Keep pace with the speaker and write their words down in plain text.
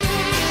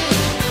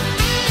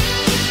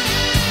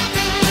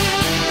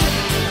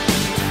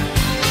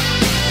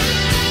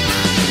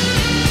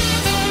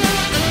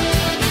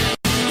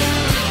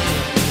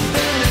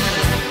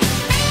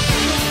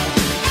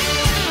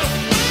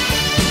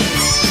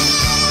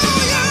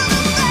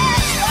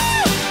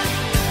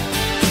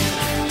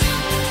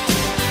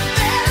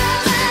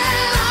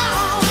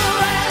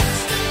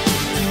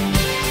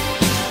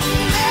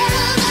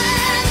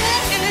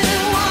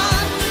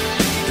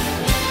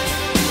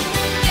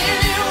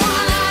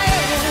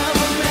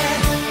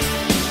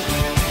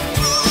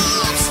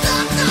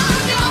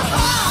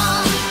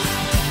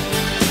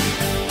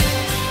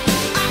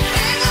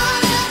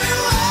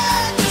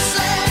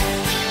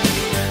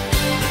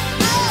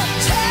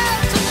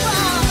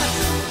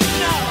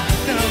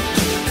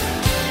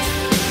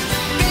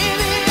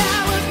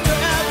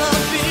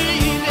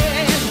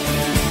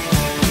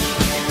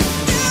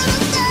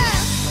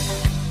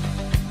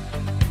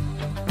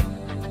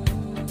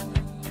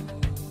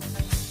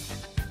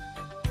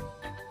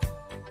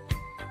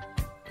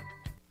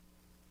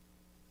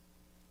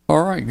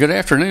All right, good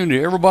afternoon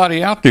to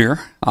everybody out there.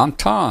 I'm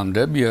Tom,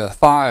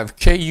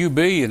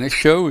 W5KUB, and this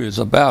show is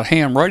about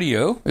ham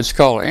radio. It's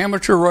called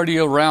Amateur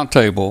Radio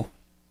Roundtable,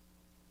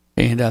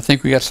 and I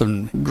think we got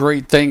some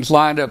great things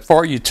lined up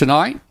for you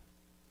tonight.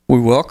 We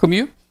welcome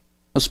you,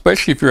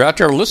 especially if you're out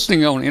there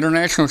listening on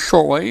international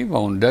shortwave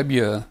on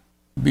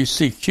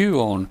WBCQ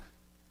on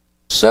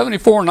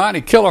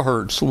 7490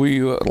 kilohertz.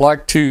 We would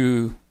like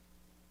to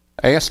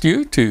ask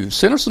you to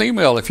send us an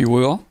email, if you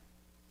will.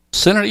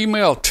 Send an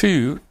email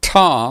to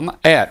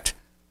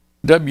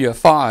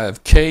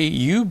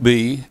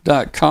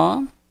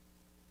tom@w5kub.com.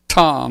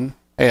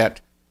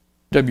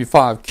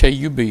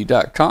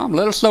 tom@w5kub.com.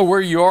 Let us know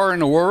where you are in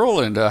the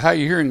world and how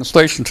you're hearing the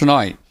station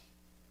tonight.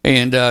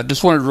 And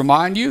just wanted to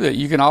remind you that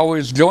you can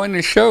always join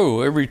the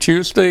show every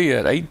Tuesday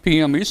at 8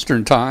 p.m.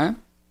 Eastern Time.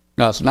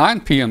 Now it's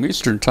 9 p.m.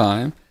 Eastern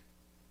Time.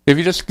 If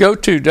you just go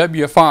to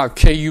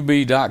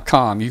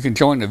w5kub.com, you can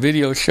join the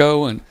video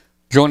show and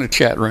join the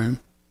chat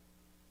room.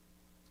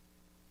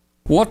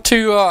 Want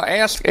to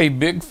ask a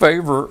big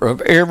favor of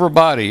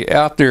everybody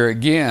out there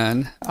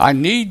again. I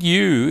need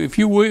you, if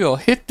you will,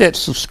 hit that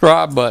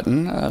subscribe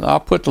button. I'll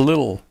put the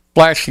little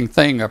flashing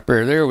thing up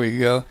there. There we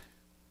go.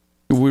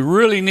 We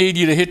really need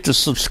you to hit the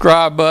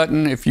subscribe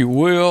button, if you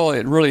will.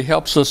 It really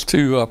helps us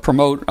to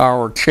promote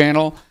our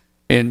channel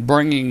and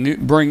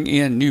bring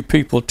in new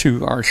people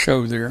to our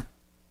show there.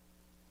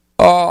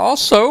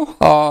 Also,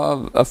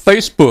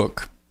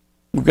 Facebook.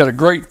 We've got a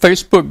great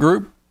Facebook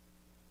group.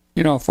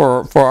 You know,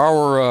 for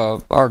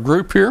our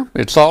group here.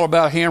 It's all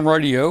about ham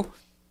radio.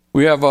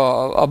 We have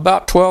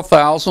about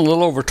 12,000, a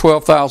little over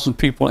 12,000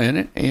 people in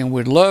it, and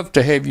we'd love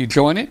to have you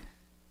join it.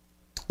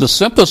 The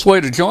simplest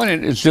way to join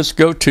it is just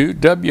go to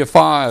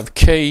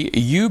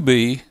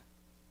W5KUB,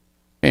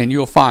 and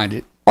you'll find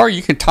it. Or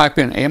you can type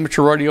in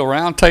Amateur Radio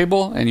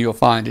Roundtable, and you'll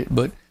find it.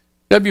 But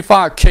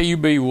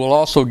W5KUB will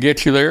also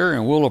get you there,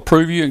 and we'll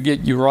approve you and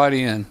get you right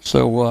in.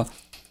 So if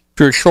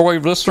you're a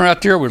shortwave listener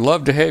out there, we'd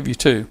love to have you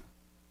too.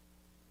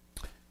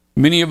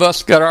 Many of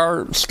us got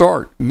our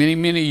start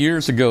many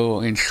years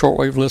ago in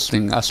shortwave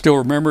listening. I still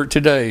remember it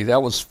today.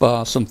 That was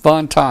some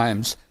fun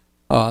times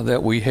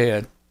that we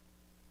had.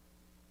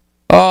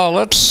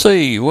 Let's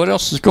see. What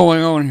else is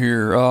going on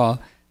here?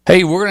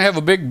 Hey, we're going to have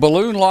a big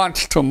balloon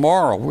launch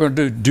tomorrow. We're going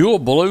to do dual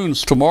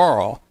balloons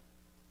tomorrow.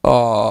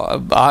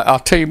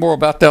 I'll tell you more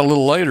about that a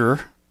little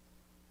later.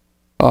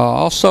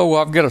 Also,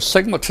 I've got a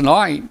segment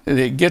tonight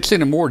that gets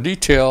into more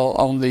detail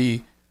on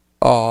the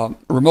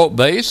remote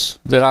base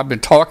that I've been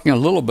talking a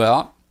little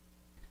about,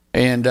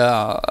 and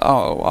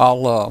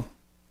I'll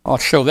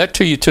show that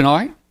to you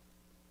tonight.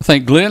 I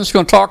think Glenn's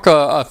going to talk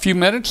a few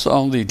minutes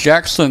on the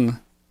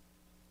Jackson,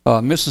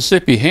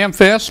 Mississippi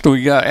Hamfest.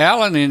 We got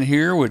Alan in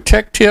here with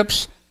tech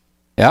tips.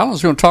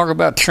 Alan's going to talk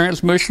about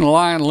transmission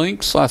line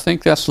links. I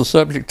think that's the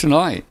subject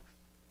tonight.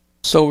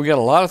 So we got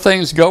a lot of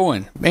things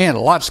going. Man,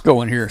 a lot's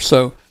going here.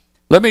 So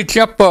let me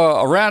jump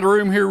around the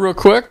room here real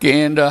quick.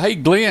 And, hey,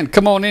 Glenn,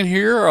 come on in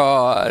here.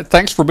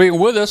 Thanks for being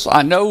with us.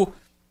 I know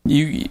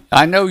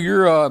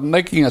you're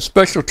making a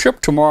special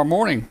trip tomorrow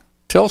morning.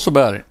 Tell us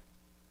about it.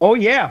 Oh,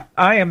 yeah.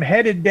 I am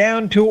headed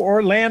down to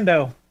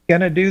Orlando. Going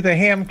to do the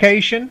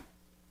hamcation.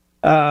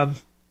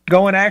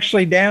 Going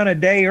actually down a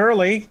day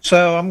early.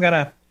 So I'm going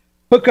to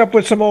hook up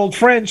with some old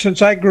friends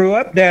since I grew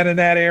up down in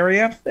that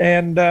area.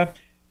 And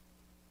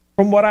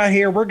from what I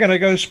hear, we're going to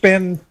go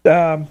spend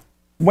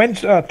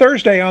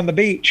Thursday on the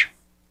beach.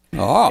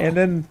 Oh. And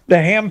then the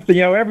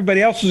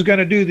everybody else is going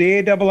to do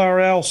the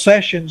ARRL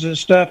sessions and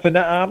stuff, and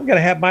I'm going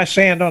to have my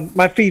sand on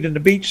my feet in the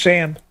beach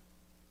sand.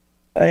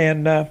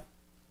 And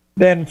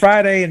then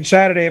Friday and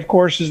Saturday, of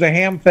course, is the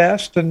Ham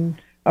Fest,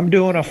 and I'm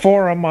doing a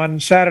forum on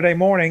Saturday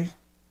morning,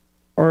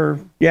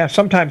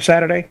 sometime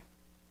Saturday,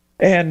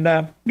 and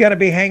going to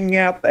be hanging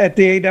out at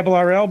the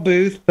ARRL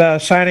booth,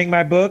 signing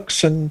my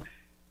books and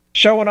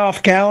showing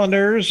off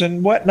calendars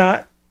and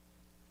whatnot.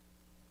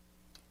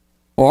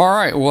 All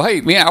right. Well, hey,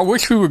 man, I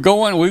wish we were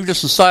going. We've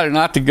just decided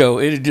not to go.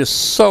 It is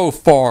just so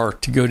far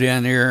to go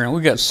down there, and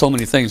we got so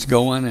many things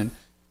going. And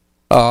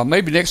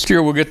maybe next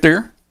year we'll get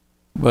there.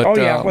 But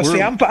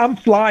see, I'm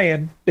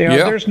flying.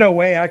 There's no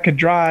way I could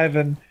drive,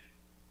 and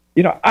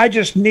I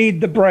just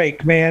need the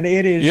break, man.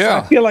 It is. Yeah.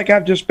 I feel like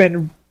I've just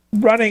been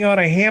running on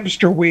a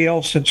hamster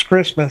wheel since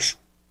Christmas,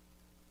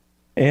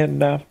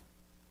 and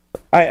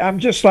I'm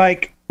just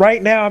like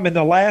right now. I'm in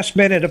the last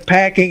minute of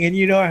packing, and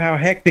you know how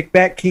hectic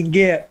that can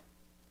get.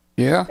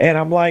 Yeah. And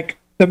I'm like,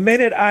 the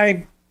minute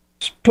I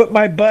put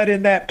my butt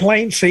in that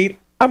plane seat,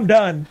 I'm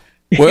done.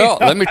 Well,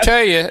 let me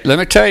tell you,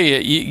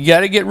 you got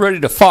to get ready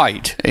to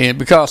fight. And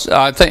because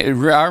I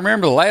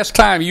remember the last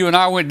time you and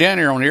I went down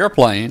there on the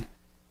airplane,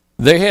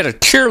 they had a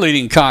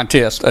cheerleading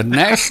contest, a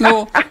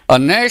national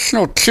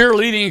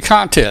cheerleading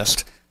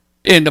contest.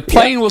 And the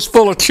plane was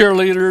full of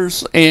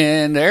cheerleaders,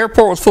 and the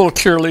airport was full of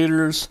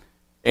cheerleaders.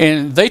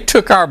 And they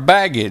took our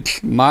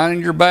baggage, mine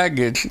and your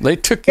baggage. They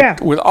took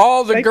it with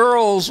all the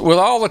girls, with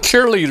all the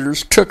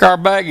cheerleaders, took our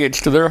baggage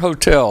to their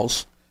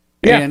hotels.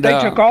 Yeah, and they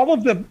took all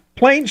of the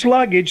plane's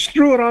luggage,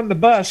 threw it on the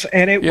bus,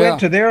 and it went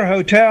to their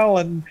hotel,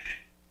 and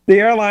the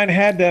airline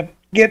had to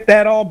get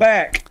that all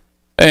back.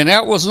 And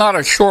that was not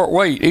a short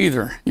wait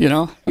either, you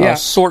know. Yeah.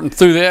 Sorting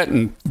through that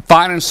and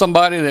finding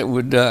somebody that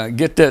would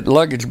get that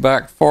luggage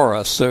back for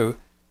us. So,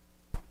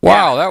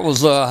 wow, that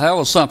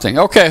was something.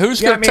 Okay,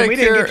 who's going to take we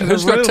care? didn't get to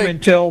Who's the going room to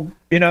take?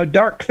 until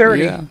dark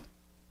 30. Yeah.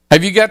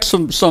 Have you got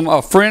some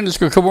friend that's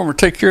going to come over and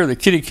take care of the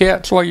kitty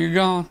cats while you're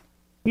gone?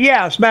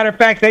 Yeah, as a matter of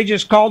fact, they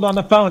just called on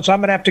the phone, so I'm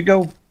going to have to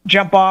go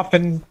jump off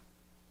and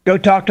go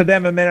talk to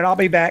them a minute. I'll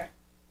be back.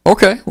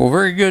 Okay, well,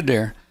 very good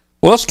there.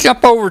 Well, let's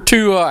jump over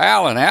to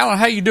Alan. Alan,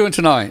 how you doing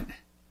tonight?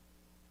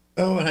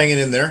 Oh, hanging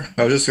in there.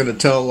 I was just going to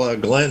tell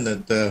Glenn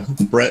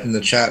that Brett in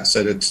the chat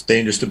said it's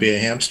dangerous to be a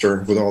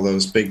hamster with all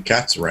those big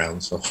cats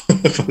around. So,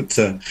 but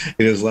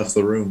he just left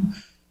the room.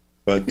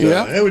 But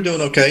yeah, we're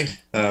doing okay.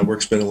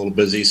 Work's been a little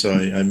busy, so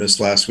I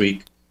missed last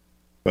week.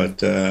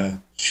 But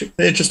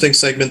interesting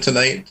segment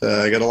tonight.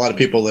 I got a lot of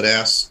people that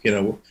ask,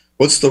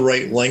 what's the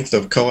right length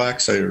of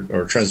coax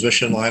or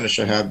transmission line I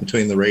should have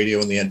between the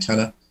radio and the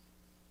antenna?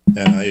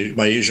 And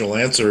my usual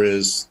answer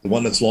is the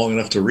one that's long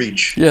enough to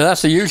reach. Yeah,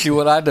 that's usually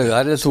what I do.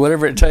 I just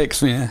whatever it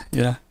takes, man.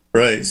 Yeah.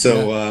 Right.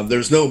 So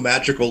there's no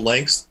magical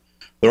lengths.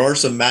 There are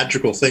some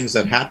magical things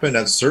that happen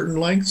at certain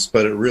lengths,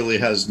 but it really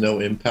has no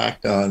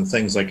impact on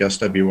things like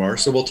SWR.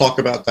 So we'll talk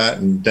about that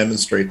and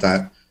demonstrate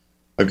that.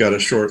 I've got a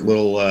short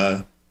little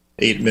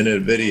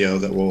 8-minute video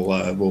that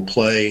we'll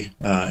play,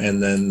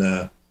 and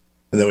then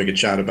we can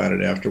chat about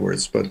it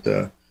afterwards. But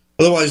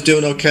otherwise,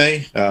 doing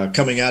okay.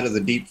 Coming out of the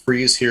deep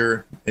freeze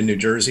here in New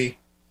Jersey.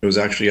 It was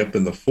actually up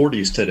in the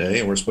 40s today,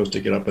 and we're supposed to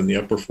get up in the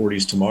upper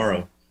 40s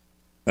tomorrow.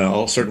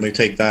 I'll certainly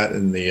take that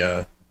in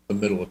the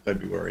middle of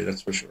February,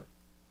 that's for sure.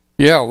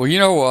 Yeah,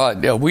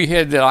 well, we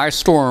had that ice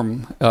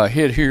storm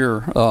hit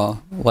here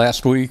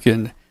last week,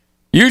 and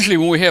usually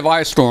when we have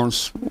ice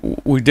storms,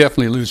 we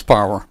definitely lose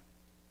power.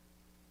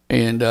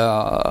 And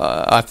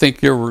I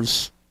think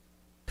there's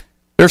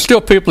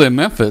still people in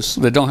Memphis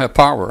that don't have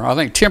power. I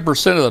think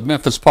 10% of the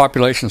Memphis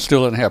population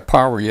still doesn't have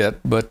power yet,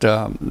 but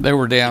they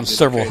were down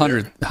several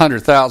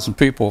hundred thousand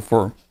people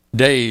for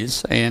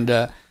days. And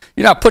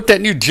I put that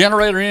new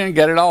generator in,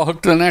 got it all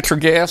hooked to the natural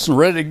gas and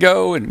ready to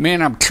go. And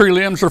man, tree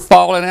limbs are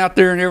falling out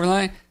there and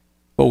everything.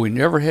 But we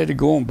never had to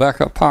go on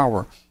backup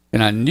power.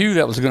 And I knew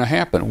that was going to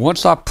happen.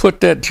 Once I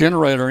put that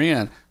generator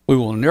in, we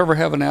will never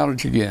have an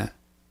outage again.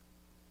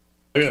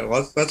 Yeah,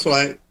 well, that's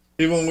why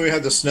even when we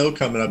had the snow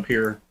coming up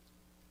here,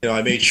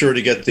 I made sure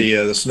to get the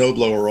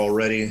snowblower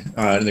already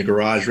in the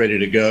garage ready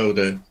to go,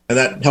 and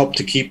that helped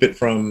to keep it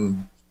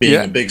from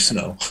being a big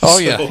snow. Oh,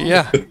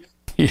 yeah.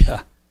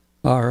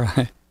 All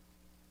right.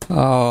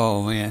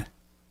 Oh, man.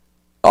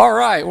 All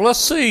right. Well, let's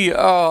see.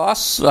 I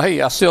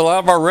see a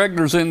lot of our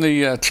regulars in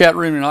the chat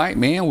room tonight,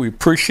 man. We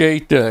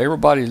appreciate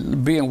everybody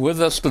being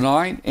with us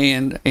tonight,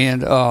 and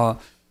we're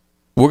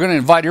going to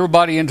invite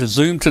everybody into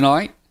Zoom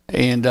tonight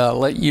and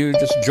let you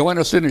just join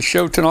us in the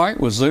show tonight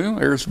with Zoom.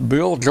 There's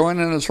Bill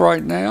joining us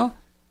right now.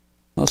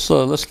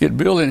 Let's get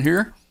Bill in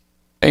here,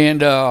 and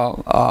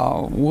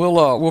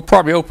we'll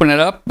probably open it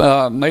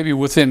up maybe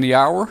within the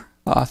hour.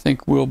 I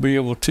think we'll be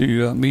able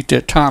to meet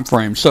that time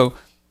frame. So,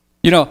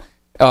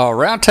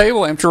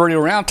 roundtable, Amateur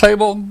Radio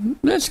Roundtable,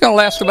 it's going to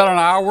last about an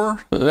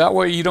hour. That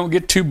way you don't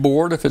get too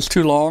bored if it's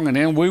too long. And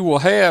then we will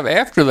have,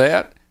 after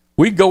that,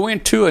 we go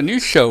into a new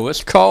show.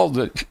 It's called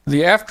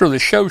the After the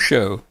Show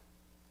Show.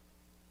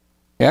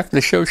 After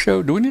the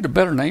Show. Do we need a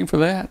better name for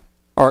that?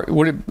 Or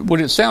would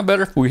it sound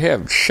better if we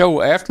have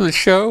show after the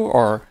show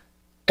or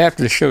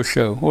after the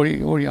show? What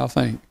do y'all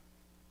think?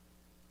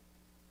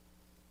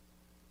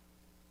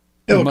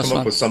 We'll come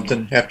up with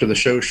something after the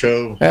show.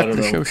 After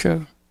the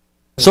show.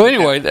 So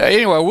anyway,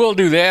 we'll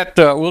do that.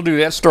 We'll do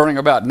that starting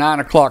about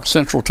 9:00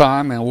 Central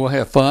Time, and we'll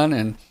have fun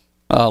and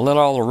let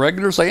all the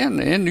regulars and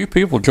new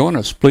people join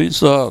us.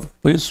 Please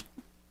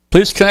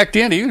connect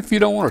in, even if you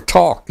don't want to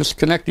talk. Just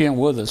connect in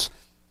with us.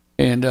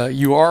 And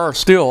you are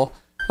still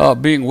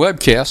being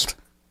webcast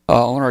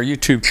on our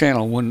YouTube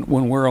channel when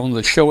we're on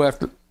the show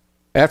after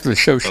the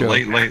show. The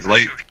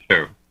late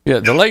show. Yeah,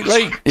 the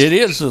late. It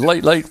is the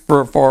late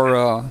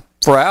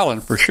for Alan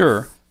for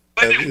sure.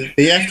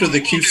 The after the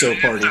QSO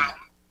party.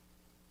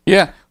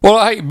 Yeah.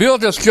 Well, hey, Bill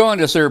just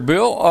joined us there.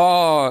 Bill,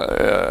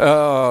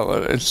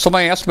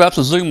 somebody asked about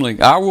the Zoom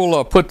link. I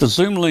will put the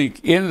Zoom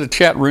link in the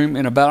chat room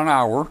in about an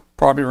hour,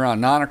 probably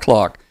around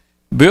 9:00.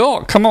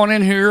 Bill, come on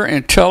in here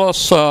and tell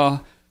us.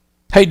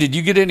 Hey, did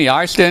you get any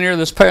ice down here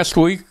this past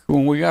week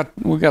when we got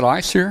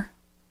ice here?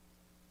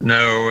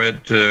 No,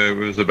 it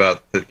was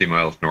about 50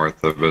 miles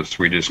north of us.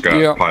 We just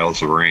got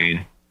piles of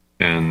rain,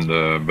 and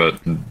but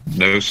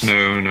no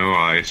snow, no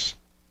ice.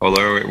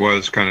 Although it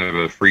was kind of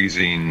a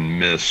freezing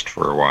mist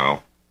for a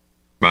while.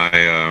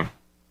 My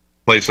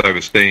place I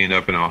was staying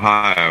up in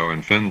Ohio,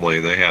 in Findlay,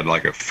 they had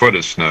like a foot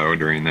of snow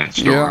during that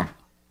storm,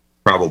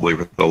 probably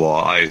with the little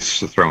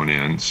ice thrown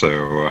in.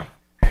 So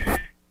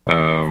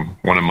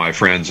one of my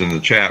friends in the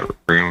chat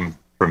room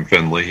from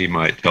Findlay, he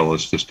might tell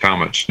us just how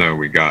much snow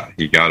he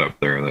got up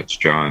there. That's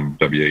John,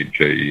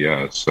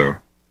 WHJES. So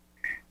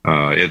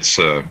it's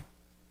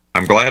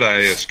I'm glad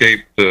I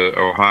escaped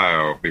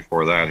Ohio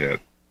before that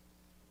hit.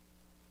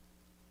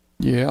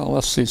 Yeah,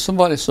 let's see.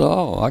 Somebody said,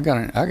 "Oh, I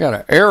got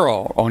an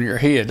arrow on your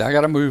head. I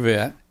got to move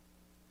that."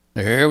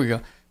 There we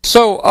go.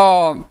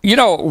 So,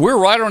 we're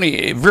right on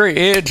the very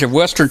edge of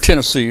western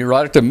Tennessee,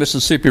 right at the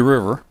Mississippi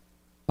River.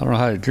 I don't know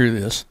how to do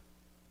this.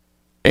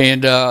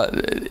 And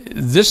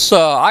this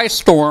ice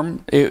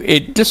storm,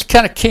 it just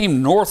kind of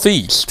came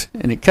northeast,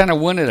 and it kind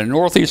of went in a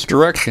northeast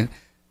direction.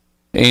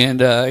 And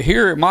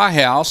here at my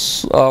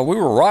house, we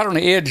were right on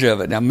the edge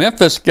of it. Now,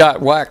 Memphis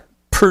got whacked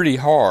pretty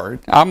hard.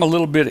 I'm a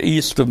little bit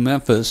east of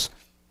Memphis,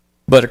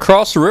 but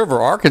across the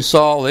river,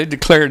 Arkansas, they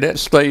declared that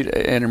state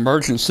an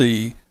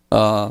emergency,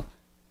 a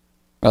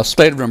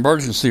state of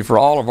emergency for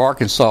all of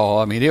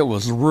Arkansas. I mean, it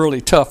was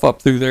really tough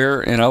up through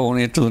there and on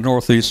into the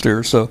northeast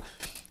there. So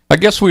I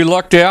guess we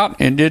lucked out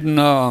and didn't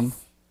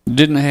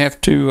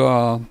have to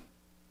run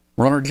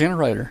our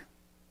generator.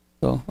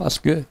 So that's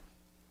good.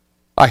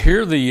 I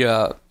hear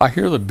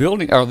the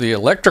building or the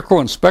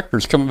electrical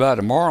inspectors coming by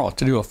tomorrow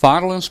to do a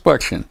final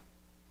inspection.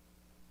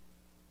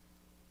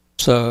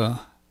 So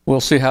we'll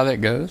see how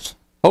that goes.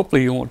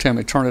 Hopefully you won't tell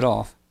me to turn it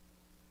off.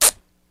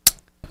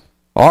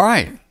 All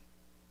right.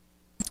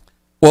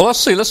 Well, let's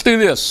see. Let's do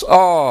this.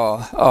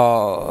 Glenn,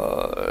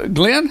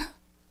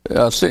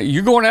 so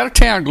you're going out of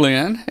town,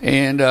 Glenn,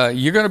 and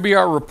you're going to be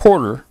our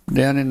reporter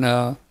down in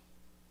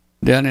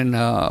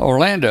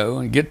Orlando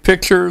and get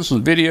pictures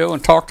and video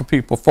and talk to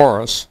people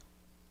for us.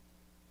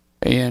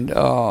 And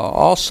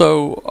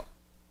also,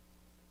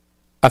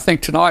 I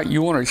think tonight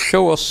you want to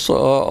show us a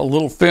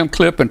little film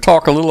clip and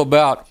talk a little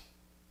about,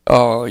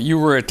 you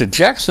were at the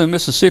Jackson,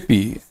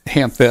 Mississippi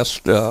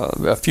Hamfest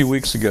a few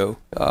weeks ago.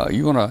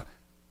 You want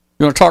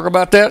to talk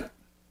about that?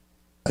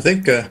 I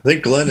think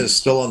Glenn is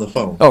still on the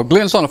phone. Oh,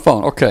 Glenn's on the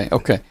phone. Okay.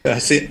 I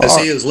see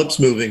his lips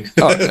moving.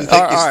 All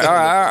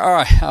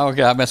right.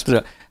 Okay, I messed it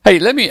up.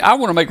 Hey, I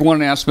want to make one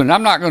announcement.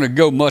 I'm not going to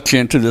go much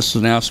into this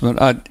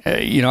announcement.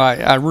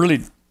 I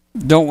really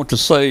don't want to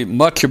say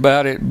much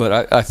about it,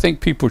 but I think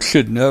people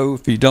should know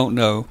if you don't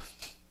know.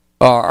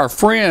 Our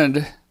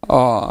friend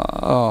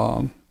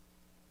down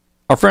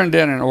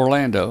in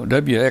Orlando,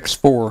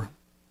 WX4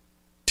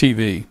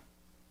 TV.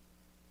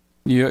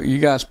 You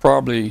guys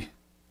probably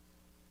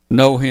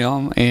know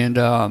him,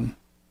 and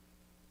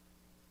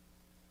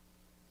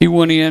he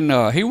went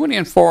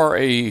in for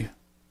a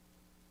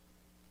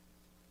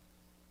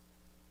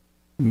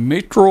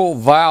mitral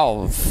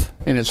valve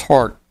in his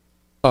heart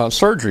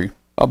surgery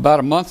about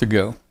a month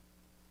ago,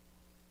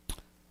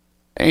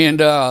 and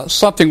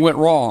something went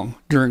wrong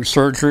during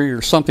surgery,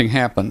 or something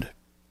happened,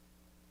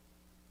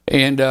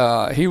 and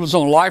he was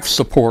on life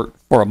support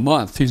for a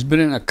month. He's been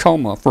in a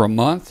coma for a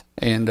month,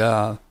 and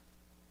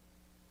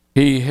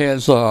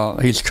he's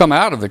come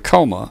out of the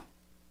coma.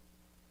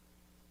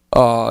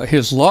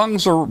 His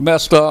lungs are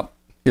messed up.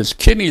 His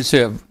kidneys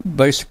have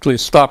basically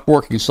stopped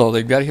working, so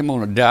they've got him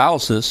on a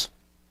dialysis.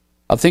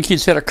 I think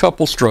he's had a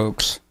couple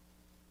strokes.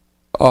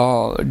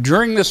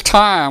 During this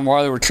time,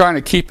 while they were trying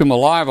to keep him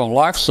alive on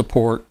life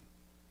support,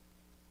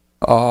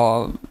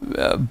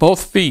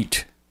 both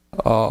feet,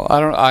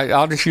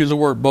 I'll just use the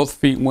word, both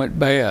feet went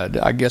bad.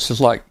 I guess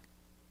it's like,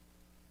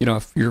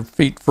 if your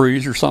feet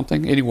freeze or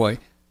something. Anyway,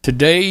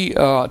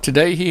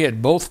 today he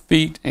had both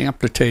feet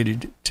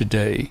amputated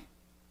today.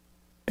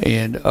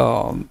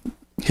 And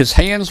his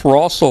hands were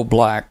also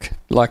black,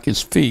 like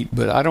his feet,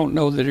 but I don't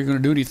know that they're going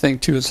to do anything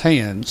to his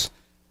hands.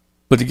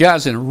 But the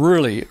guy's in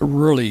really,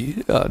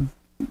 really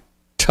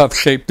tough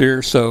shape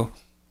there. So,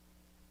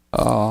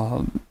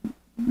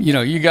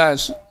 you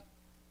guys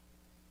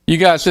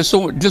just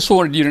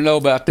wanted you to know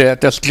about that.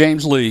 That's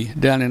James Lee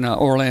down in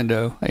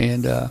Orlando,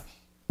 and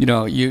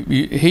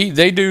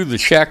they do the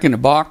Shack in the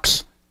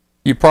Box.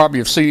 You probably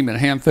have seen him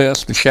at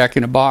Hamfest, the Shack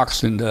in the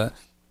Box, and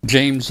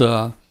James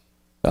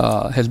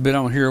has been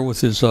on here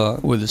with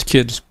his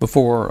kids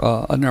before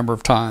a number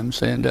of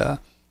times, and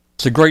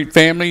it's a great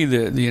family.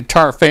 The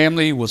entire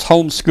family was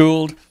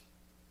homeschooled.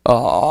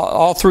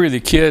 All three of the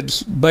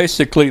kids,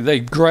 basically, they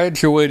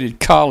graduated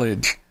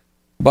college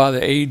by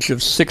the age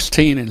of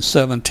 16 and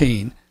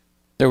 17.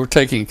 They were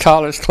taking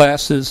college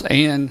classes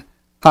and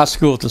high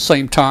school at the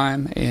same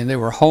time, and they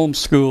were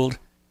homeschooled,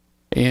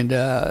 and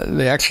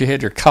they actually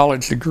had their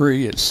college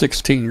degree at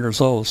 16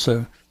 years old.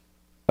 So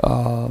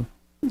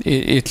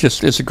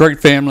it's a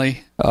great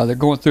family. They're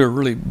going through a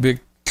really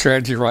big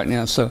tragedy right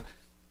now, so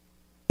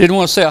didn't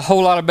want to say a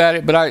whole lot about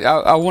it, but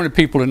I wanted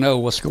people to know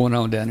what's going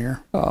on down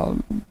here.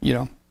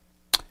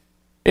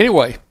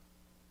 Anyway,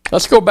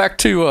 let's go back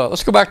to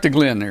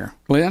Glenn there.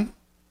 Glenn,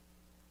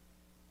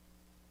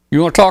 you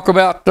want to talk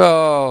about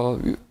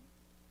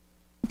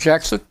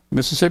Jackson,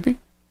 Mississippi?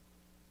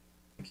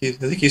 I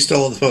think he's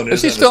still on the phone.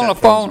 Is he still on the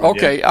phone?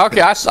 Okay. Yeah.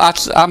 Okay.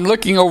 I'm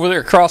looking over there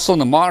across on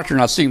the monitor,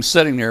 and I see him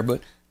sitting there. But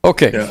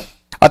okay, yeah.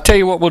 I'll tell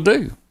you what we'll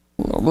do.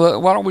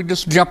 Why don't we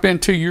just jump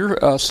into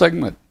your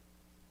segment?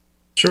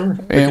 Sure.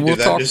 And we'll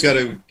talk. You just got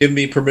to give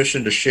me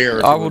permission to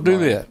share. I will do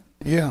that.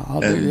 Yeah,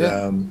 I'll do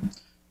that.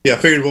 I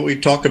figured what we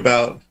talk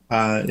about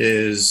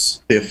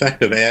is the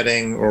effect of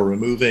adding or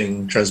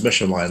removing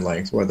transmission line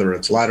length, whether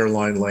it's ladder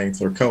line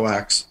length or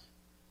coax,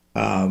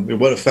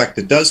 what effect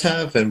it does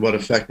have and what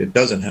effect it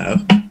doesn't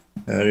have.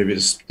 maybe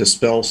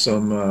dispel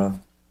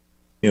some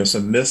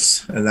some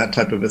myths and that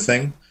type of a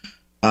thing.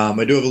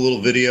 I do have a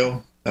little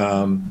video.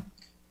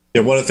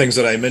 One of the things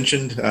that I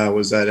mentioned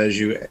was that as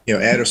you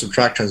add or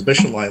subtract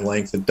transmission line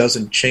length, it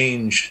doesn't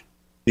change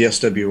the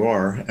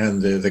SWR.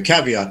 And the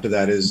caveat to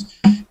that is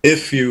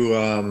if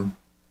the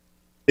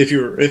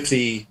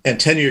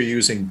antenna you're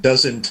using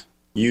doesn't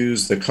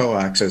use the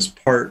coax as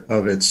part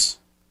of its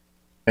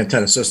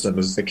antenna system,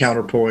 as the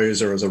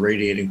counterpoise or as a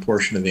radiating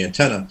portion of the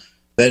antenna,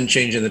 then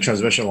changing the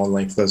transmission line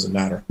length doesn't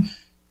matter.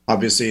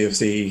 Obviously, if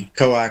the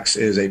coax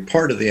is a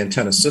part of the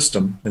antenna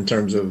system in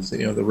terms of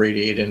the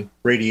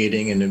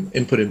radiating and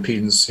input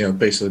impedance,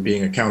 basically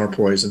being a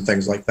counterpoise and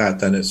things like that,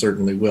 then it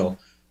certainly will.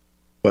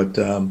 But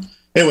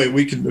anyway,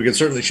 we can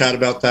certainly chat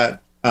about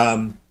that.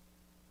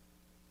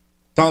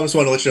 Tom, I just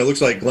want to let you know, it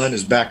looks like Glenn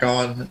is back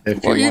on.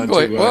 If you want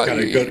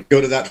to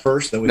go to that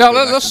first, then we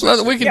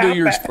can do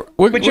yours.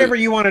 Whichever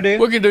you want to do.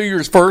 We can do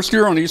yours first.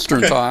 You're on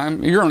Eastern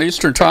time. You're on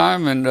Eastern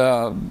time, and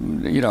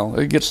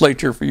it gets late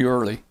here for you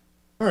early.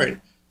 All right.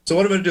 So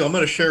what I'm going to do, I'm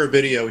going to share a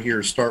video here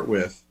to start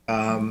with.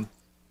 I'm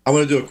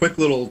going to do a quick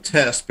little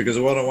test because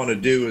what I want to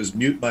do is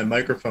mute my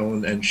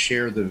microphone and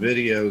share the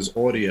video's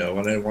audio,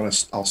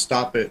 and I'll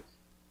stop it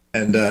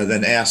and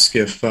then ask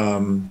if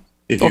you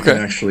can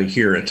actually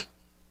hear it.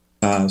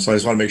 So I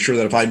just want to make sure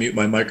that if I mute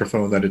my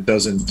microphone, that it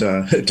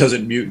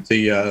doesn't mute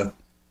the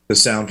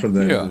sound from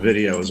the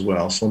video as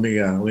well. So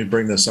let me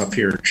bring this up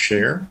here and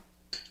share.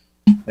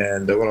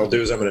 And what I'll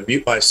do is I'm going to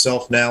mute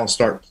myself now and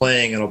start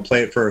playing, and I'll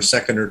play it for a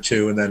second or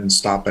two and then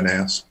stop and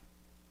ask.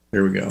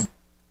 Here we go.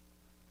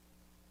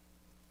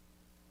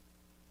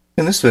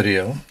 In this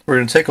video, we're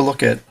going to take a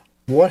look at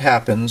what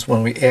happens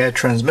when we add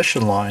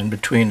transmission line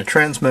between a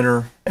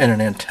transmitter and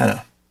an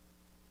antenna.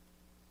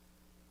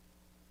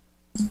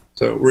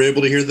 So we're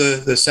able to hear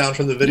the sound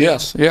from the video?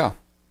 Yes, yeah.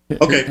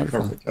 Okay,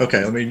 perfect.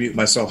 Okay, let me mute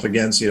myself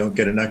again so you don't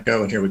get an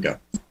echo, and here we go.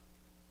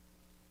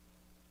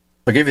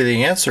 I'll give you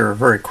the answer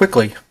very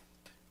quickly,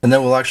 and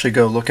then we'll actually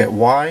go look at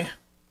why,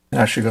 and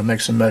actually go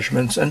make some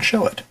measurements and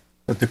show it.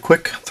 But the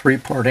quick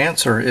three-part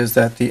answer is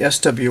that the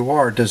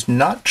SWR does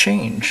not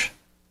change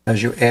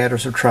as you add or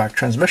subtract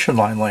transmission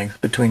line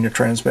length between your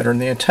transmitter and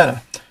the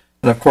antenna.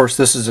 And of course,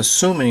 this is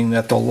assuming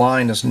that the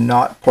line is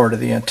not part of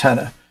the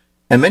antenna.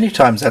 And many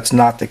times that's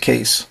not the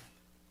case.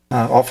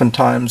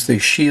 Oftentimes the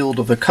shield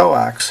of the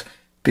coax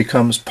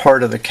becomes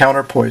part of the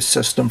counterpoise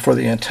system for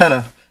the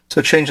antenna,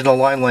 so changing the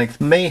line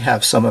length may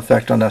have some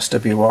effect on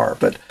SWR.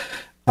 But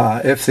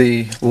if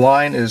the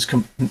line is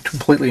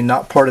completely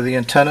not part of the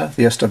antenna,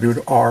 the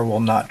SWR will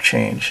not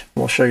change.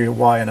 We'll show you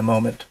why in a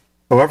moment.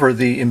 However,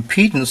 the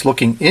impedance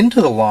looking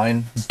into the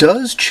line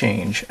does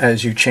change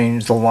as you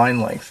change the line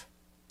length.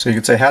 So you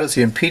could say, how does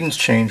the impedance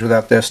change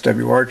without the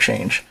SWR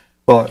change?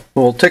 Well,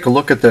 we'll take a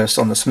look at this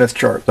on the Smith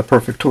chart, the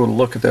perfect tool to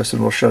look at this,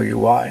 and we'll show you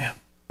why.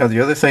 Now, the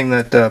other thing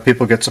that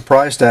people get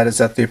surprised at is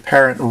that the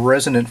apparent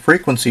resonant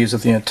frequencies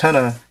of the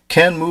antenna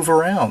can move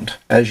around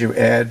as you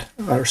add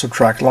or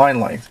subtract line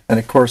length. And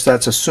of course,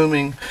 that's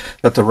assuming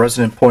that the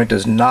resonant point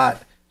is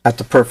not at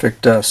the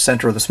perfect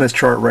center of the Smith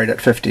chart right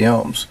at 50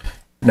 ohms.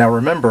 Now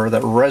remember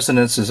that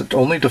resonance is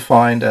only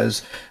defined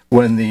as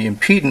when the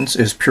impedance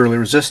is purely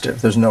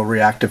resistive. There's no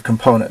reactive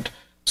component.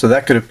 So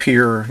that could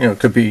appear, it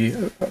could be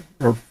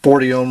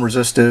 40 ohm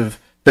resistive,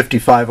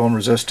 55 ohm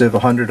resistive,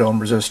 100 ohm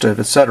resistive,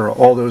 etc.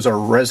 All those are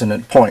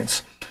resonant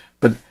points.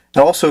 But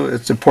also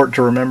it's important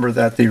to remember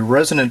that the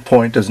resonant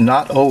point is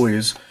not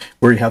always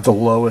where you have the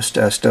lowest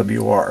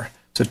SWR.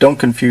 So don't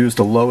confuse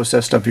the lowest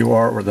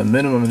SWR or the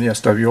minimum in the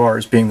SWR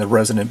as being the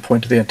resonant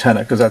point of the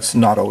antenna, because that's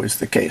not always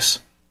the case.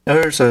 Now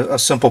here's a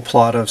simple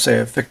plot of, say,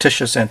 a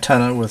fictitious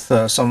antenna with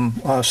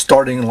some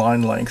starting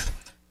line length,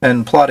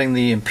 and plotting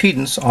the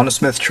impedance on a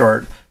Smith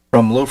chart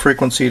from low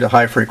frequency to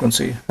high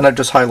frequency. And I've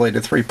just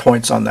highlighted 3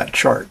 points on that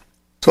chart.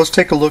 So let's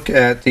take a look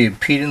at the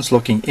impedance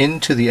looking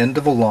into the end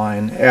of a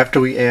line after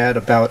we add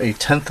about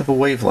 1/10 of a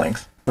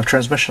wavelength of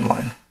transmission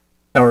line.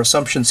 Now our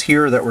assumptions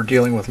here are that we're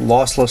dealing with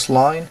lossless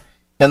line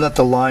and that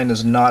the line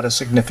is not a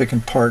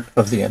significant part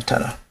of the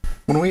antenna.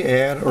 When we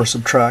add or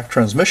subtract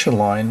transmission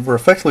line, we're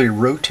effectively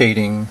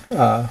rotating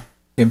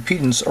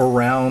impedance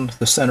around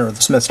the center of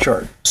the Smith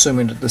chart,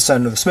 assuming that the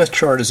center of the Smith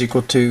chart is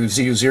equal to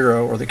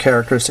ZU0, or the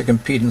characteristic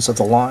impedance of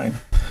the line.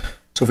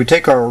 So if we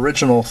take our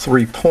original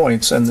 3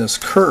 points and this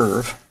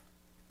curve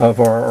of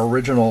our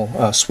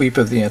original sweep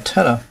of the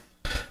antenna,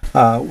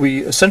 we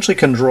essentially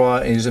can draw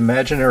these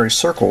imaginary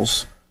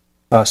circles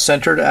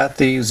centered at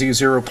the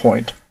Z0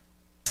 point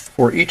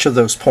for each of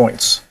those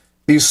points.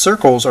 These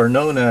circles are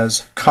known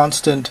as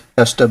constant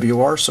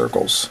SWR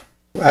circles.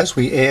 As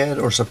we add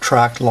or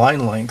subtract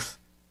line length,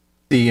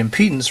 the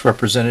impedance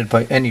represented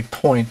by any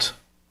point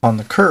on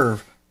the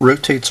curve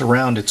rotates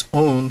around its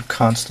own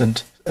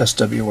constant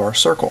SWR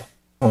circle.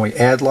 When we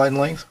add line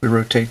length, we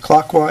rotate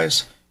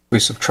clockwise. We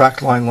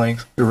subtract line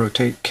length, we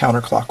rotate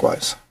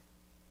counterclockwise.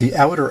 The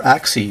outer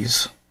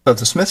axes of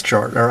the Smith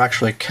chart are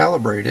actually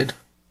calibrated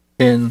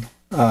in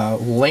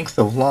length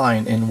of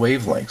line in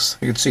wavelengths.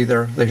 You can see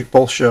there they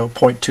both show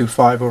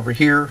 0.25 over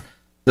here.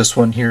 This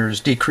one here is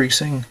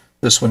decreasing.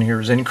 This one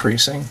here is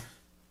increasing.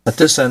 At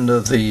this end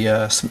of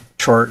the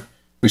chart,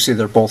 we see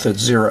they're both at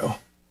 0.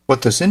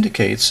 What this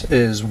indicates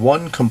is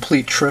one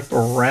complete trip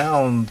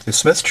around the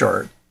Smith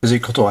chart is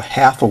equal to a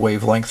half a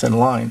wavelength in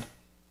line.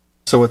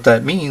 So what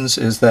that means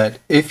is that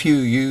if you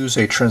use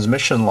a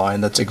transmission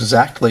line that's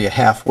exactly a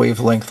half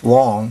wavelength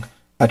long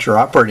at your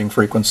operating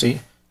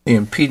frequency, the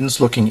impedance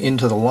looking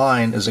into the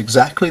line is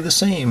exactly the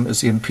same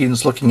as the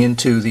impedance looking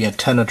into the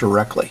antenna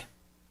directly.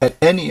 At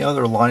any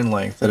other line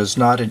length that is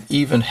not an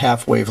even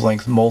half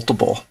wavelength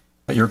multiple,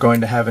 you're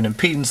going to have an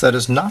impedance that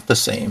is not the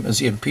same as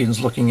the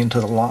impedance looking into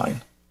the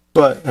line.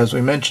 But as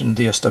we mentioned,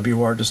 the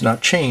SWR does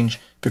not change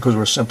because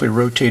we're simply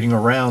rotating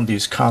around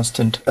these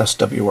constant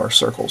SWR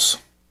circles.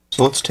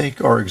 So let's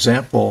take our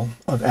example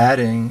of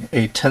adding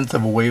a tenth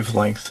of a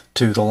wavelength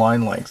to the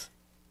line length.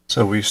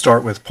 So we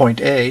start with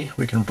point A,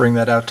 we can bring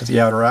that out to the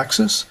outer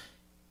axis,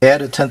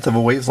 add a tenth of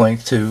a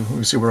wavelength to,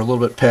 we see we're a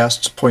little bit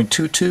past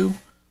 0.22,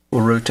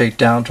 we'll rotate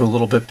down to a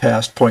little bit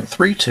past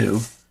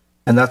 0.32,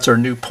 and that's our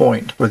new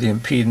point for the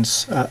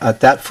impedance at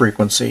that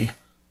frequency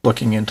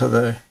looking into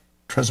the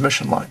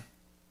transmission line.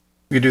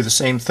 We do the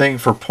same thing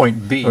for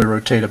point B. We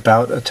rotate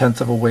about a tenth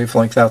of a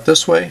wavelength out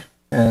this way,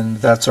 and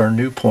that's our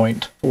new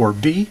point for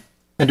B,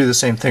 and do the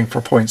same thing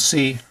for point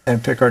C,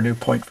 and pick our new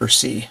point for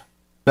C.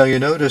 Now you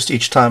noticed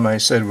each time I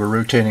said we're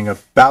rotating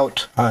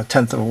about a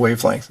tenth of a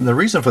wavelength, and the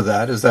reason for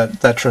that is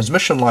that that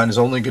transmission line is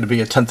only going to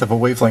be a tenth of a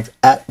wavelength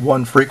at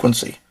one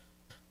frequency.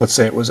 Let's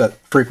say it was at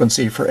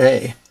frequency for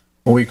A.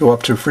 When we go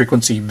up to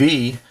frequency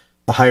B,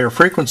 the higher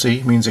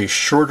frequency means a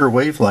shorter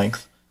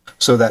wavelength,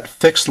 so that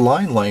fixed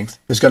line length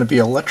is going to be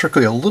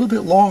electrically a little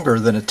bit longer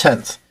than a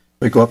tenth.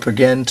 We go up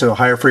again to a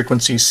higher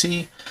frequency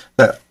C,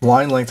 that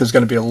line length is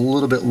going to be a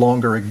little bit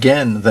longer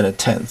again than a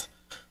tenth.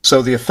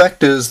 So the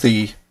effect is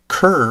the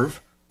curve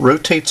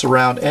rotates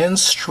around and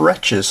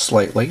stretches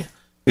slightly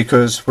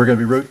because we're going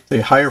to be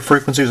the higher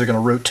frequencies are going to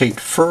rotate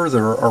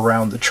further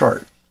around the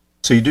chart.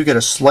 So you do get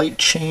a slight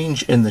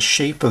change in the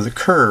shape of the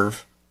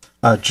curve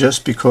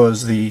just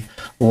because the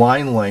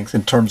line length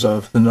in terms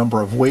of the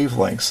number of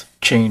wavelengths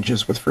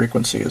changes with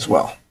frequency as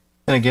well.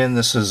 And again,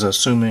 this is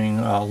assuming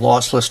a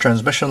lossless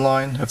transmission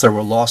line. If there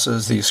were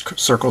losses, these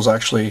circles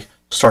actually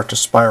start to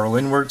spiral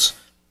inwards,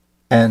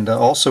 and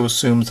also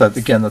assumes that,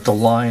 again, that the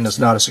line is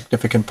not a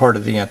significant part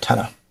of the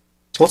antenna.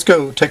 So let's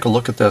go take a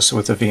look at this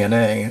with the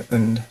VNA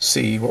and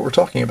see what we're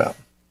talking about.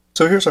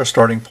 So here's our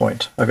starting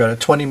point. I've got a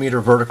 20-meter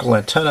vertical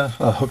antenna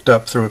hooked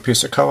up through a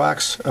piece of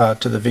coax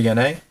to the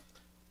VNA.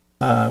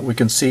 We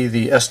can see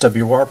the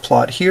SWR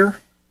plot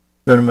here,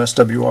 minimum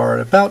SWR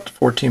at about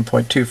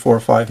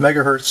 14.245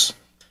 megahertz,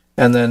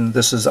 and then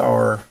this is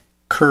our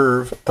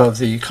curve of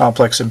the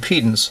complex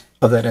impedance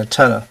of that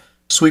antenna,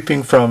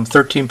 sweeping from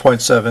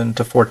 13.7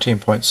 to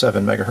 14.7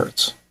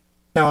 megahertz.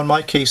 Now in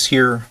my case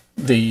here,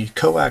 the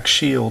coax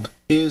shield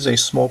is a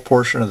small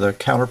portion of the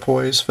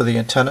counterpoise for the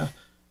antenna,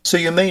 so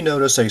you may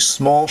notice a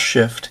small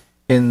shift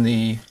in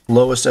the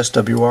lowest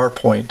SWR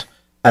point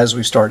as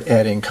we start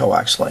adding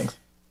coax length.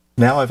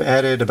 Now I've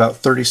added about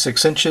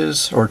 36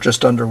 inches, or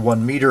just under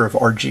 1 meter of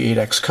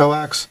RG8X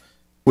coax,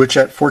 which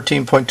at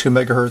 14.2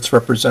 megahertz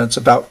represents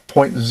about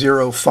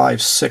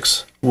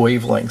 0.056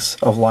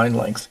 wavelengths of line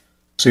length.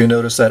 So you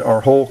notice that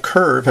our whole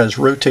curve has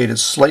rotated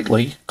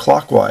slightly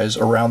clockwise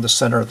around the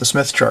center of the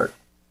Smith chart.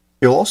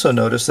 You'll also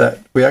notice that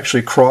we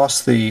actually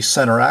cross the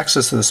center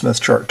axis of the Smith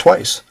chart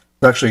twice.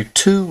 There are actually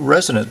two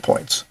resonant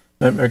points.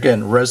 And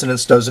again,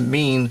 resonance doesn't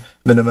mean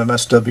minimum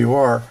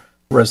SWR.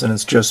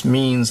 Resonance just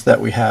means that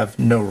we have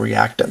no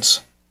reactance.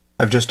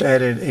 I've just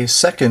added a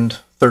second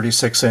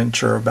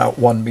 36-inch or about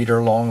 1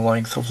 meter long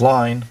length of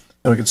line,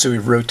 and we can see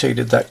we've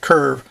rotated that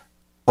curve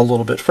a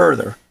little bit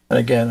further. And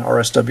again, our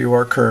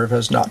SWR curve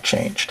has not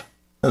changed.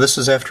 Now this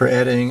is after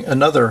adding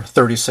another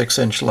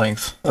 36-inch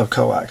length of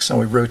coax, and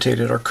we've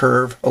rotated our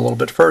curve a little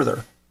bit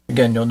further.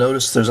 Again, you'll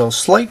notice there's a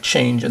slight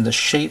change in the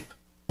shape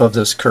of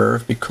this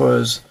curve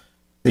because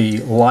the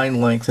line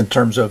length in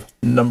terms of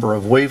number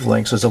of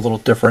wavelengths is a little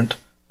different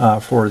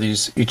for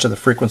each of the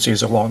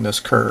frequencies along this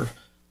curve.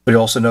 But you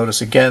also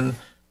notice again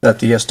that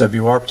the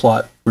SWR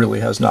plot really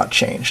has not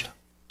changed.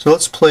 So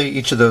let's play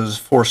each of those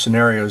four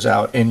scenarios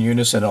out in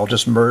unison. I'll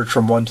just merge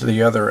from one to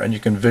the other and you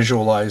can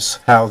visualize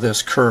how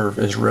this curve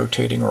is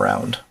rotating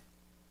around.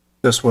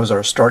 This was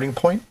our starting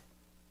point.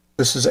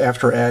 This is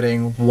after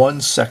adding one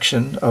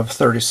section of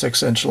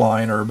 36-inch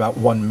line, or about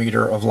 1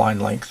 meter of line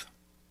length.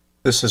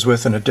 This is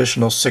with an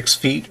additional 6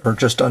 feet or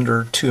just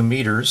under 2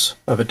 meters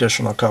of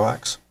additional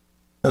coax.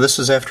 Now this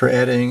is after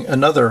adding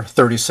another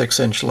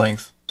 36-inch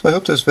length. So I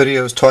hope this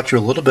video has taught you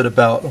a little bit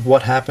about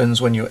what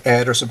happens when you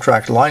add or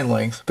subtract line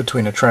length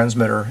between a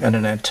transmitter and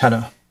an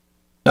antenna.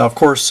 Now of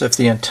course, if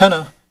the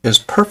antenna is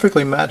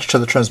perfectly matched to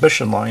the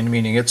transmission line,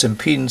 meaning its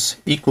impedance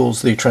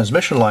equals the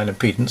transmission line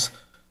impedance,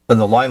 then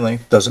the line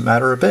length doesn't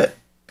matter a bit.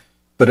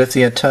 But if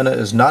the antenna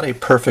is not a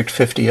perfect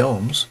 50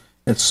 ohms,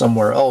 it's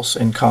somewhere else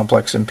in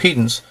complex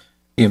impedance,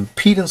 the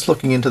impedance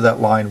looking into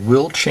that line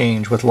will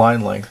change with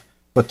line length,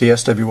 but the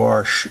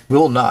SWR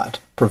will not,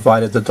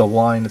 provided that the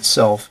line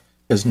itself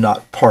is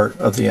not part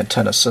of the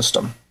antenna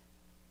system.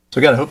 So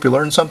again, I hope you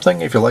learned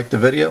something. If you liked the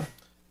video,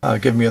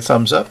 give me a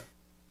thumbs up.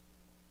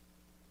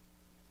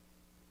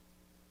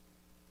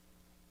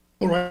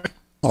 All right.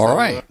 All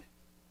right.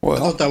 I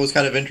thought that was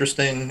kind of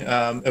interesting.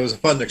 It was a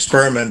fun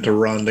experiment to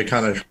run to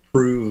kind of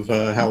prove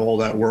how all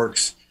that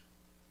works.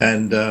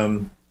 And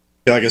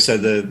like I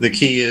said, the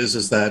key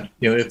is that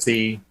if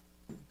the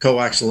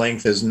coax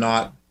length is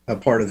not a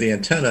part of the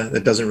antenna,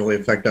 it doesn't really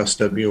affect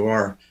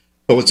SWR.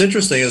 But what's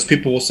interesting is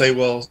people will say,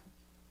 well,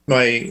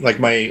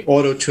 my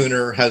auto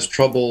tuner has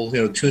trouble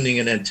tuning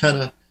an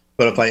antenna,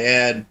 but if I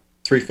add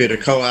 3 feet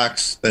of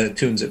coax, then it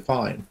tunes it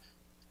fine.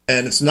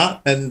 And it's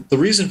not. And the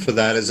reason for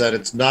that is that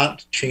it's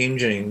not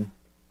changing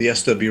the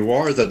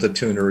SWR that the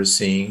tuner is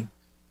seeing,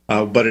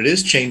 but it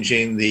is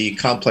changing the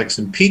complex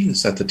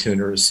impedance that the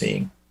tuner is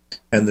seeing.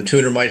 And the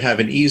tuner might have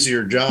an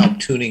easier job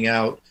tuning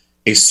out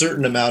a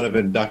certain amount of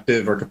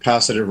inductive or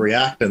capacitive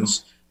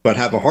reactance, but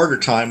have a harder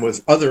time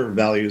with other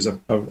values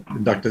of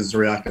inductance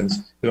and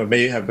reactance. It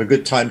may have a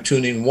good time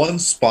tuning one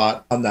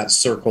spot on that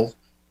circle,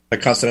 a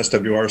constant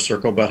SWR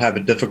circle, but have a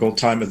difficult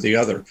time at the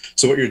other.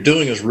 So what you're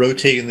doing is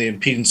rotating the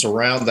impedance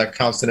around that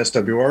constant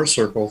SWR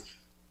circle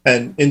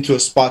and into a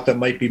spot that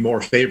might be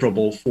more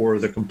favorable for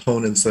the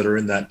components that are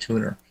in that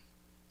tuner.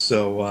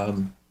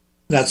 So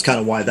that's kind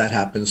of why that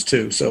happens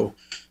too. So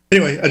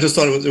anyway, I just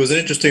thought it was an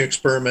interesting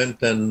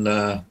experiment, and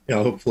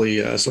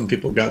hopefully some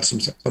people got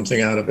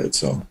something out of it.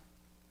 So,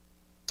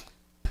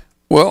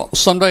 well,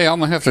 someday I'm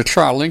gonna have to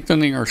try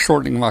lengthening or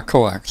shortening my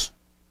coax.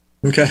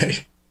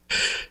 Okay,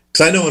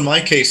 because I know in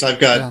my case I've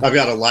got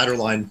a ladder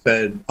line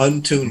fed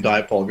untuned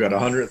dipole. I've got a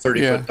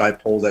 130 foot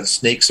dipole that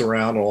snakes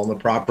around along the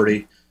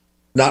property,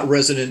 not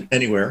resonant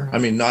anywhere. I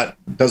mean,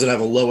 doesn't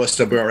have a low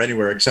SWR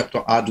anywhere except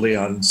oddly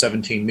on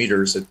 17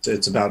 meters.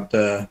 It's about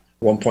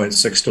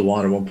 1.6 to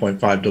 1 or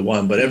 1.5 to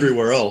 1, but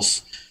everywhere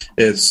else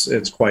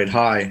it's quite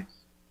high.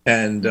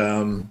 And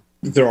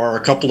there are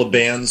a couple of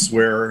bands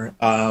where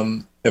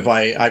if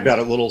I've got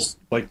a little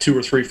 2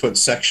 or 3 foot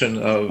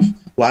section of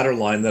ladder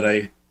line that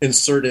I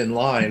insert in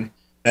line,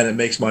 and it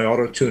makes my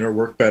auto tuner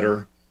work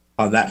better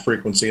on that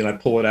frequency, and I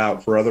pull it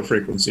out for other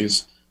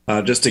frequencies.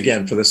 Just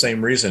again, for the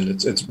same reason,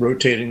 it's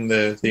rotating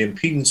the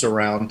impedance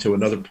around to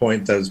another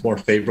point that is more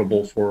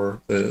favorable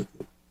for the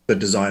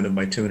design of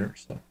my tuner.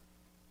 So.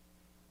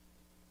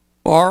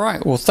 All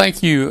right. Well,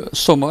 thank you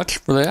so much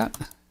for that.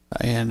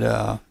 And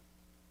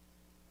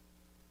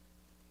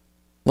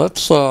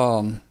let's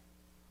see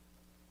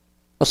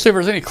if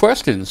there's any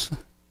questions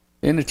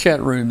in the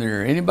chat room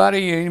there.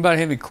 Anybody have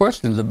any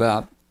questions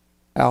about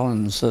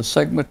Alan's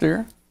segment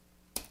there?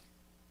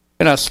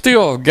 And I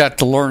still got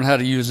to learn how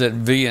to use that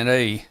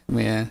VNA,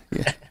 man.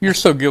 Yeah, you're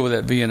so good with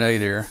that VNA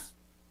there.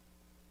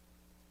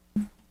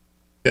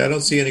 Yeah, I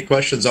don't see any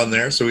questions on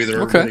there, so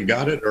either everybody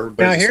got it or...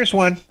 Now, here's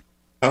one.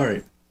 All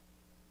right.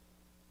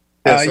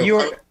 Yeah, go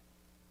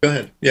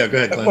ahead. Yeah, go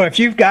ahead, Glenn. Well, if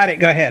you've got it,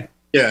 go ahead.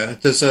 Yeah,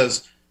 this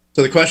says,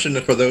 so the question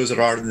for those that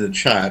are in the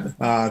chat,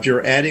 if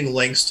you're adding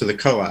links to the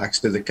coax,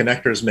 do the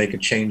connectors make a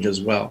change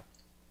as well?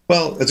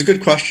 Well, it's a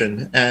good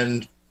question.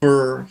 And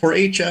for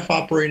HF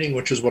operating,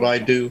 which is what I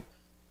do,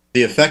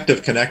 the effect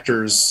of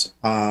connectors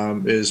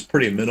is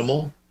pretty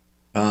minimal.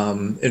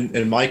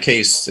 In my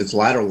case, it's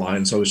ladder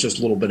line, so it's just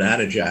little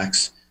banana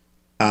jacks.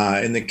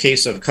 In the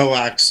case of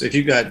coax, if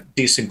you've got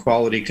decent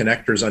quality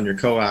connectors on your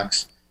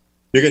coax,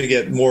 you're going to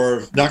get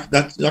more, not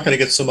going to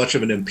get so much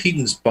of an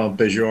impedance bump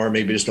as you are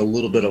maybe just a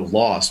little bit of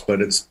loss, but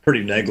it's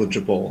pretty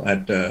negligible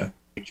at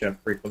HF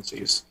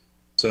frequencies.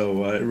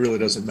 So it really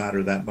doesn't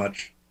matter that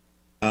much.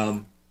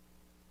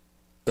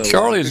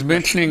 Charlie is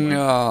mentioning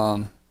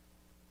a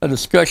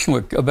discussion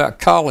about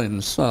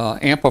Collins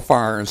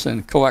amplifiers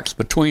and coax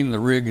between the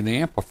rig and the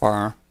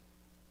amplifier.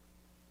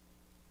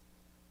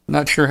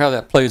 Not sure how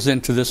that plays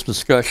into this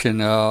discussion.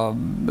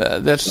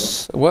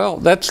 That's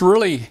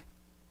really...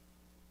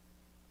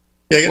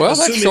 Yeah,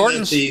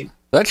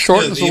 that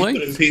shortens the length.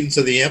 The impedance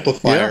of the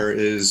amplifier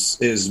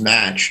is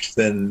matched,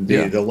 then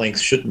the length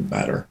shouldn't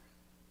matter.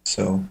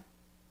 So,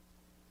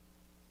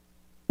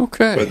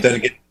 okay. But then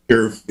again,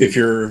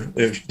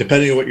 if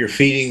depending on what you're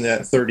feeding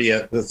that the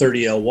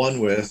 30L1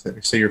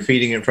 with, so you're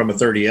feeding it from a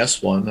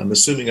 30S1. I'm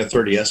assuming a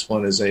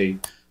 30S1 is a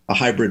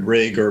hybrid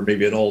rig or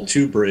maybe an all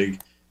tube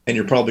rig, and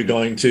you're probably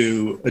going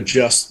to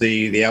adjust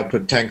the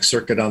output tank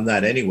circuit on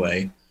that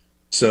anyway.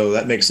 So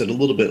that makes it a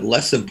little bit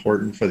less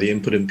important for the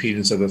input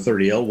impedance of a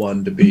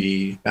 30L1 to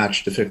be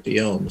matched to 50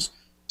 ohms.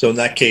 So in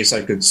that case,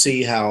 I could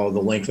see how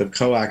the length of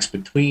coax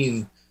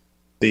between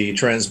the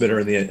transmitter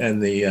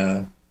and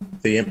the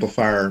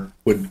amplifier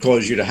would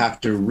cause you to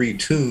have to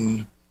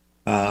retune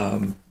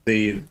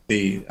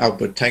the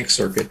output tank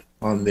circuit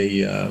on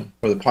the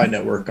or the Pi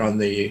network on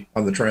the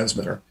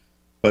transmitter.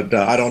 But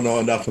I don't know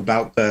enough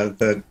about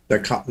the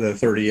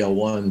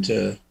 30L1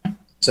 to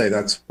say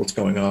that's what's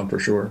going on for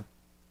sure.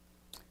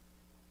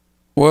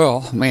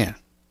 Well, man,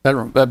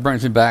 that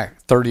brings me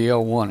back.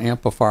 30L1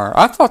 amplifier.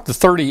 I thought the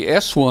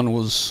 30S1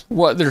 was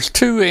what? There's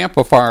two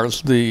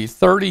amplifiers. The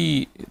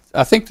 30,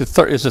 I think is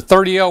the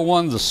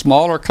 30L1 the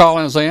smaller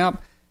Collins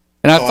amp,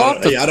 and I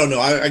thought I don't know.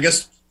 I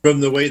guess From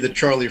the way that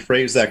Charlie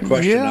phrased that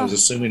question, Yeah. I was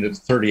assuming that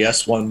the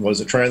 30S one was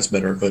a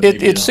transmitter, but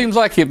It seems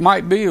like it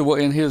might be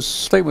in his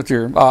statement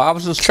here. I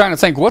was just trying to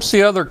think, what's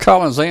the other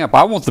Collins amp?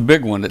 I want the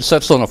big one that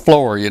sits on the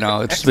floor.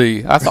 It's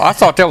the I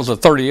thought that was a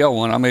 30L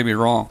one. I may be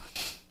wrong,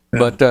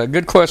 but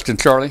good question,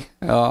 Charlie.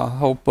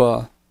 Hope.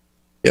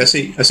 Yeah, I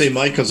see.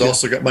 Mike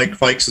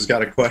Fikes has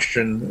got a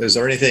question. Is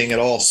there anything at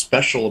all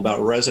special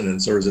about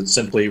resonance, or is it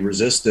simply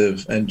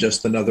resistive and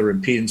just another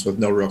impedance with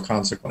no real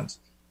consequence?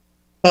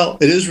 Well,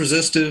 it is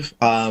resistive.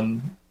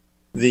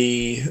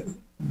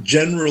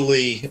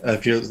 Generally,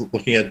 if you're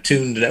looking at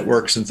tuned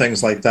networks and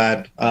things like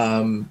that,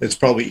 it's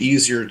probably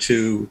easier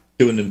to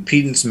do an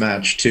impedance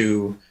match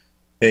to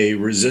a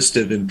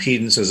resistive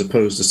impedance as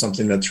opposed to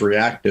something that's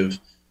reactive.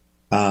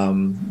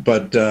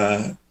 But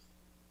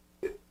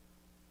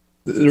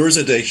there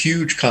isn't a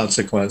huge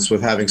consequence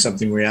with having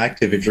something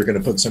reactive if you're going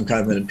to put some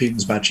kind of an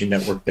impedance matching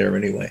network there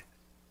anyway.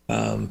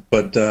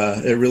 But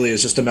it really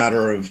is just a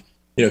matter of,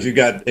 if you've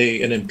got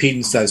an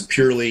impedance that's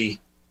purely,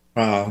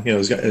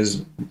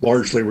 is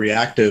largely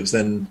reactive,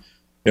 then,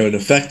 in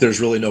effect, there's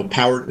really no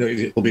power.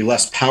 It will be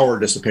less power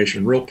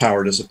dissipation, real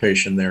power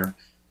dissipation there.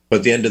 But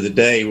at the end of the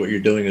day, what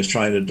you're doing is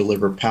trying to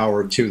deliver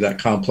power to that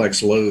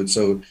complex load.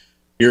 So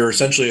you're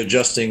essentially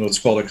adjusting what's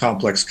called a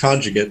complex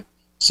conjugate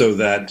so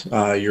that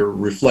you're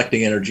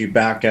reflecting energy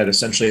back at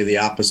essentially the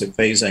opposite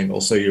phase angle.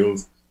 So you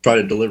try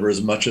to deliver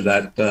as much of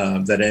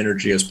that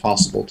energy as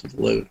possible to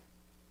the load.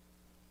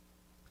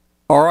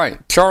 All right,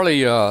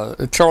 Charlie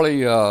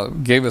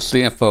gave us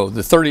the info.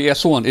 The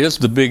 30S1 is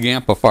the big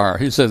amplifier.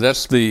 He said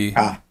that's the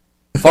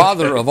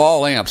father of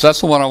all amps.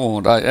 That's the one I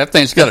want. That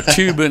thing's got a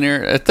tube in there.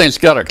 That thing's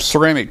got a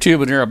ceramic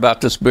tube in there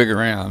about this big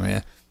around,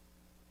 man.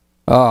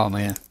 Oh,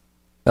 man.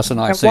 That's a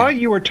nice amp. While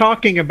you were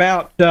talking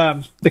about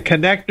the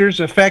connectors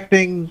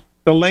affecting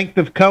the length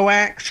of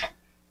coax,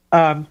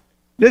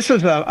 this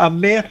is a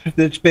myth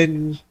that's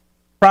been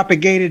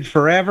propagated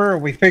forever.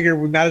 We figure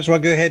we might as well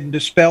go ahead and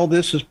dispel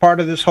this as part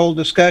of this whole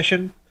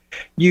discussion.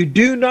 You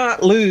do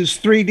not lose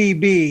 3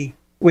 dB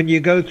when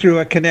you go through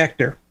a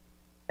connector.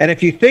 And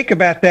if you think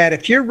about that,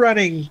 if you're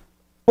running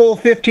full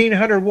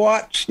 1500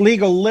 watts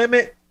legal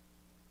limit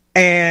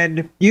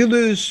and you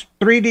lose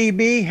 3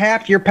 dB,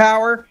 half your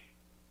power,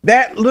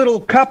 that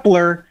little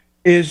coupler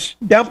is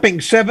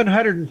dumping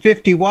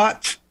 750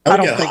 watts. I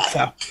don't think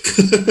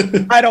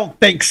so. I don't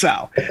think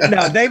so.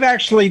 No, they've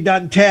actually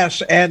done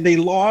tests, and the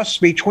loss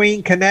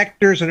between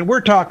connectors, and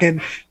we're talking,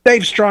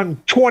 they've strung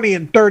 20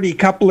 and 30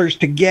 couplers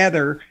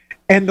together,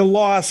 and the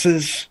loss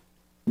is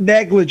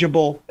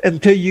negligible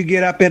until you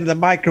get up into the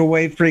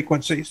microwave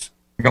frequencies.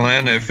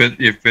 Glenn, if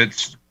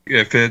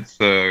it's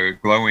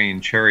glowing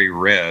cherry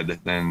red,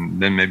 then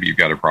maybe you've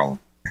got a problem.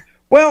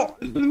 Well,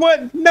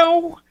 what?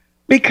 No,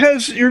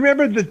 because you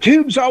remember the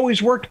tubes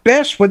always worked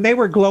best when they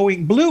were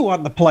glowing blue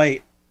on the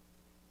plate.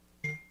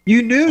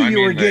 You knew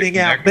you were getting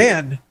out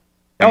then.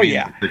 The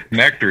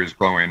connector is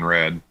glowing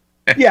red.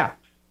 Yeah,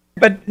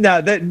 but no,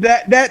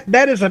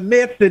 that is a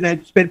myth, and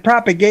it's been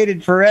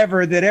propagated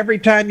forever that every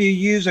time you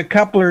use a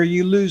coupler,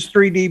 you lose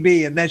 3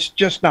 dB, and that's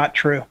just not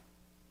true.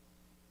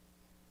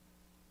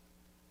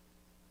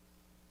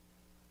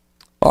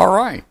 All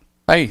right.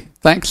 Hey,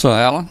 thanks,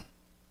 Alan.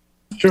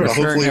 Sure.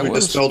 Hopefully, we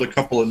dispelled a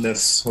couple of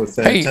myths with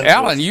that. Hey,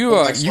 Alan, you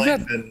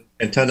got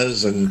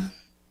antennas and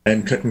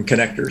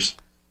connectors.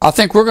 I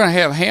think we're going to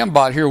have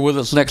Hambot here with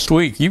us next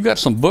week. You've got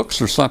some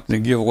books or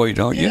something to give away,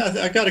 don't you? Yeah,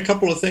 I got a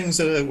couple of things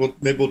that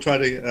we'll try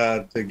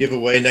to give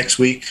away next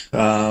week.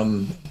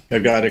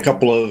 I've got a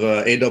couple of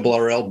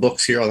ARRL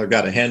books here. I've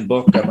got a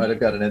handbook. I might have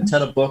got an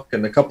antenna book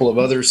and a couple of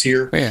others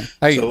here. Yeah.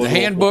 Hey, so the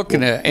handbook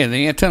and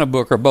the antenna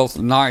book are both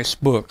nice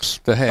books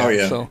to have. Oh,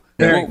 yeah. So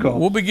very cool.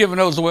 We'll be giving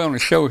those away on the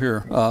show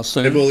here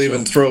soon. Maybe we'll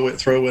even throw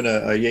in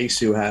a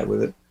Yaesu hat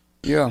with it.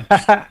 Yeah.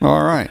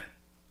 All right.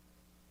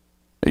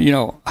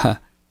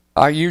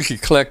 I usually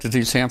collect at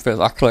these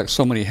Hamfests. I collect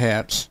so many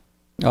hats.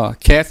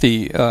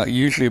 Kathy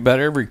usually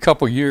about every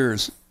couple of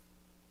years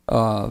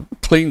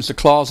cleans the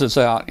closets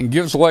out and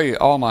gives away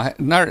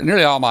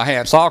nearly all my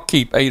hats. I'll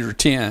keep 8 or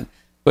 10,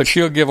 but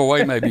she'll give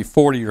away maybe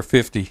 40 or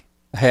 50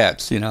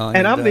 hats. And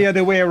I'm the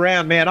other way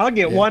around, man. I'll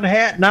get one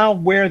hat and I'll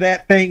wear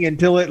that thing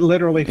until it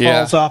literally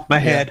falls off my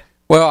head.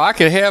 Well, I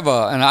could have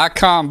an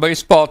Icon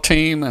baseball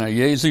team and a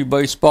Yaesu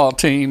baseball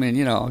team and,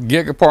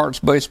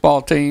 Gigaparts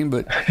baseball team,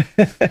 but,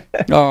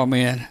 oh,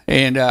 man.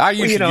 And I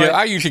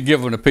usually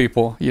give them to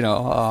people,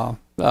 a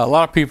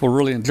lot of people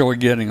really enjoy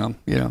getting them,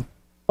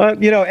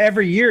 Well,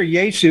 every year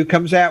Yaesu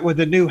comes out with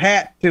a new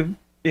hat to,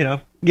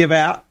 give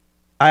out.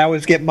 I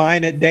always get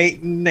mine at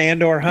Dayton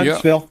and or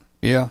Huntsville.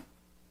 Yeah.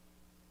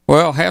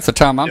 Well, half the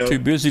time I'm too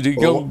busy to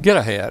go get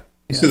a hat.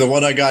 So the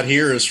one I got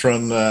here is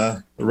from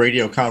the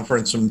radio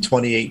conference from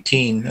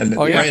 2018, and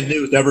brand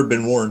new, never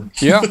been worn.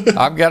 Yeah,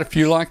 I've got a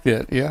few like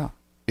that.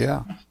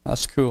 Yeah,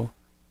 that's cool.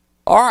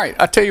 All right,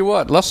 I tell you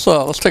what, let's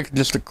take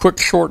just a quick,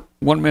 short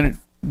 1 minute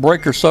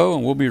break or so,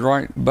 and we'll be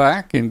right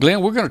back. And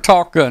Glenn, we're going to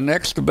talk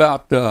next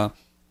about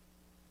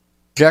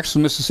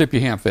Jackson,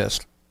 Mississippi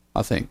Hamfest,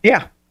 I think.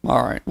 Yeah.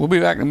 All right, we'll be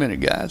back in a minute,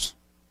 guys.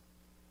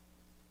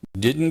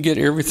 Didn't get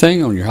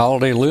everything on your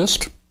holiday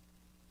list?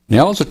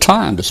 Now is the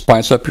time to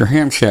spice up your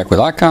ham shack with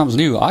ICOM's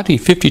new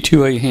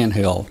ID52A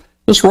handheld.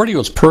 This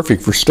radio is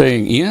perfect for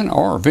staying in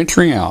or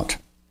venturing out.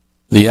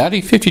 The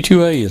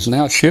ID52A is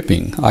now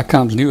shipping.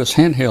 ICOM's newest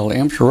handheld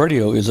amateur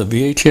radio is a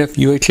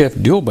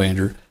VHF-UHF dual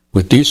bander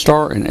with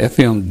D-Star and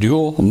FM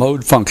dual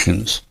mode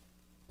functions.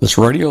 This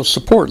radio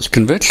supports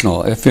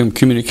conventional FM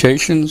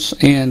communications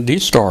and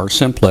D-Star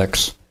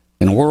simplex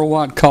and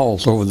worldwide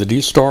calls over the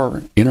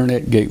D-Star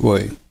Internet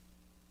Gateway.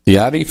 The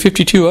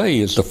ID52A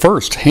is the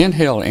first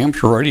handheld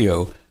amateur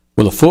radio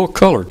with a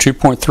full-color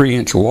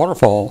 2.3-inch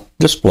waterfall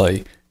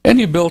display and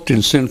the ability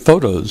to send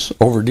photos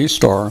over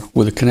D-Star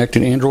with a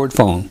connected Android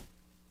phone.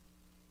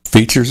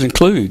 Features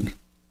include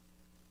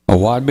a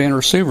wideband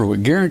receiver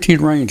with guaranteed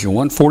range of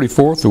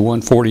 144 through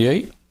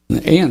 148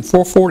 and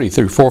 440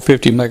 through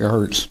 450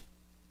 megahertz.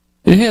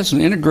 It has an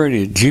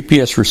integrated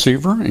GPS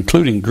receiver,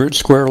 including grid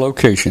square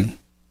location.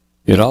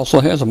 It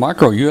also has a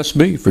micro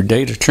USB for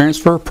data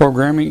transfer,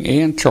 programming,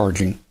 and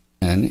charging,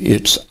 and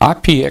it's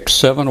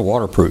IPX7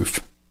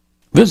 waterproof.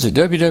 Visit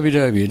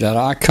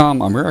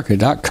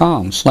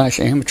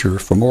www.icomamerica.com/amateur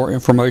for more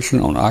information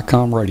on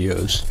ICOM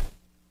radios.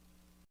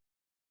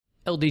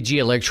 LDG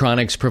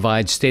Electronics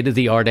provides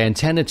state-of-the-art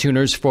antenna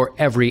tuners for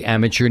every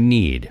amateur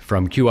need.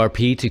 From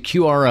QRP to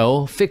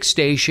QRO, fixed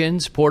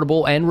stations,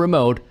 portable and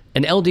remote,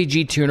 an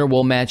LDG tuner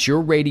will match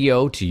your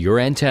radio to your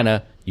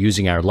antenna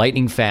using our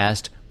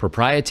lightning-fast,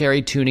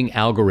 proprietary tuning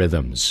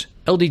algorithms.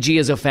 LDG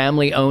is a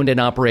family-owned and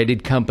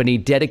operated company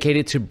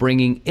dedicated to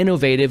bringing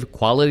innovative,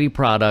 quality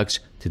products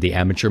to the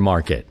amateur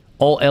market.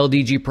 All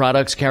LDG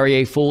products carry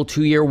a full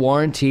 2-year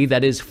warranty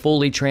that is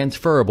fully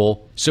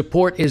transferable.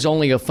 Support is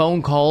only a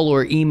phone call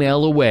or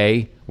email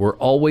away. We're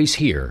always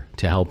here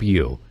to help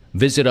you.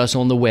 Visit us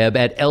on the web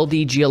at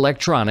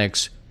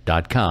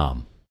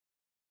ldgelectronics.com.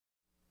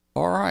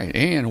 All right,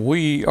 and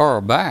we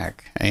are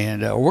back,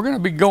 and we're going to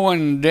be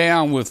going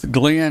down with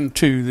Glenn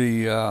to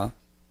the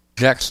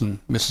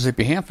Jackson,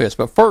 Mississippi Hamfest.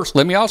 But first,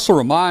 let me also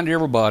remind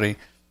everybody,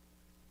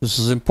 this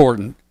is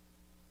important,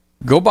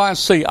 go by and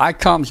see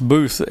ICOM's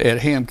booth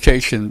at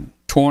Hamcation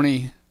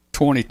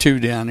 2022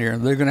 down there.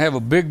 They're going to have a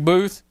big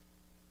booth.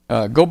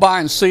 Go by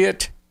and see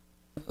it.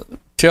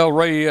 Tell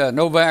Ray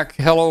Novak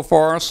hello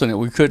for us, and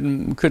we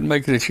couldn't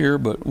make it this year,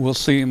 but we'll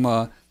see him.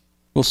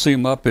 We'll see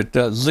him up at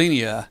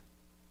Xenia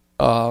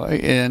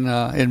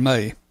in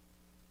May.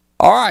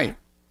 All right,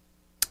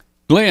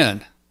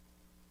 Glenn.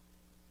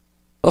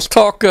 Let's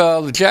talk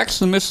the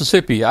Jackson,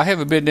 Mississippi. I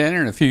haven't been down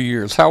there in a few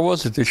years. How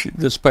was it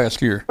this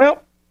past year?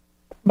 Well,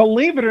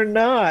 believe it or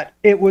not,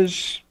 it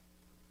was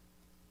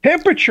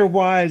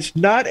temperature-wise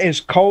not as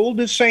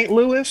cold as St.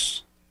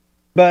 Louis,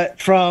 but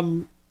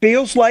from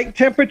feels like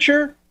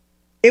temperature,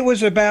 it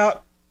was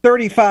about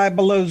 35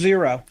 below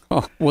zero.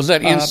 Oh, was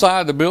that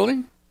inside the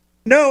building?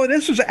 No,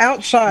 this was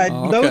outside,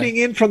 loading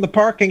in from the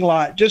parking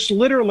lot, just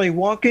literally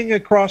walking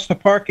across the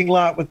parking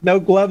lot with no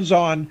gloves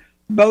on,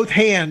 both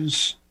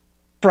hands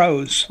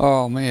froze.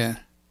 Oh, man.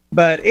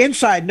 But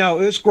inside,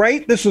 no, it was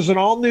great. This is an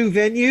all-new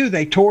venue.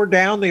 They tore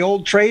down the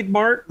old Trade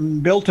Mart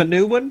and built a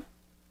new one.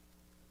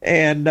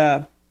 And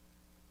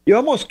you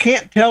almost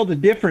can't tell the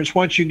difference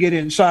once you get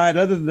inside,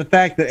 other than the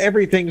fact that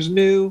everything's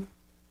new.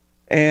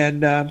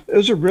 And it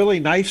was a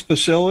really nice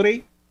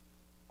facility.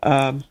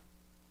 I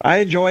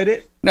enjoyed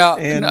it. Now,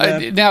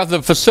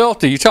 the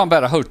facility, you're talking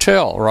about a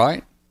hotel,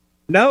 right?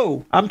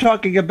 No, I'm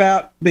talking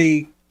about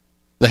the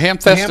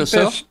Hamfest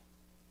itself?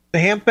 The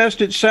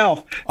Hamfest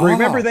itself. Oh.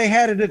 Remember they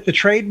had it at the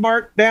Trade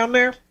Mart down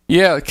there?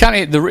 Yeah,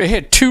 it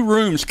had two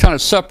rooms kind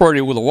of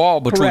separated with a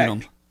wall between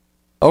them.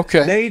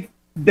 Okay.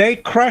 They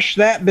crushed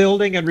that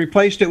building and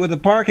replaced it with a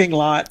parking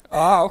lot.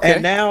 Oh, okay.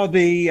 And now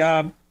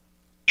the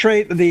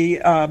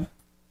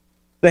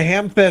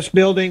Hamfest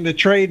building, the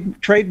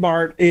Trade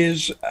Mart,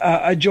 is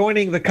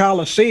adjoining the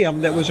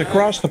Coliseum that was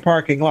across the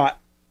parking lot.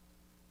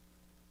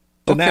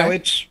 So now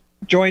it's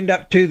joined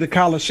up to the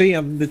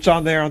Coliseum that's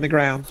on there on the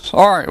grounds.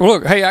 All right. Well,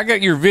 look, hey, I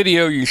got your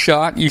video you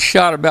shot. You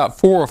shot about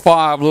 4 or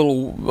 5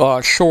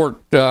 little short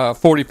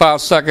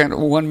 45-second,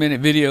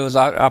 1-minute videos.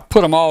 I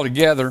put them all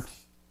together.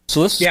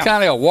 So this is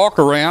kind of a walk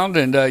around,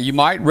 and you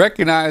might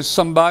recognize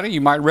somebody.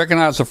 You might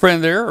recognize a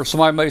friend there, or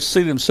somebody may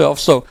see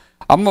themselves. So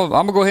I'm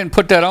gonna go ahead and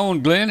put that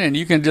on, Glenn, and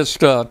you can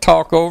just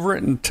talk over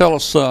it and tell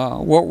us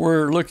what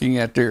we're looking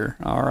at there.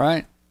 All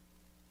right.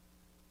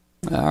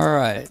 All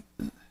right.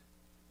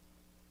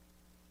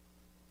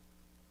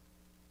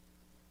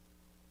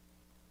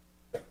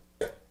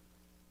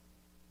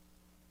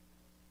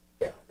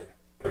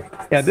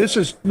 Yeah, this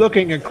is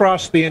looking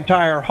across the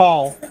entire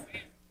hall,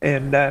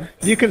 and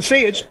you can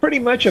see it's pretty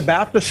much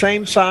about the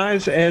same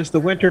size as the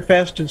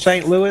Winterfest in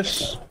St.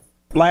 Louis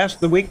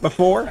the week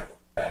before.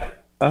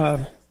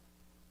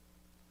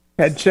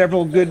 Had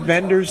several good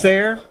vendors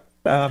there.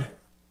 They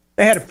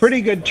had a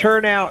pretty good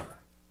turnout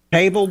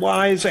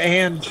table-wise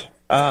and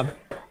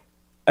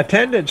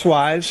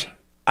attendance-wise.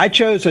 I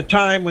chose a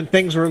time when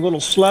things were a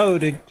little slow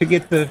to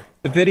get the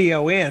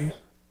video in.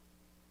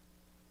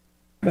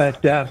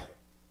 But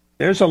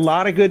there's a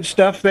lot of good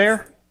stuff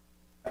there.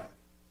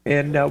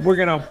 And we're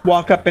going to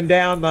walk up and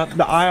down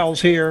the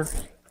aisles here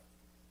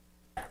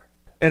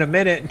in a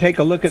minute and take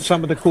a look at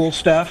some of the cool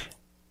stuff.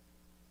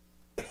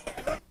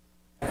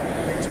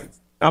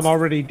 I'm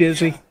already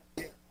dizzy.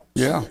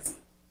 Yeah.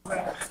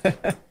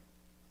 That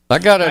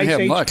guy doesn't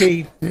have much.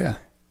 HP. Yeah.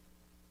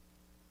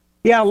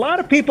 Yeah, a lot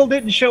of people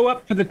didn't show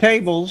up for the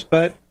tables,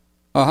 but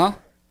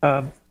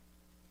there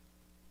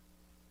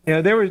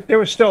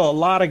was still a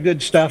lot of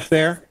good stuff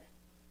there.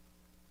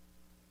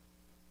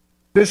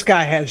 This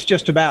guy has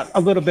just about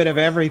a little bit of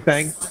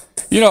everything.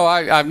 You know,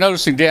 I'm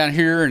noticing down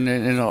here and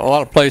in a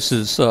lot of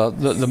places,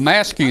 the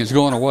masking is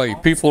going away.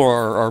 People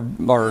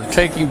are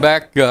taking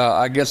back,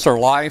 I guess, their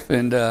life,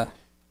 and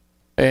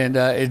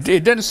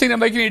it doesn't seem to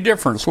make any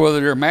difference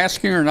whether they're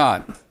masking or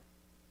not.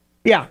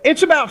 Yeah,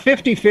 it's about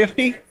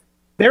 50-50.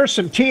 There's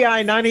some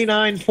TI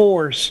 99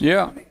 4s.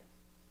 Yeah.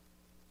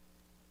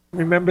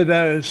 Remember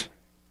those.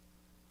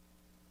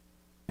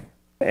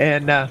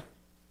 And,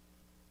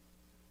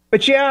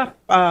 but yeah,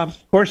 of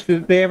course,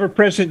 the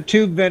ever-present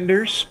tube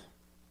vendors.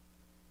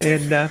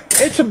 And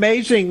it's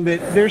amazing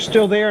that they're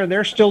still there and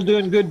they're still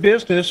doing good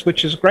business,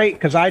 which is great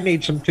because I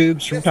need some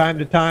tubes from time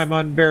to time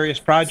on various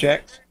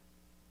projects.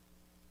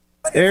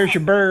 There's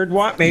your bird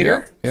watt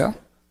meter. Yeah.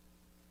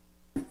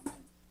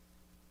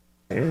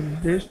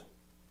 And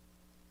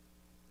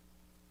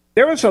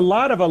there was a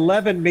lot of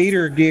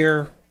 11-meter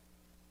gear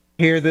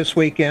here this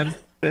weekend.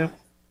 Yeah,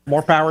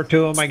 more power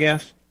to them, I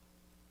guess.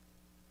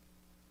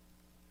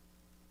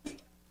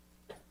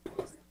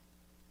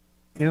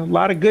 You know, a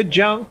lot of good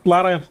junk, a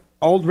lot of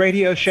old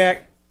Radio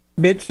Shack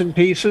bits and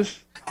pieces.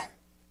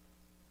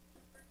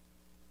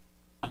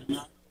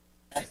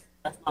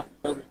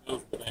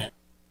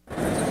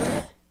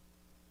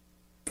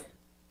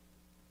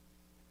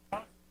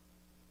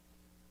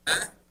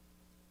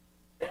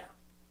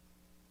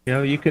 You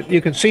know, you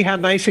can see how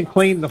nice and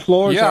clean the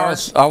floors are. Yeah,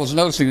 I was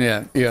noticing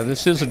that. Yeah,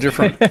 this is a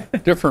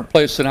different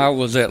place than I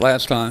was at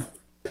last time.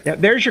 Yeah,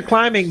 there's your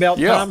climbing belt,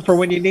 Tom, for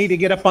when you need to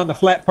get up on the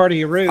flat part of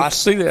your roof. I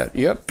see that.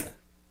 Yep.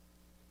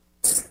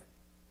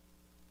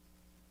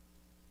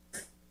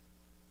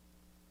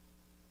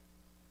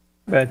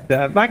 But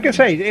like I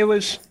say,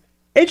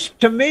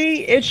 to me,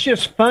 it's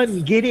just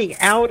fun getting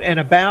out and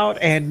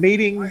about and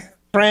meeting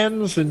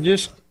friends and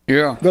just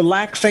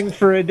relaxing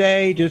for a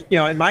day. Just, you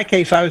know, in my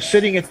case, I was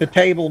sitting at the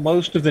table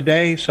most of the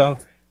day. So,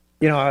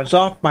 you know, I was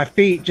off my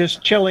feet,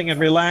 just chilling and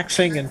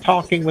relaxing and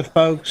talking with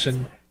folks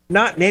and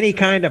not in any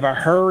kind of a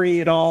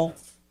hurry at all.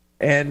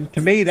 And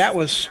to me, that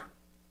was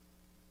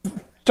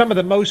some of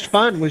the most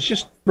fun, was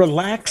just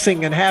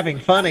relaxing and having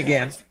fun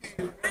again.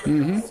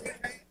 Mm-hmm.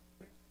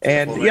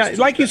 And yeah,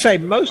 like you say,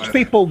 most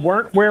people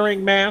weren't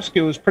wearing masks.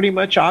 It was pretty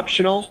much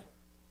optional.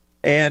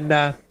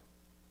 And,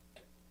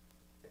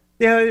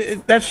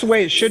 that's the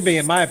way it should be,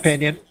 in my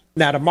opinion.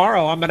 Now,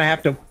 tomorrow, I'm going to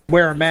have to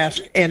wear a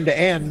mask end to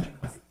end.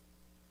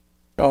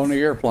 On the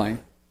airplane.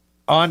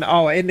 In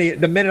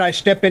the minute I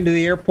step into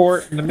the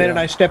airport and the minute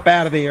I step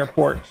out of the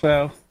airport.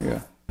 So,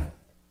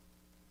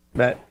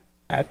 but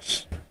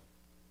that's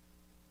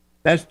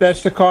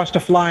the cost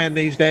of flying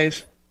these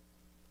days.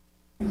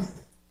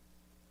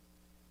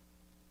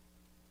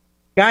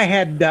 Guy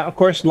had, of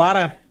course, a lot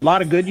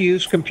of good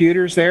used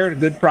computers there at a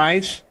good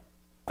price.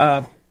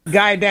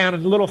 Guy down a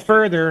little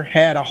further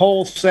had a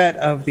whole set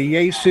of the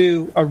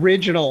Yaesu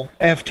original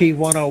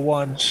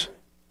FT101s.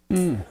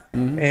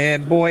 Mm-hmm.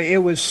 And boy, it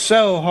was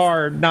so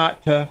hard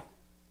not to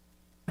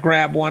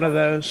grab one of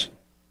those.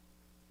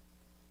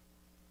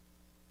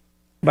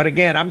 But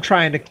again, I'm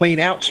trying to clean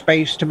out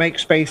space to make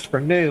space for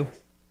new.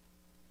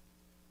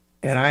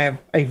 And I have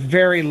a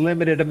very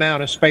limited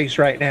amount of space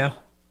right now.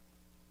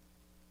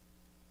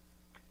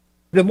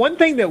 The one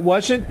thing that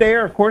wasn't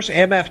there, of course,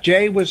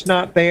 MFJ was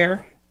not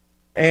there.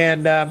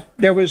 And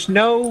there was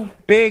no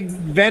big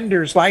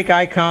vendors like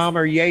ICOM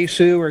or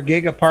Yaesu or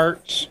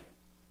Gigaparts.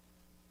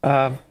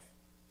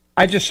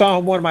 I just saw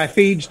on one of my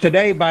feeds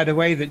today, by the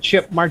way, that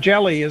Chip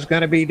Margelli is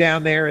going to be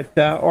down there at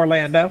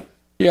Orlando.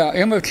 Yeah,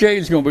 MFJ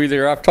is going to be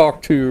there. I've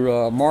talked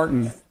to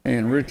Martin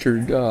and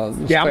Richard.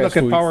 I'm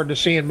looking forward to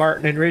seeing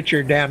Martin and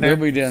Richard down there.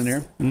 They'll be down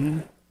there.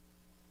 Mm-hmm.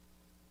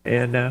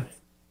 And,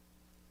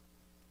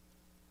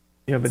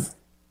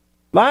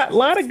 but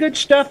lot of good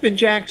stuff in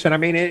Jackson. I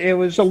mean, it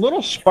was a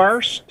little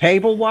sparse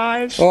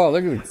table-wise. Oh,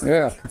 look at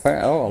it.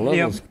 I love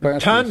those capacitors.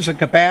 Tons of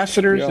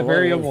capacitors, the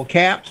variable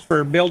caps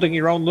for building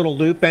your own little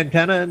loop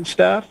antenna and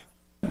stuff.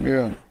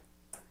 Yeah.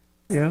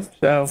 Yeah,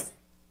 so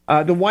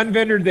the one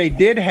vendor they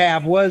did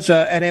have was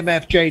an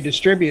MFJ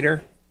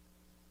distributor.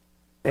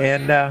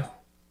 And,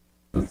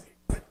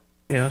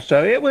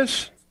 so it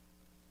was,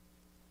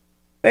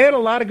 they had a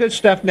lot of good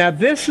stuff. Now,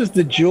 this is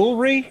the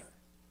jewelry.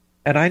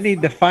 And I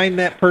need to find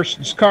that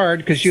person's card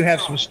because you have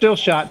some still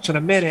shots in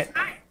a minute.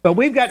 But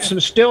we've got some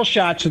still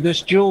shots of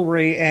this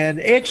jewelry, and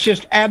it's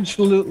just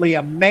absolutely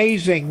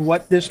amazing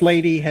what this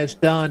lady has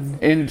done.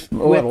 In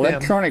what,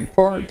 electronic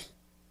parts?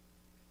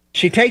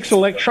 She takes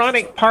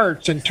electronic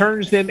parts and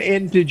turns them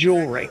into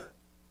jewelry.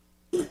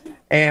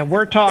 And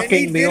we're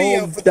talking the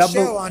old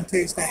double on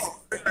Tuesday.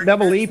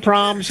 Double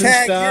EPROMs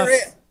and stuff.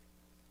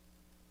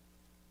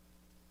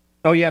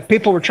 Oh, yeah,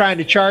 people were trying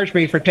to charge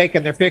me for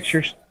taking their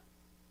pictures.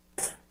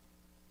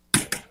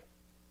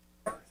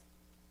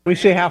 We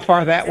see how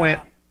far that went.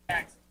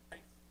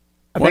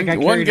 One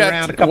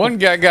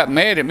guy got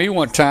mad at me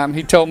one time.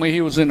 He told me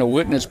he was in the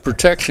witness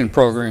protection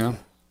program.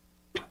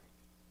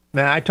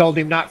 Man, I told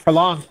him not for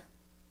long.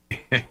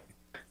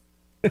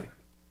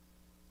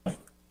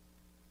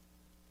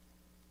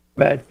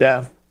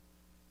 But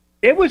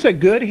it was a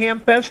good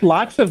Ham Fest.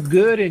 Lots of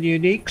good and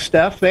unique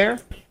stuff there.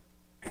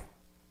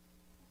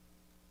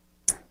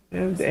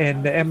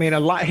 And I mean, a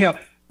lot.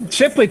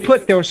 Simply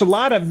put, there was a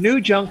lot of new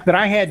junk that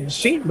I hadn't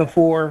seen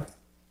before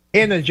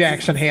in the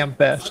Jackson Ham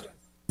Fest.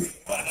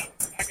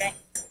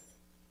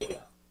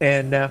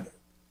 And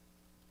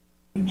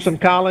some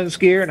Collins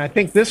gear, and I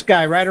think this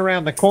guy right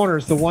around the corner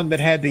is the one that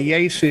had the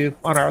Yaesu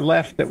on our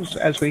left. That was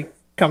as we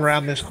come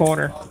around this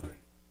corner.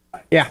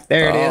 Yeah,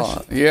 there it is.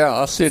 Yeah,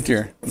 I'll sit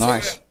here.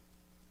 Nice.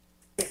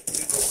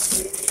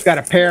 Got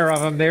a pair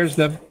of them. There's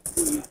the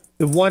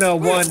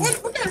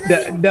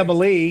 101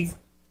 double E.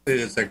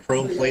 It's a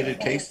chrome plated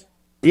case.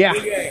 Yeah,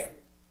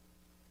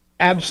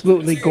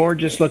 absolutely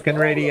gorgeous looking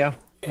radio.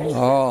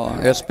 Oh,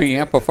 SB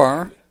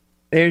amplifier.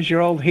 There's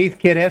your old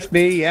Heathkit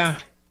SB. Yeah.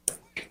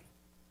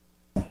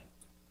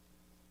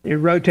 Your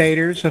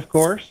rotators, of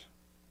course.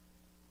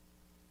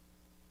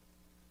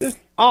 Just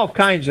all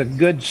kinds of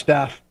good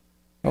stuff.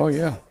 Oh,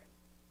 yeah.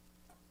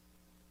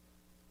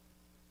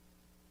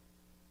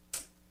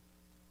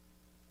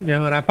 And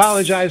I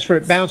apologize for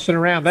it bouncing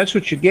around. That's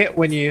what you get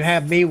when you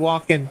have me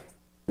walking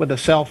with a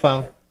cell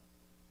phone.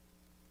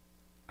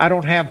 I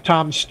don't have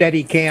Tom's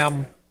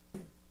Steadicam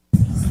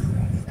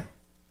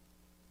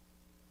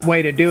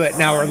way to do it.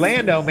 Now,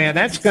 Orlando, man,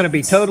 that's going to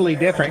be totally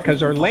different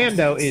because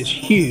Orlando is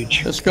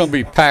huge. It's going to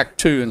be packed,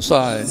 too,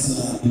 inside.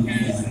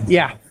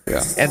 Yeah.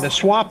 Yeah. And the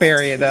swamp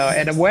area, though,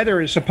 and the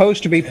weather is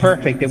supposed to be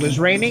perfect. It was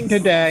raining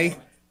today.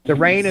 The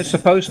rain is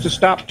supposed to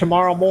stop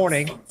tomorrow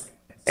morning.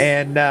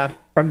 And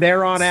from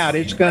there on out,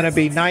 it's going to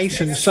be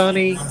nice and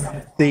sunny.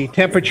 The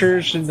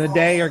temperatures in the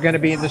day are going to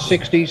be in the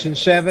 60s and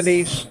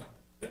 70s.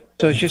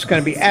 So it's just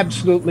going to be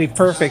absolutely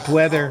perfect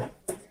weather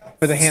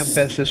for the Ham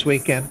Fest this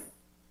weekend.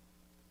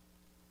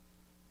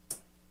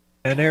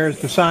 And there's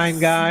the sign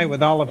guy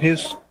with all of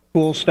his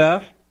cool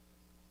stuff.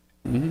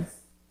 Mm-hmm.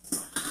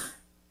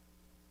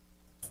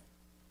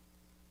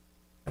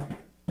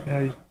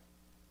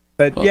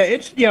 But yeah,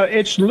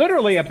 it's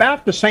literally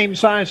about the same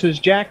size as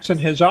Jackson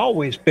has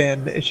always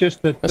been. It's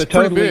just the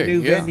totally big,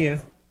 new venue.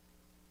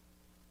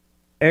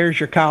 There's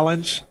your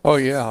Collins. Oh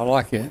yeah, I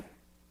like it.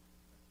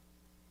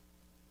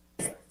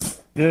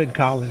 Good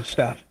Collins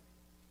stuff.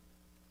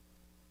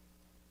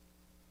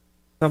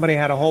 Somebody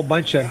had a whole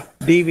bunch of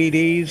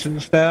DVDs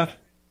and stuff.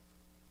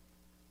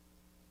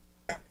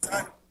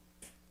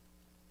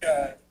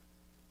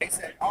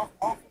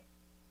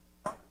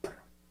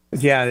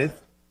 Yeah,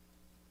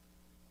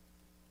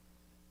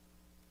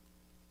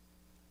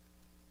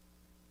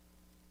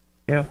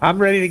 I'm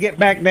ready to get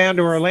back down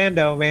to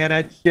Orlando, man.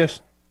 It's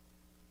just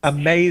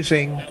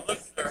amazing.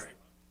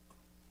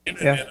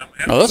 Yeah.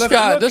 Well, this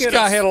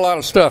guy had a lot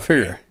of stuff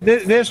here.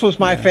 This was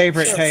my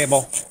favorite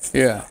table.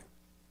 Yeah.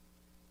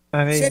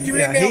 I mean, Send your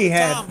email he to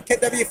had Tom,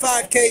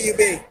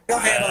 KW5KUB. He'll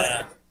handle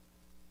it.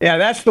 Yeah,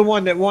 that's the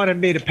one that wanted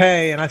me to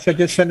pay, and I said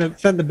just send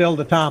the bill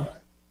to Tom.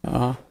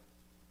 Uh-huh.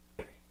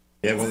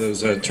 Yeah, one of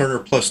those Turner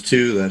Plus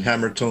 2, that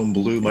Hammer Tone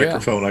Blue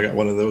microphone. I got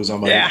one of those on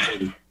my. Yeah.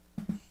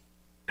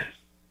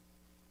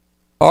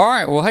 All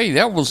right. Well, hey,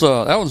 that was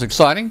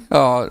exciting.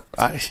 That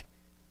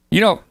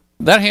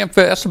Ham Fest,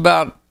 that's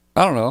about,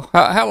 I don't know,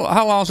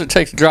 how long does it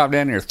take to drive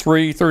down there?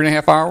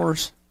 3.5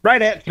 hours? Right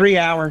at 3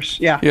 hours.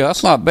 Yeah. Yeah,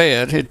 that's not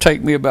bad. It'd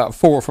take me about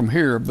 4 from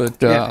here, but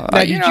now,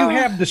 did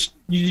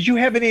you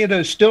have any of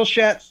those still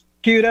shots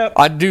queued up?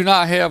 I do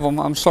not have them.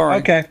 I'm sorry.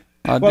 Okay.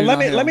 Well,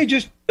 let me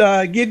just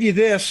give you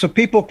this so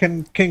people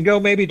can go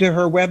maybe to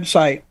her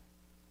website.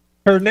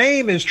 Her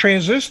name is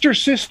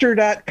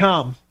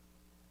TransistorSister.com.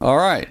 All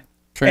right.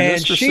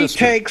 And she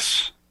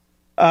takes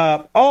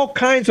all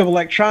kinds of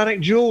electronic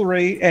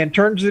jewelry and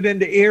turns it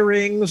into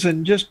earrings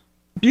and just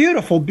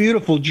beautiful,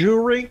 beautiful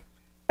jewelry.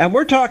 And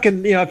we're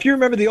talking, if you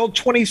remember the old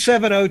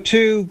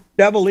 2702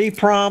 double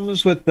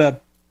EPROMs with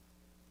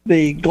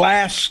the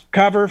glass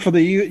cover for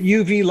the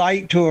UV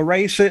light to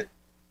erase it.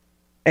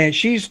 And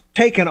she's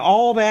taken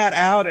all that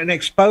out and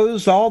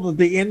exposed all of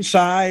the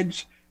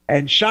insides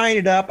and shined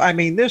it up. I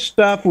mean, this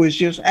stuff was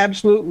just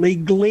absolutely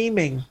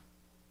gleaming.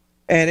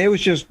 And it was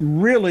just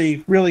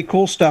really, really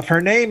cool stuff.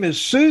 Her name is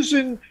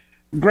Susan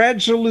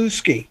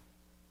Gradzalewski.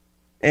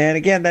 And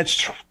again, I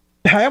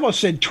almost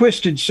said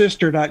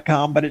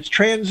twistedsister.com, but it's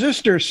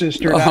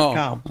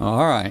transistorsister.com. Oh,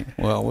 all right.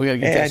 Well, we got to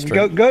get that straight.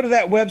 And go to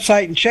that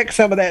website and check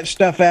some of that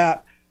stuff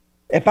out.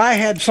 If I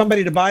had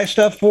somebody to buy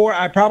stuff for,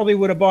 I probably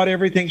would have bought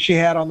everything she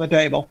had on the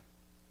table.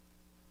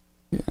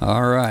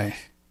 All right.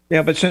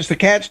 Yeah, but since the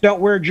cats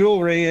don't wear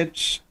jewelry,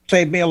 it's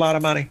saved me a lot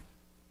of money.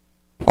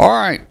 All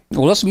right.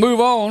 Well, let's move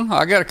on.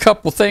 I got a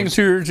couple things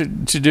here to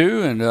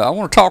do, and I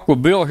want to talk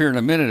with Bill here in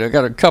a minute. I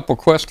got a couple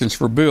questions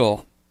for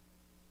Bill.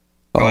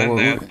 Well,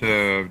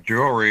 that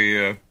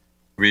jewelry would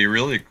be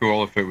really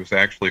cool if it was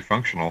actually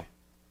functional.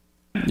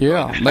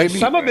 Yeah, maybe.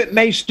 Some of it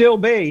may still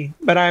be,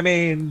 but I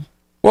mean,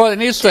 Well, it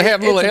needs to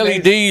have little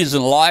LEDs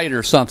and light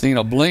or something,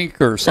 blink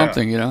or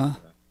something,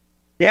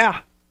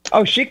 Yeah.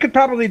 Oh, she could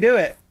probably do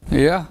it.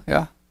 Yeah.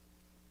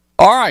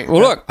 All right.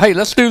 Well, look, hey,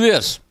 let's do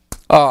this.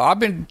 I've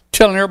been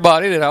telling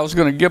everybody that I was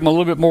going to give them a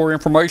little bit more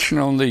information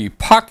on the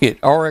Pocket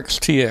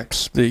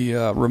RXTX,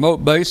 the remote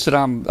base that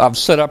I've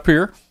set up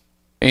here.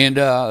 And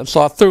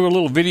so I threw a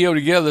little video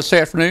together this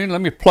afternoon.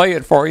 Let me play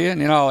it for you, and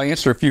then I'll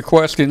answer a few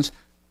questions.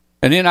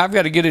 And then I've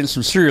got to get into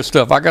some serious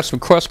stuff. I got some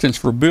questions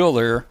for Bill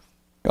there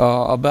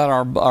about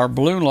our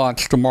balloon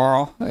launch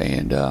tomorrow,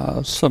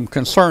 and some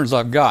concerns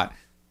I've got.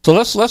 So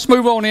let's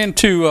move on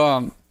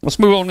into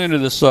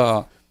this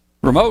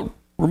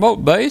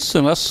remote base,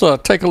 and let's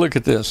take a look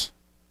at this.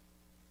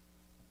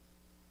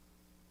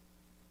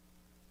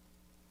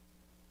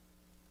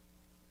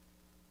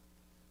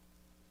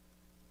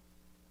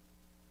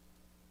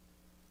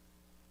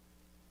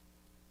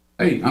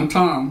 Hey, I'm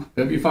Tom,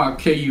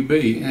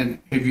 W5KUB, and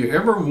have you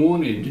ever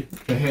wanted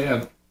to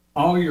have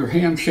all your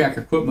ham shack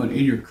equipment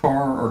in your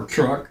car or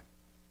truck,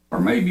 or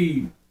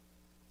maybe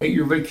at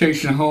your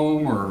vacation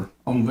home or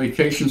on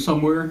vacation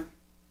somewhere?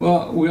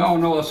 Well, we all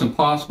know that's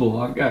impossible.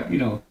 I've got,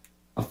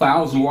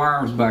 1,000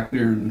 wires back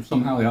there, and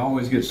somehow they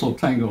always get so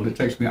tangled, it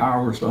takes me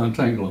hours to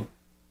untangle them.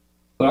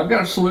 But I've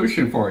got a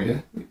solution for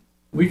you.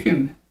 We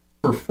can,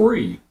 for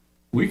free,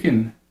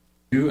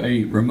 do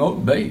a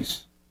remote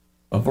base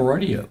of a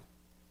radio.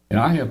 And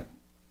I have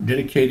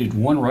dedicated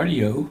one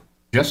radio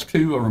just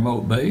to a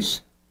remote base.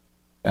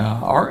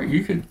 Or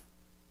you could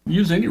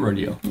use any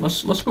radio.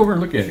 Let's go over and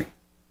look at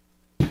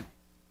it.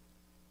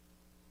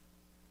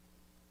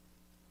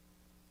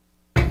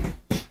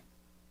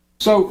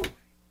 So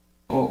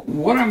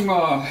what I'm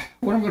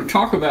going to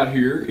talk about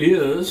here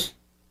is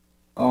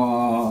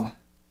a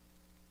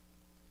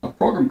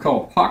program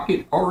called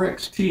Pocket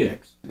RXTX,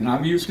 and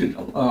I've used it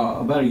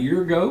about a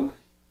year ago,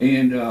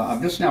 and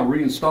I've just now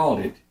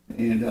reinstalled it.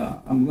 And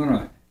I'm going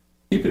to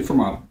keep it for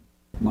my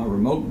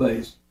remote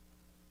base.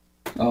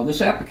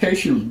 This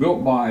application was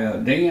built by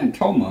Dan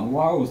Toma,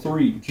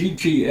 Y03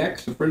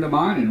 GGX, a friend of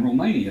mine in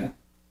Romania.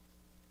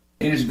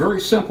 And it's very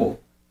simple.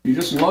 You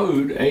just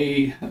load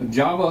a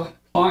Java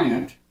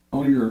client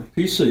on your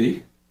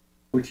PC,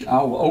 which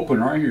I will open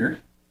right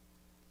here.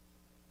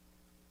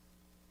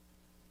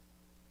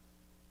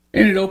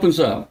 And it opens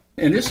up.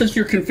 And this is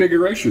your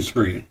configuration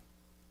screen.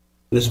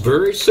 It's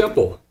very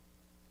simple.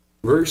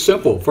 Very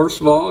simple. First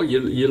of all,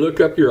 you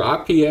look up your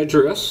IP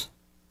address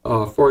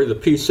for the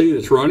PC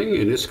that's running,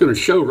 and it's going to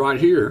show right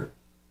here.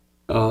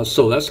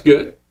 So that's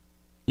good.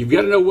 You've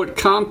got to know what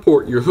COM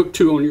port you're hooked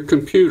to on your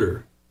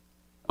computer,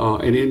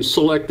 and then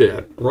select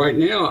that. Right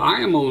now,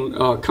 I am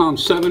on COM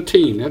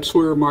 17. That's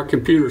where my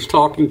computer is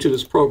talking to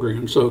this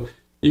program. So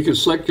you can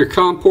select your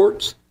COM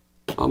ports.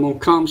 I'm on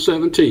COM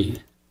 17.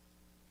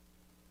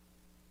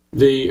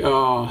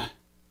 The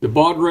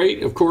baud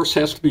rate, of course,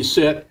 has to be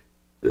set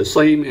the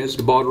same as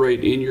the baud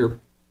rate in your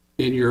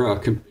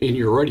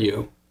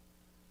radio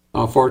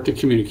for it to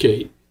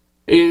communicate.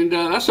 And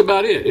that's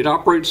about it. It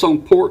operates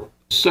on port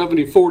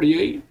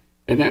 7048,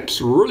 and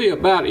that's really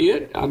about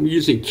it. I'm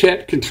using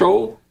cat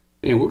control,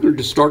 and we're going to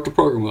just start the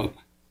program up.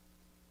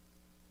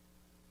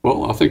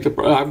 Well, I think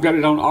I've got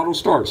it on auto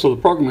start, so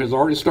the program has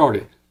already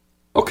started.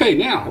 Okay,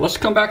 now let's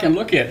come back and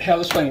look at how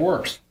this thing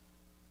works.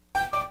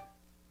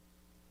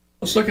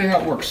 Let's look at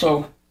how it works.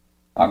 So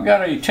I've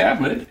got a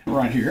tablet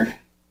right here,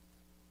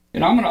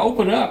 and I'm going to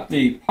open up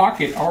the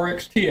Pocket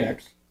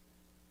RXTX.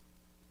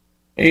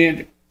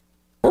 And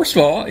first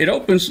of all, it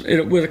opens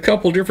it with a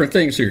couple different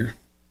things here.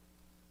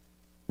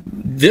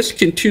 This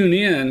can tune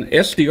in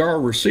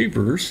SDR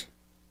receivers,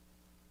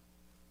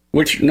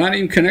 which not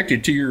even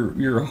connected to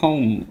your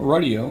home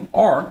radio,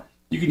 or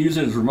you can use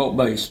it as a remote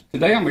base.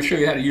 Today I'm going to show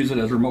you how to use it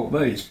as a remote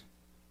base.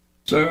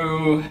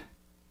 So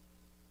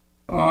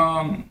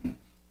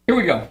here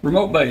we go,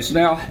 remote base.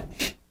 Now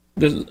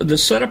the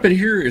setup in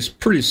here is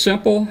pretty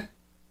simple.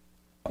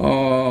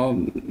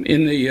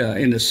 In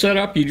the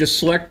setup, you just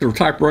select the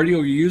type of radio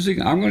you're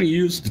using. I'm going to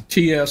use the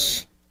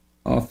TS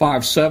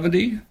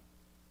 570.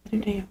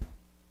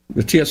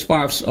 The TS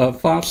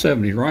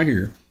 570 right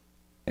here.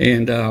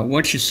 And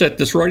once you set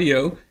this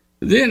radio,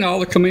 then all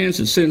the commands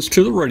it sends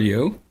to the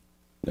radio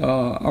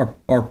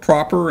are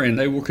proper, and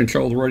they will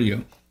control the radio.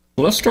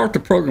 So let's start the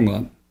program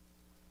up.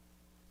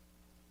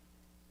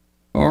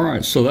 All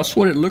right, so that's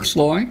what it looks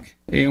like,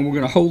 and we're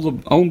going to hold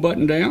the on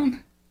button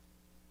down.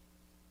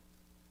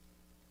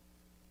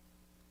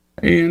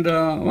 And,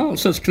 well, it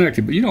says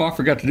connected, but I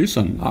forgot to do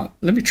something.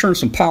 Let me turn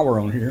some power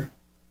on here.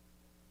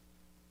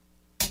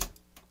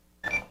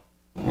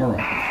 All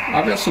right,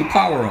 I've got some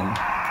power on.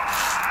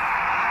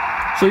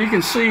 So you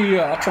can see,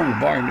 I'll turn the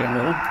volume down a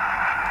little.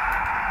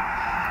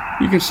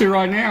 You can see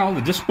right now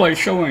the display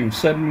showing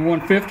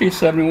 7150,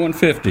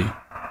 7150.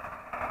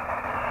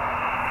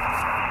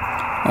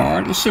 All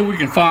right, let's see what we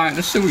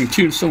can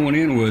tune someone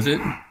in with it.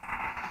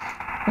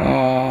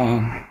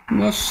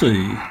 Let's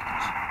see.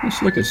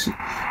 Let's look at.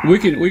 We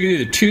can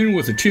either tune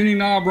with the tuning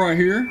knob right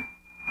here.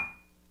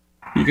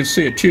 You can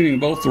see it tuning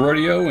both the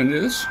radio and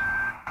this,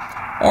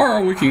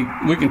 Or we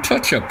can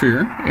touch up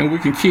here and we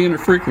can key in the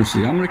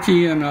frequency. I'm going to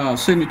key in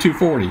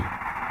 7240.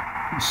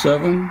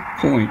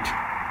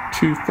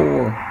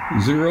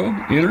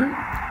 7.240. Enter.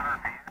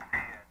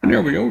 And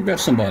there we go. We've got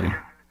somebody.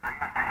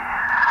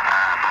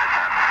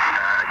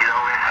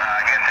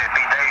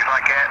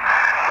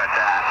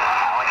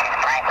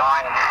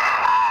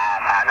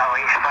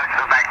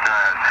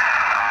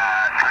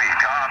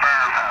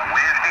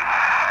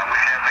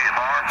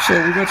 So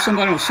we got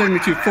somebody on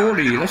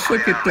 7240. Let's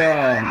look at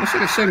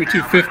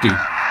 7250. I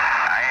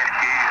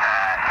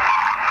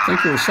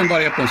think there was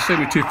somebody up on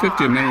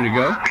 7250 a minute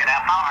ago. Oh,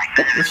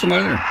 there's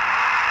somebody there.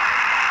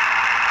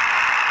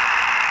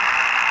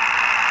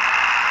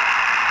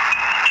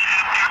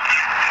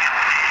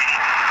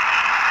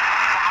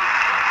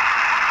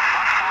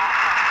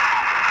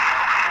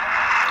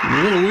 A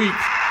little weak.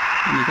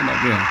 Let me come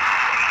back down.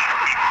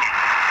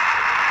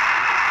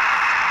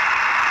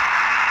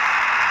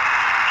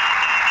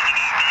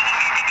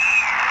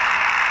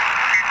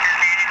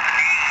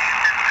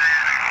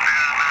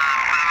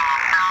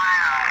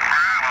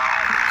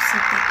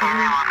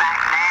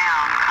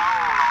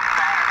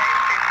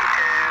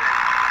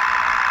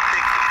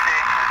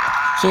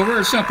 So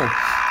very simple.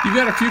 You've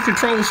got a few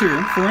controls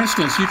here. For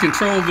instance, you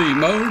control the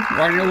mode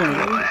right now. We're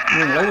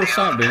in lower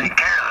sideband.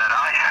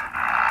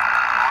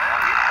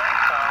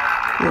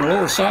 We're in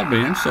lower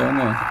sideband, so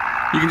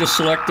you can just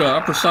select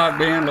upper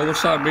sideband, lower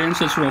sideband.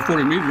 Since we're on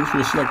 40 meters,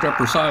 we'll select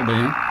upper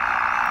sideband.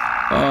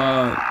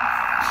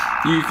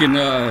 You can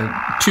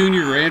tune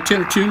your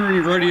antenna tuner in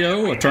your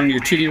radio, turn your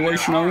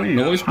attenuation on,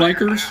 noise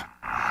blinkers.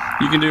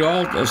 You can do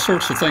all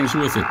sorts of things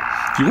with it.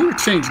 If you want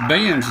to change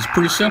bands, it's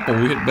pretty simple.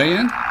 We hit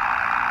band.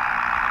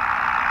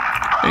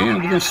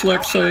 And we're going to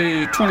select,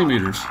 say, 20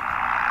 meters.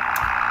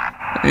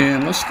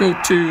 And let's go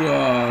to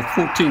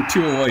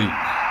 14208.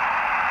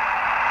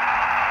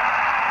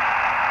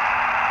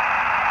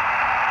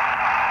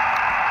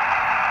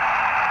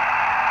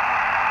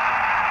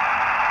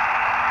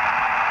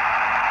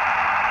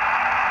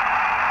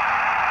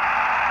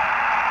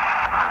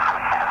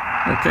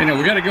 Okay, now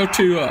we got to go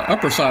to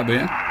upper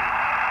sideband.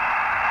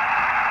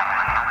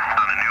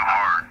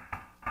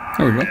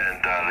 There we go. And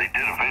they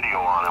did a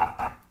video on him.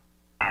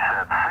 He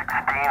said 16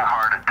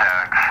 heart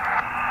attacks.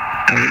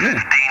 16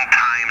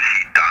 times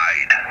he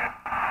died.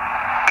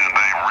 And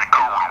they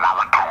recovered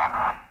really good.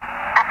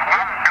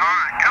 One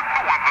guy, I guess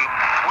it was in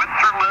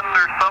Switzerland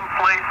or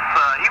someplace.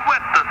 He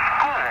went to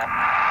school.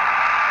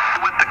 He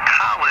went to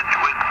college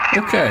with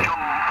Kim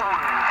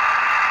Jong-un.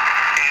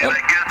 And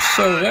I guess,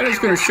 so that is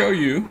going to show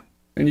you,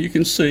 and you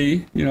can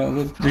see, you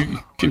know,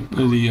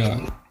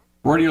 the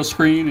radio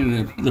screen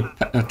and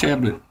the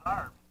tablet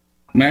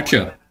match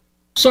up.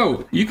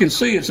 So you can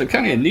see it's a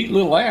kind of a neat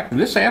little app.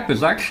 This app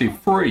is actually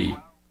free,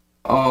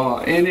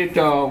 and it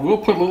will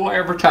put a little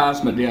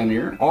advertisement down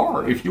there.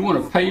 Or if you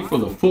want to pay for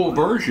the full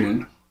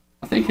version,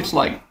 I think it's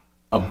like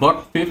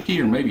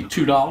 $1.50 or maybe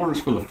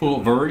 $2 for the full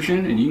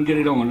version, and you can get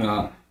it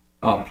on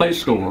Play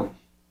Store.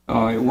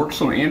 It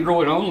works on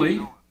Android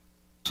only,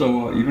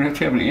 so you're gonna have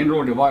to have an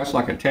Android device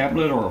like a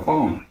tablet or a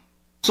phone.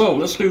 So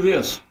let's do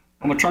this.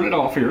 I'm gonna turn it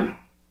off here.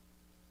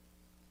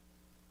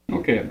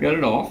 Okay, I've got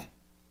it off.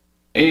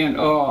 And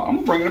I'm going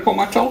to bring it up on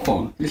my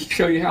telephone just to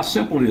show you how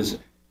simple it is.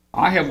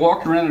 I have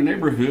walked around the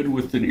neighborhood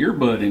with an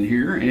earbud in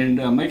here and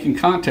making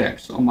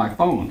contacts on my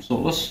phone. So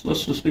let's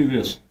just do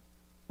this.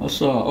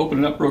 Let's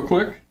open it up real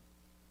quick.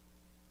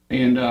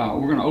 And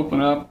we're going to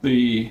open up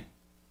the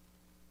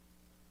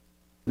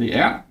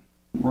app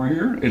right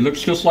here. It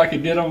looks just like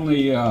it did on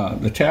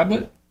the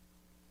tablet.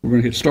 We're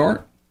going to hit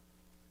start.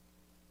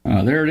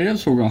 There it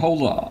is. So we're going to hold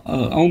the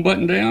on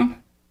button down.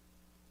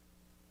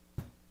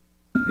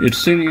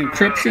 It's sending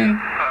encryption.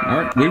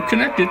 All right, we've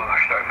connected.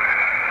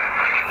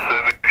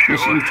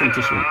 Let's turn it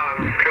this way.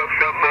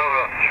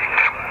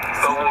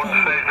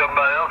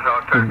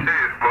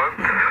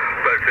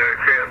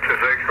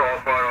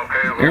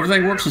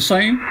 Everything works the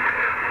same.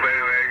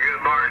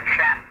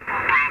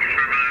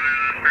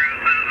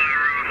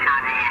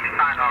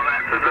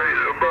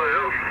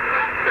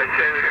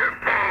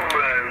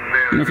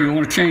 You know, if you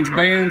want to change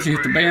bands, you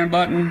hit the band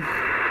button,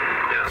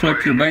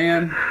 click your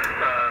band.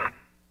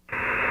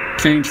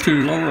 Change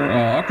to lower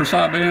upper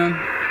sideband,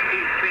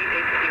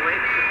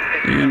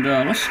 and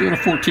let's go to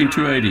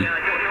 14280.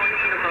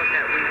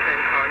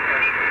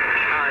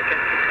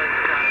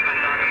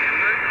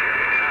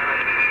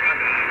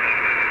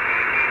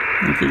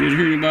 Okay, did you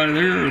hear anybody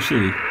there? Let's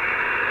see.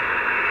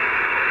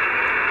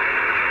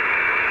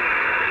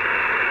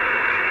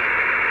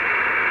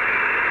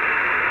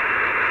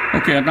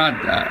 Okay,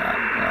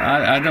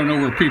 I don't know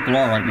where people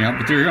are right now,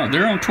 but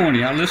they're on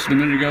 20. I listened a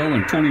minute ago,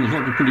 and 20 was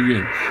working pretty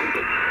good.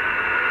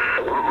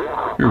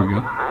 Here we go.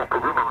 If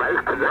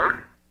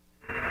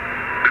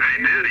he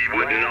did, he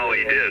wouldn't know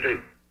he did.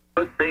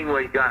 Good thing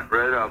we got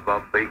rid of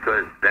them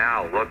because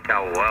now look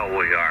how well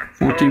we are.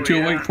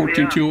 14208,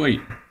 14208.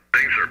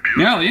 Things are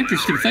beautiful. Now, the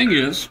interesting thing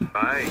is,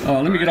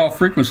 let me get off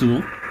frequency a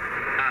little.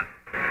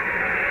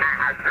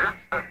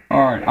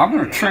 All right, I'm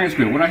going to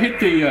transmit. When I hit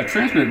the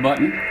transmit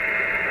button,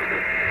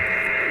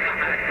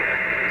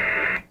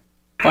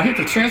 if I hit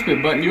the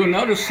transmit button, you'll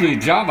notice the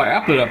Java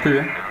applet up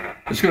here.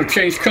 It's going to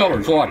change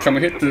colors. Watch. I'm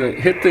going to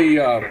hit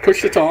the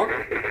push to talk.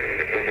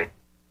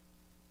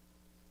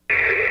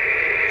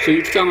 So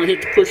each time I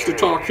hit the push to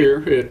talk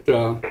here, it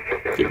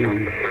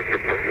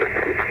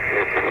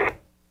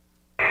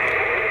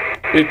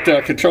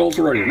controls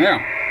the radio.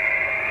 Now,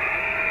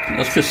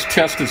 let's just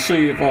test and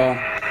see if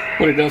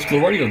what it does to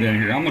the radio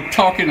down here. I'm going to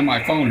talk into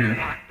my phone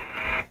here.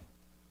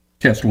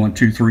 Test 1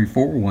 2 3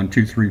 4 1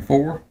 2 3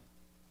 4.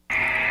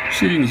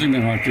 See, you can zoom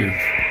in right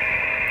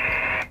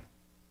there.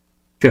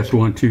 Test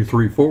 1 2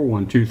 3 4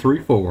 1 2 3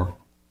 4.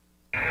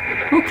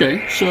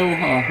 Okay, so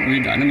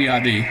let me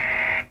ID.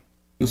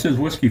 This is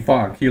Whiskey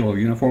 5 Kilo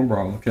Uniform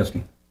Bravo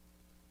testing.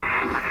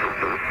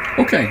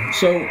 Okay,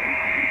 so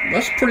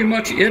that's pretty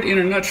much it in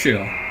a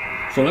nutshell.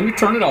 So let me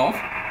turn it off.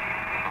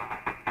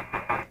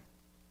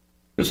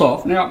 It's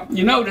off. Now,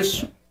 you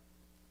notice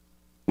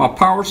my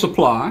power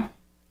supply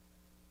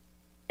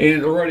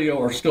and the radio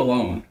are still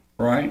on,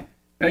 right?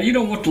 Now, you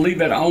don't want to leave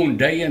that on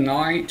day and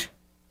night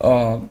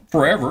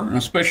forever, and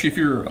especially if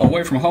you're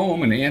away from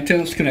home and the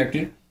antenna's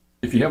connected.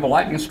 If you have a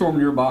lightning storm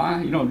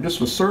nearby,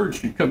 just with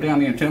surge, you come down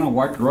the antenna and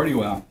wipe the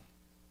radio out.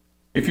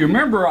 If you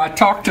remember, I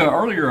talked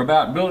earlier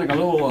about building a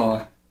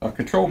little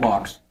control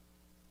box.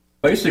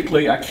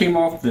 Basically, I came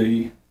off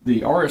the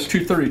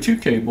RS-232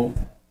 cable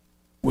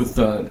with,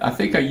 I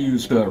think I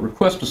used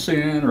request to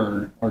send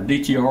or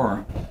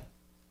DTR,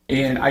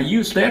 and I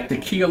used that to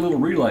key a little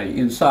relay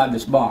inside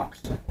this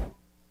box.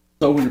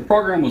 So when the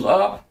program was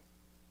up,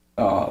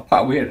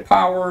 we had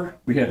power,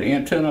 we had the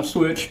antenna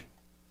switch,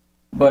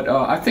 but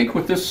I think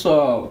with this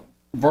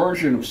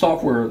version of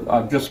software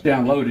I've just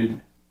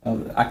downloaded,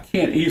 I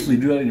can't easily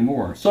do that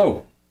anymore.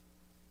 So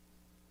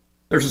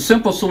there's a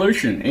simple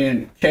solution,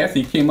 and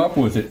Kathy came up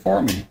with it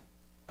for me.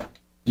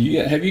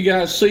 Have you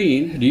guys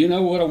seen, do you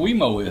know what a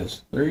Wemo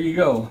is? There you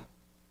go.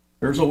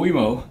 There's a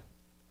Wemo.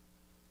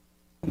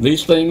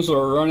 These things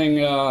are running,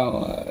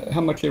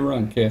 how much they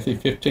run, Kathy?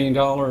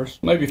 $15?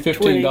 Maybe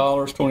 $15,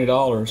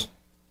 $20.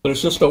 But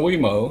it's just a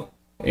Wemo,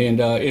 and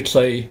it's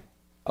a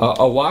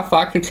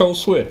Wi-Fi control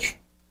switch.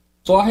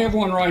 So I have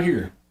one right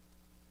here.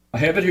 I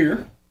have it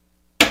here,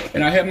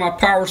 and I have my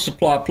power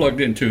supply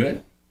plugged into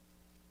it.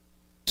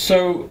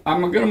 So I'm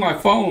going to go to my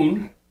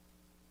phone.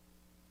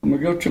 I'm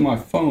going to go to my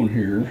phone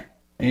here,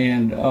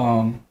 and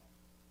I'm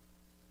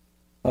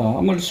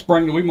going to just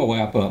bring the Wemo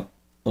app up.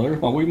 So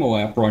there's my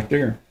Wemo app right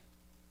there.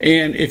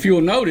 And if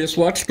you'll notice,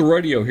 watch the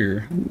radio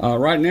here.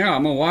 Right now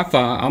I'm on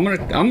Wi-Fi. I'm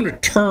gonna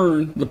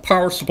turn the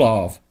power supply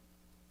off.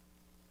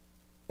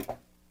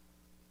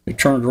 It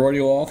turned the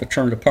radio off. It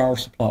turned the power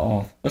supply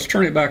off. Let's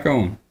turn it back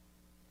on.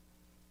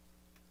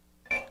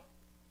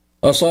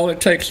 That's all it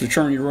takes to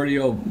turn your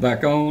radio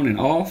back on and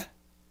off.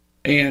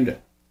 And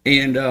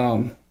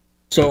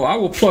so I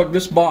will plug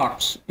this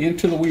box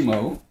into the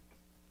Wemo,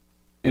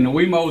 and the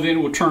Wemo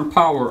then will turn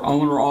power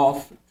on or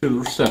off to the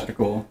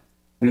receptacle.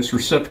 And this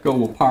receptacle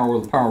will power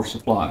the power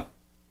supply.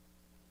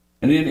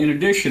 And then in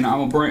addition, I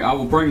will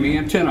bring the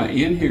antenna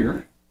in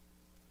here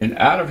and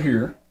out of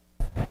here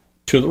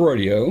to the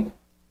radio,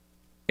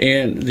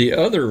 and the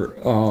other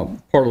part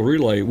of the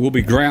relay will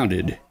be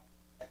grounded.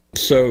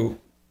 So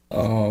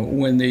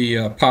when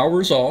the power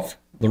is off,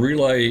 the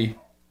relay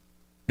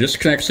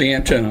disconnects the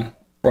antenna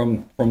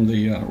from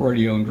the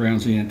radio and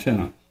grounds the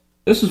antenna.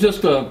 This is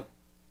just you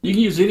can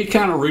use any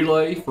kind of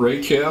relay for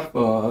HF,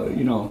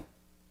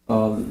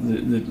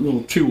 the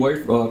little two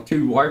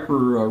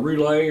wiper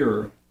relay,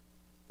 or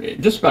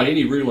just about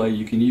any relay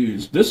you can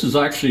use. This is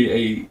actually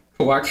a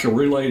coaxial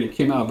relay that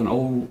came out of an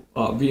old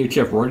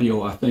VHF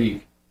radio, I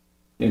think,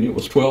 and it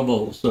was 12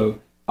 volts. So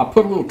I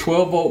put a little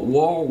 12 volt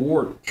wall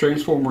wart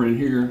transformer in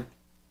here.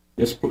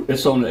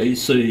 It's on the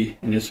AC,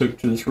 and it's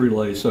hooked to this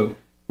relay. So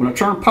when I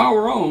turn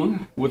power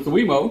on with the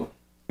Wemo,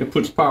 it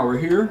puts power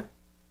here,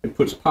 it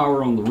puts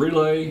power on the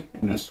relay,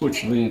 and it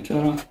switches the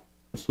antenna,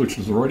 it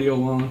switches the radio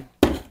on.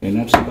 And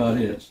that's about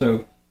it.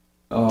 So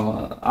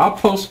I'll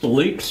post the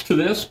links to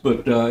this,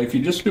 but if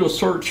you just do a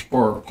search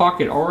for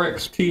Pocket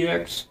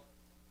RX-TX,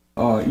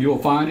 you'll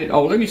find it.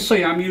 Oh, let me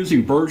say I'm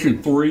using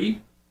version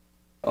 3.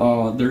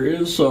 There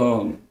is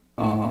a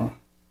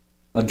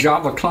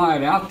Java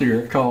client out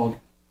there called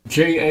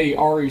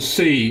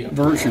JAREC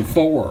version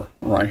 4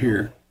 right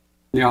here.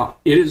 Now,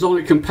 it is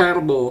only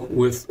compatible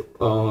with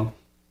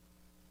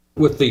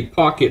the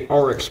Pocket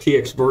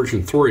RX-TX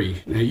version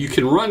 3. Now, you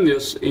can run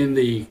this in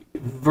the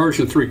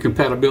version 3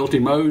 compatibility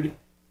mode,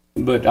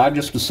 but I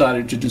just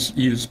decided to just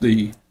use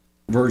the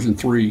version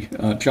 3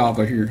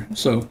 Java here.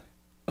 So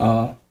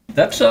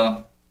that's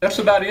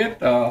about it.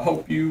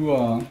 Hope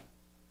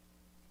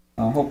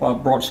I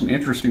brought some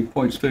interesting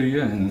points to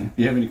you, and if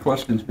you have any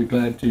questions, be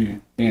glad to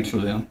answer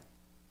them.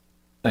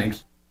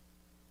 Thanks.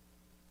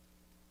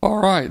 All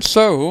right,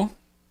 so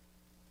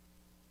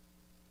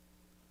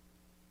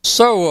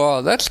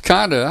that's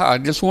kind of, I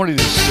just wanted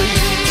to see.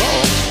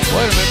 Oh,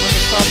 wait a minute,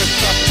 let me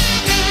stop it.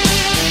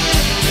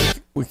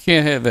 We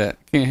can't have that.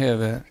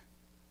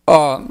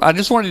 I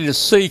just wanted to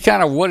see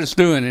kind of what it's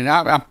doing, and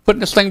I'm putting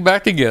this thing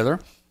back together.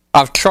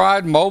 I've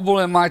tried mobile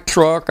in my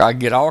truck. I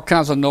get all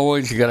kinds of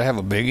noise. You got to have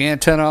a big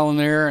antenna on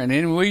there, and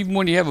then even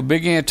when you have a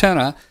big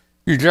antenna,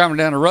 you're driving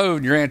down the road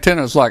and your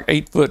antenna is like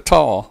 8 foot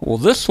tall. Well,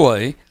 this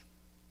way,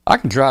 I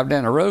can drive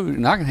down the road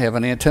and I can have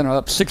an antenna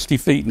up 60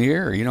 feet in the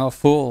air. You know, a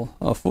full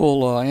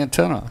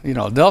antenna. You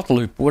know, a Delta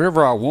loop,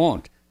 whatever I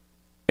want.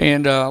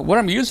 And what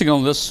I'm using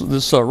on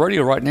this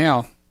radio right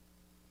now,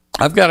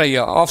 I've got a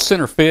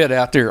off-center fed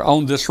out there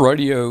on this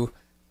radio,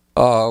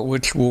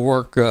 which will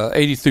work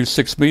 80 through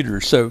 6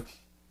 meters. So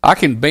I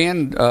can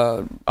band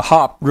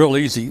hop real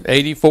easy,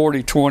 80,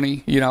 40,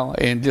 20, you know,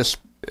 and just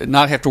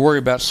not have to worry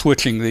about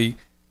switching the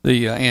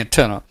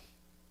antenna.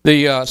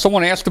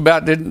 Someone asked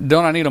about,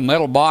 don't I need a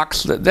metal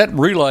box? That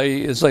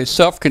relay is a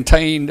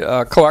self-contained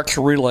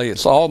coaxial relay.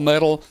 It's all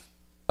metal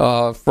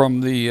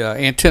from the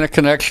antenna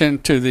connection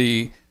to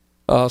the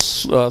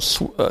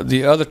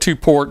other two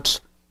ports,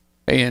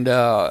 and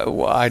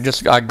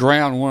I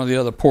ground one of the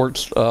other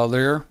ports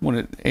there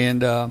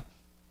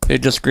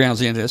it just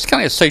grounds into it. It's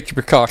kind of a safety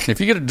precaution. If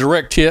you get a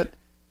direct hit,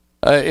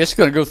 it's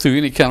going to go through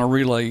any kind of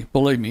relay,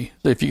 believe me,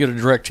 if you get a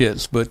direct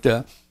hit. But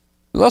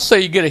let's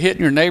say you get a hit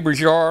in your neighbor's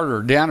yard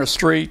or down the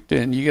street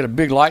and you get a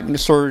big lightning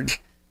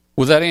surge.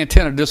 With that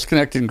antenna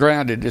disconnected and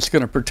grounded, it's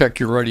going to protect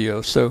your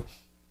radio. So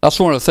that's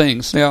one of the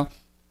things. Now,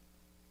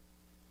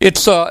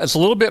 it's a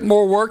little bit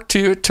more work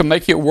to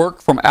make it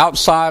work from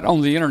outside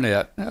on the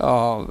internet.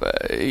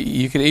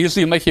 You can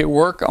easily make it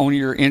work on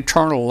your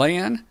internal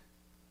LAN.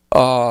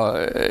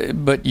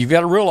 But you've got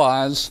to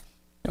realize,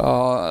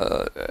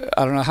 I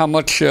don't know how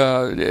much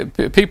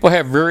people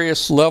have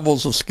various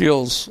levels of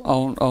skills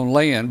on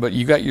LAN, but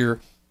you got your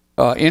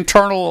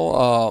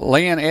internal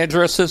LAN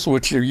addresses,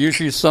 which are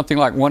usually something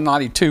like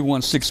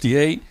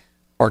 192.168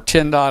 or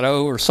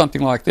 10.0 or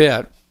something like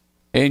that,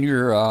 and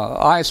your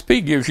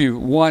ISP gives you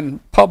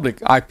one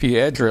public IP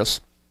address.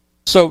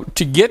 So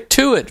to get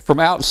to it from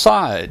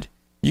outside,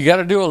 you got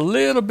to do a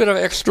little bit of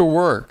extra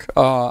work.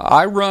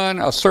 I run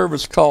a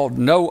service called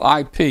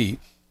NoIP,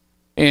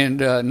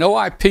 and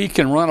NoIP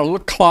can run a little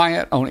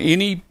client on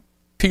any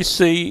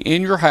PC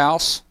in your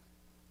house.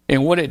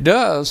 And what it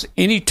does,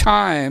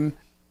 anytime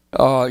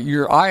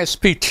your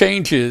ISP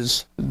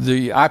changes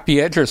the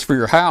IP address for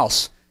your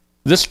house,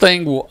 this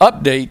thing will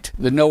update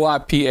the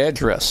NoIP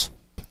address.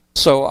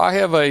 So I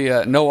have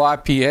a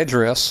NoIP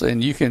address,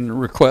 and you can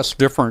request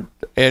different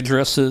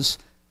addresses.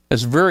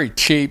 It's very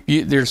cheap.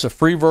 There's a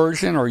free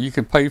version, or you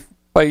can pay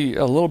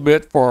a little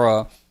bit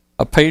for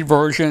a paid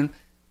version,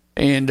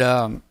 and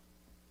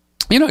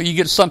you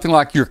get something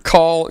like your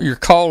call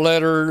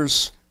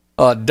letters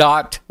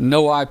 .noip.com,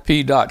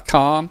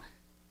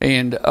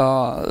 and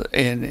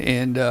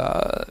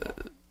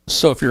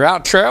so if you're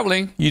out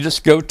traveling, you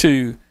just go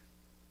to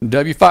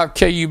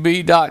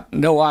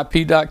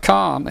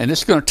w5kub.noip.com, and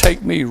it's going to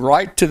take me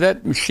right to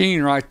that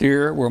machine right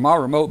there where my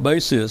remote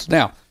base is.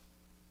 Now,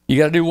 you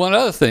got to do one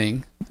other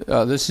thing.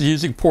 This is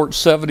using port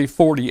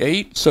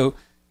 7048, so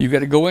you got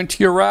to go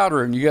into your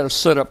router and you got to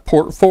set up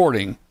port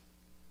forwarding,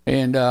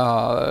 and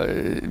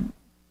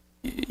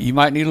you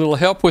might need a little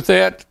help with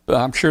that.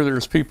 I'm sure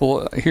there's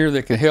people here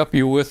that can help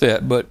you with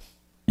that. But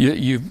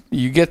you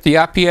get the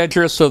IP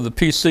address of the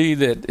PC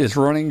that is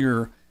running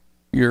your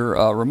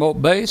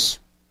remote base,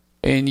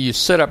 and you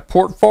set up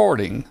port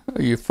forwarding.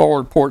 You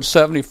forward port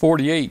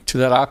 7048 to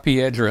that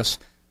IP address.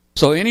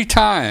 So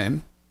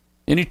anytime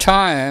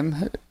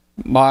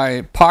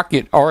my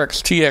Pocket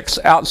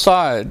RxTX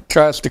outside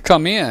tries to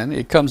come in,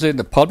 it comes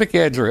into public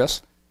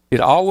address. It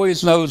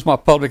always knows my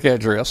public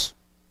address.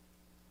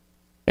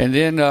 And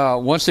then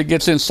once it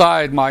gets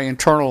inside my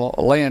internal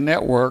LAN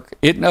network,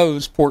 it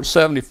knows port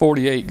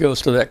 7048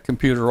 goes to that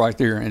computer right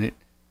there, and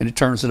it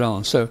turns it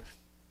on. So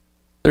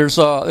there's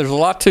a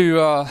lot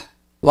to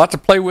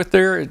play with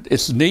there.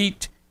 It's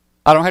neat.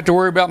 I don't have to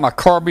worry about my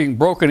car being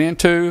broken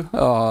into.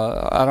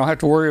 I don't have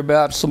to worry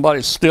about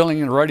somebody stealing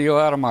the radio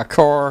out of my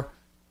car.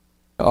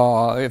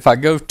 If I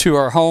go to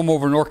our home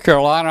over in North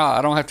Carolina,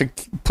 I don't have to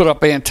put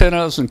up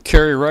antennas and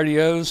carry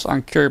radios. I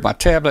can carry my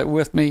tablet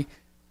with me.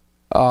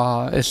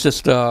 It's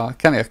just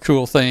kind of a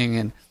cool thing.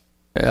 And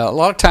a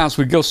lot of times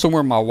we go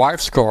somewhere in my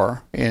wife's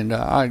car, and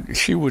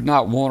she would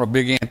not want a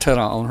big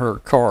antenna on her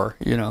car,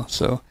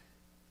 So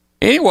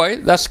anyway,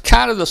 that's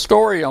kind of the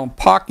story on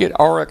Pocket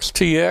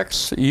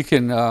RxTX. You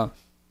can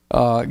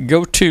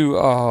go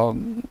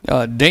to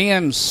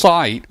Dan's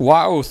site,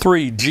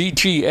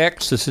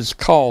 Y03GGX is his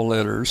call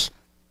letters,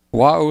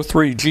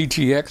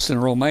 Y03GGX in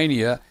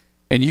Romania,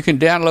 and you can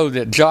download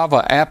that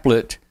Java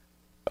applet,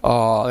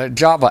 that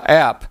Java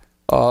app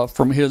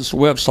from his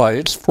website.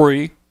 It's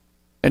free.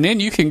 And then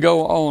you can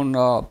go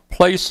on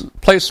Play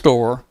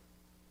Store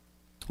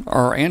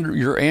or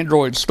your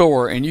Android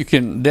store, and you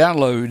can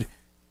download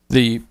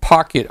the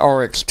Pocket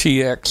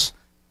RxTX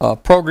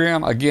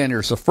program. Again,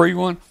 there's a free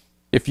one.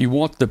 If you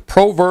want the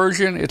pro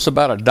version, it's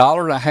about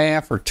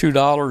 $1.50 or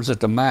 $2 at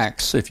the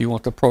max if you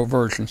want the pro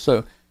version.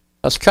 So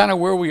that's kind of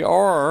where we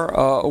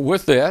are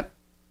with that.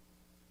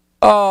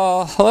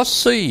 Let's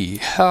see.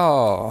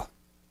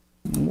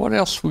 What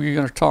else were you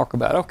going to talk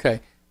about? Okay.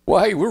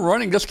 Well, hey, we're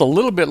running just a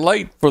little bit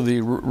late for the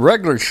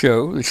regular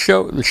show. The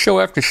show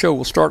after show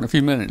will start in a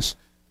few minutes.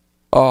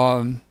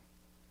 But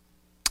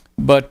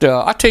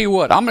I tell you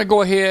what, I'm going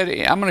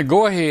to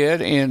go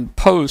ahead and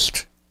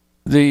post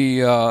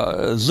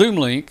the Zoom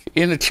link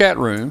in the chat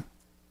room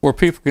where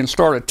people can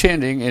start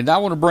attending. And I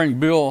want to bring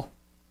Bill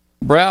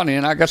Brown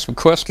in. I got some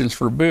questions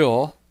for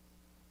Bill,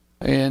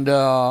 and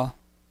I've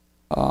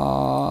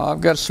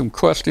got some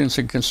questions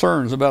and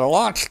concerns about a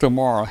launch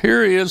tomorrow.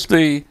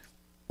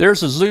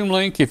 There's a Zoom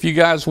link. If you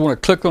guys want to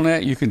click on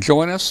that, you can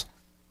join us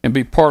and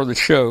be part of the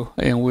show.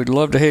 And we'd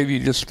love to have you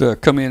just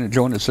come in and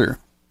join us here.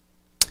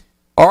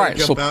 All right.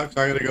 I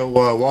got to go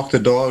walk the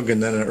dog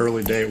and then an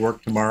early day at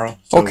work tomorrow.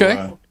 So,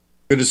 okay.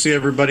 Good to see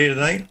everybody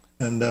tonight,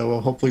 and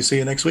we'll hopefully see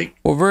you next week.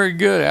 Well, very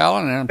good,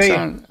 Alan.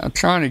 And I'm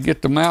trying to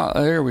get them out.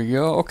 There we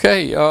go.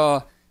 Okay.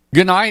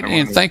 Good night,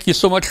 and thank you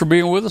so much for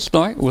being with us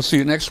tonight. We'll see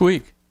you next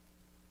week.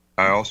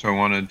 I also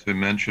wanted to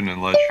mention,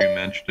 unless you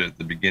mentioned it at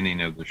the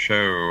beginning of the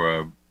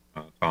show,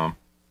 Tom,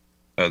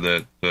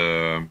 that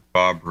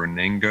Bob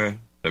Reninga,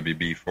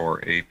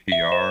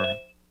 WB4APR,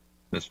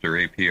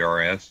 Mr.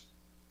 APRS,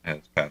 has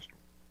passed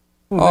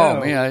away. Oh,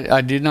 man, I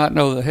did not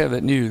know they have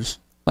that news.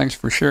 Thanks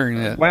for sharing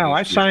that. Wow,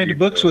 I signed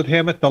books with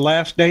him at the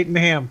last Dayton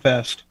Ham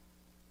Fest.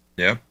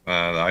 Yep,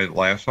 I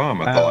last saw him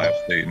at the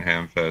last Dayton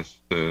Ham Fest,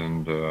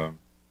 and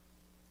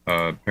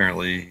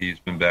apparently he's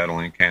been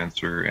battling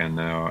cancer and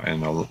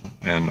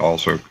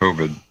also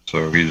COVID.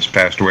 So he just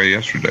passed away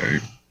yesterday,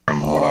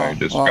 from what I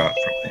just got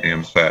from the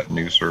AMSAT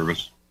news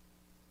service,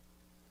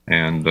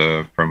 and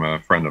from a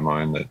friend of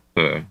mine that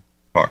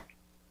talked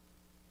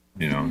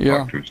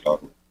to his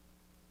daughter.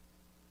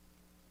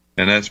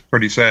 And that's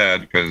pretty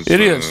sad because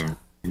it is.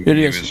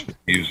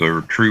 He's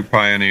a true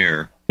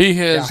pioneer. He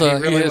has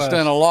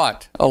done a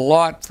lot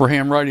for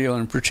ham radio,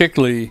 and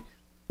particularly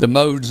the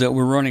modes that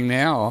we're running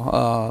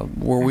now,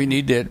 where we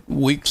need that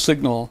weak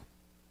signal.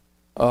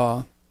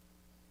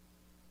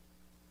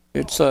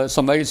 It's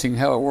amazing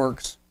how it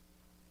works.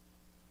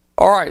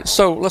 All right,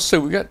 so let's see.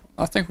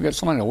 I think we got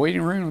somebody in the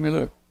waiting room. Let me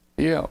look.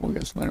 Yeah, we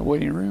got somebody in the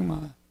waiting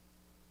room.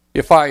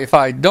 If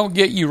I don't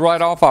get you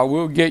right off, I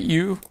will get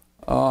you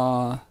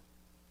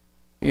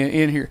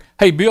in here.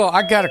 Hey, Bill,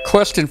 I got a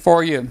question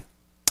for you.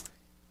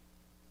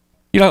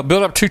 Build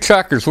up 2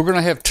 trackers. We're going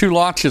to have 2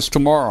 launches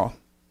tomorrow.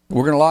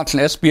 We're going to launch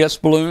an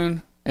SBS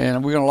balloon,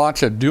 and we're going to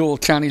launch a dual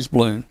Chinese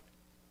balloon.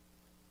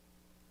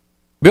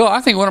 Bill, I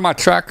think one of my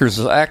trackers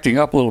is acting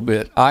up a little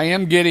bit. I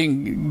am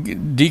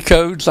getting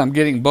decodes. I'm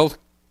getting both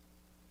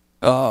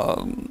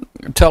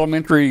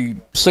telemetry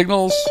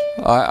signals.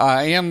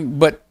 I am,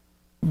 but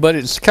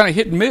it's kind of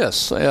hit and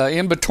miss.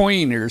 In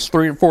between, there's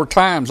 3 or 4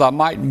 times I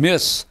might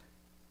miss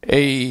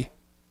a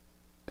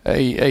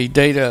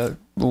data,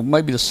 well,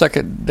 maybe the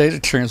second data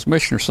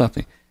transmission or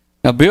something.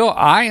 Now, Bill,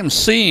 I am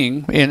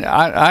seeing, and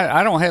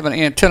I don't have an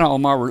antenna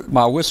on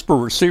my Whisper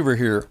receiver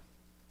here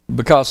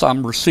because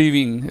I'm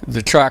receiving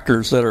the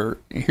trackers that are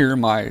here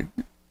in my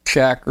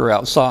shack or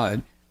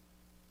outside.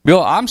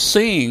 Bill, I'm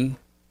seeing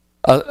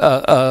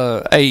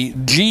a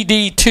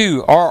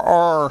GD2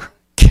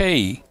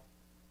 RRK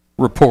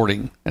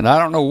reporting, and I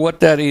don't know what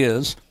that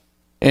is,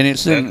 and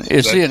it's in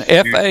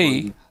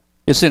FA.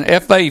 It's in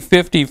FA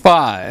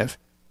 55.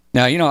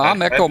 Now,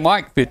 I'm Echo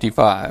Mike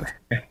 55.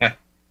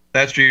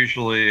 That's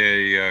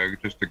usually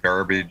just a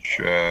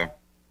garbage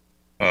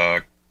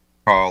call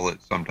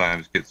that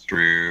sometimes gets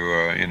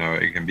through.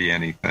 It can be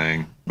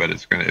anything, but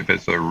if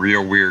it's a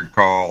real weird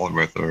call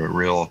with a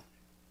real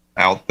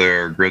out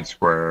there grid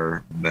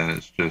square, then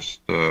it's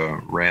just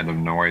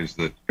random noise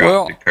that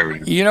got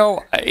decoded.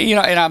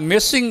 And I'm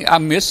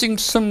missing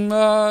some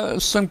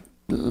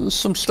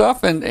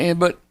stuff,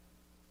 but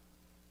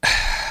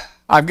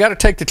I've got to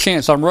take the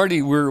chance. I'm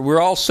ready.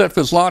 We're all set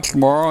for this launch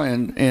tomorrow,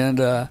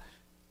 and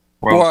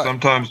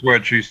sometimes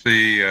what you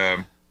see,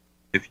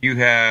 if you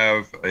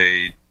have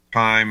a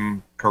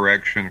time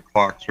correction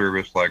clock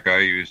service like I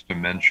use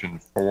Dimension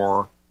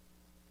 4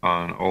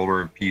 on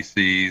older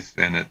PCs,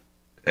 and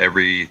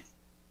every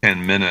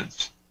 10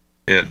 minutes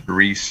it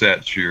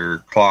resets your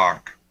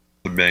clock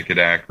to make it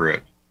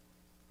accurate.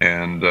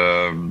 And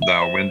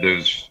now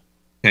Windows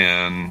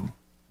 10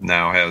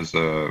 now has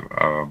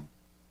a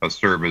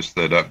service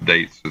that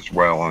updates as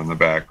well in the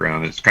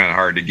background. It's kind of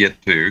hard to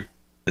get to.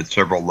 It's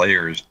several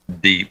layers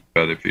deep,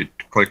 but if you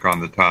click on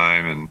the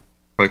time and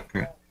click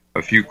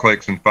a few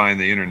clicks and find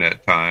the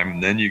internet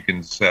time, then you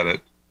can set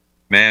it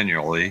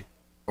manually,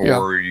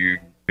 or you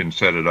can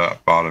set it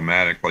up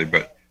automatically.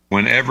 But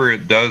whenever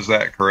it does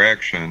that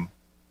correction,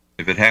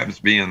 if it happens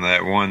to be in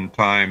that one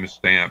time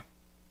stamp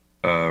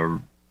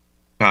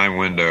time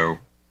window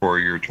for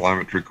your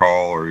telemetry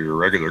call or your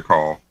regular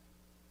call,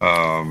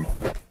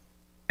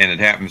 and it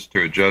happens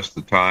to adjust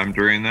the time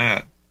during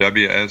that,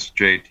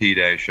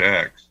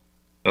 WSJT-X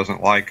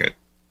doesn't like it,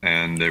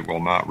 and it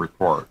will not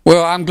report.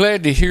 Well, I'm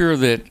glad to hear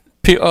that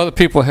other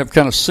people have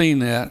kind of seen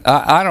that.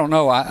 I don't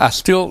know. I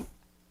still...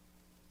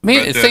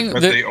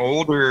 the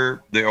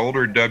older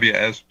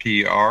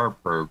WSPR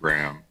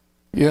program,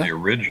 the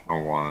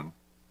original one,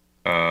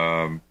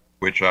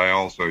 which I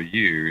also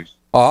use,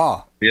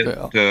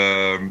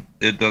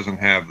 It doesn't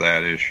have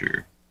that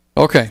issue.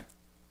 Okay.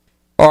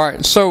 All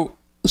right. So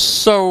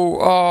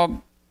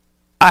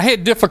I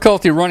had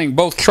difficulty running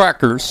both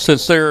trackers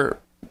since they're,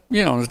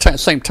 in the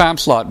same time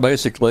slot,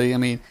 basically. I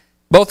mean,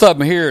 both of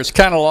them here, it's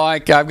kind of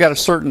like I've got a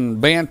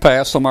certain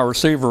bandpass on my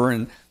receiver,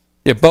 and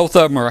if both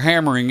of them are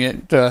hammering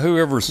it,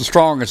 whoever's the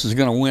strongest is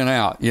going to win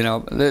out.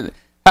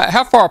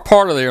 How far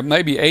apart are they?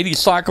 Maybe 80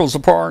 cycles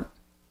apart?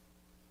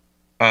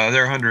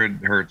 They're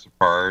 100 hertz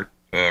apart,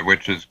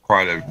 which is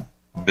quite a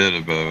bit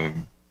of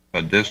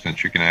a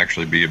distance. You can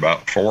actually be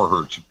about 4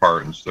 hertz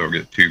apart and still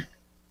get 2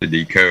 to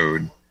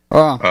decode.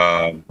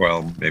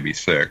 Well, maybe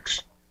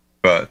 6.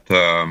 But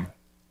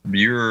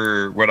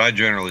what I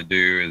generally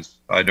do is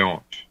I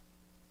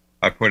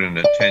put an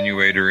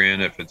attenuator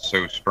in if it's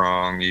so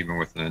strong, even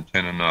with an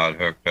antenna not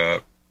hooked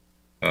up.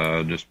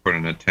 Just put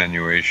an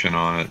attenuation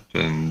on it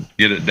and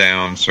get it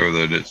down so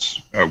that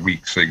it's a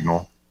weak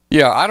signal.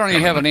 Yeah, I don't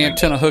even have an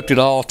antenna hooked at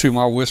all to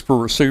my Whisper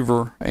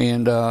receiver,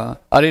 and I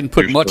didn't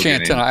put much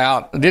antenna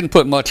out. I didn't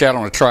put much out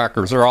on the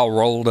trackers. They're all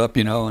rolled up,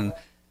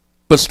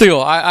 but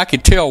still, I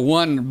could tell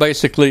one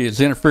basically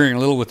is interfering a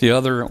little with the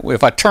other.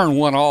 If I turn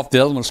one off, the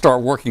other one will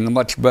start working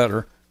much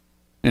better,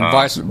 and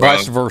vice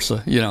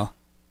versa,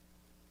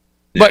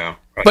 But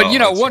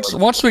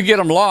once we get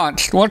them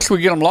launched,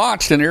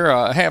 and they're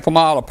a half a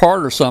mile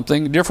apart or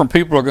something, different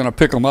people are going to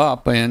pick them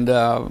up, and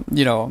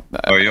you'll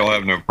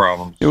have no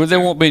problems. There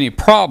won't be any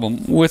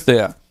problem with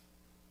that.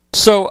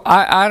 So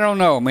I don't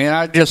know, man.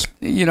 I just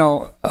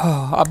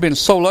I've been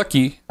so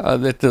lucky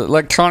that the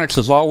electronics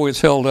has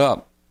always held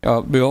up,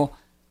 Bill,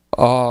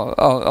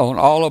 on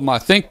all of them. I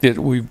think that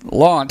we've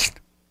launched.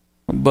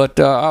 But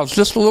I was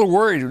just a little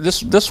worried.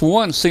 This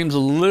one seems a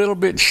little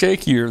bit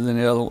shakier than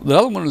the other. The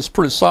other one is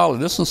pretty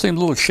solid. This one seems a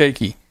little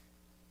shaky.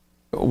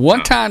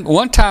 One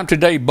time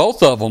today,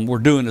 both of them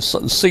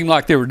seemed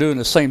like they were doing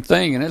the same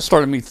thing, and it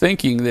started me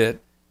thinking that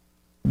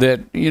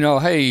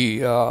hey,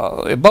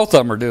 if both of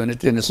them are doing it,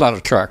 then it's not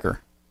a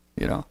tracker,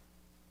 Yeah,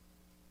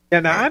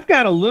 now I've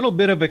got a little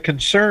bit of a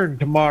concern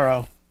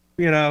tomorrow.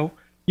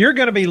 You're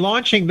going to be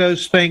launching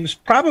those things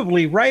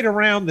probably right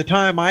around the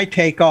time I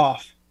take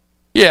off.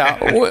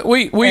 Yeah,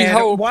 we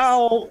hope.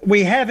 While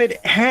we haven't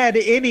had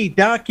any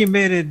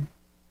documented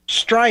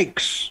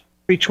strikes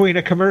between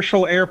a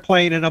commercial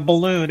airplane and a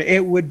balloon,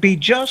 it would be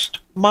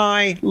just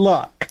my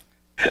luck.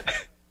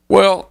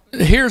 Well,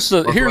 you'll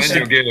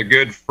get a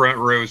good front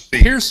row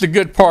seat. Here's the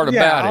good part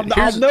about it.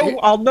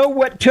 I'll know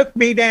what took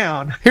me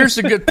down. Here's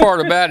the good part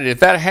about it. If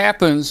that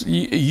happens,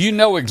 you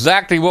know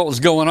exactly what was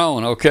going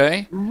on.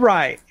 Okay.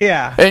 Right.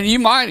 Yeah. And you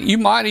might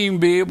even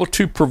be able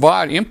to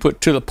provide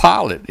input to the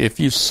pilot if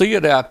you see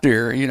it out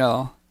there.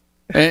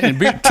 And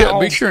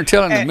be sure and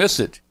tell him to miss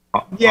it.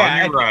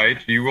 Yeah. On your right,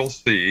 you will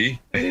see.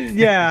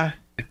 Yeah.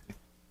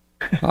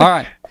 All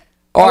right.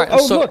 All right,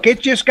 look, it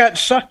just got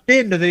sucked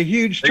into the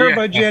huge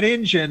turbojet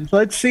engine.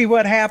 Let's see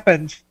what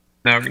happens.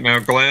 Now,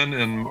 Glenn,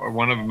 in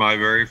one of my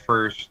very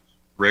first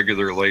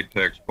regular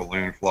latex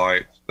balloon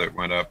flights that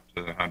went up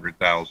to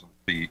 100,000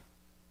 feet,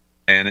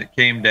 and it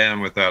came down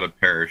without a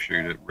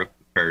parachute. It ripped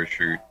the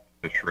parachute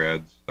to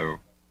shreds. So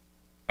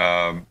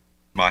I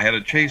had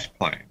a chase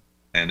plane,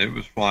 and it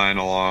was flying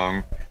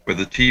along with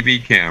a TV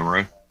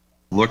camera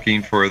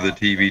looking for the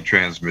TV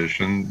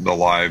transmission, the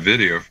live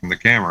video from the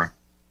camera.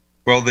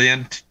 Well, the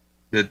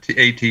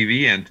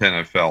ATV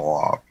antenna fell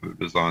off. It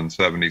was on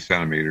 70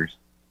 centimeters,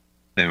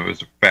 and it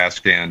was a fast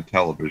scan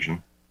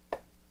television.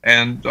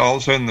 And all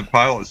of a sudden, the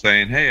pilot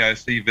saying, "Hey, I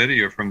see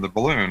video from the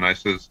balloon." I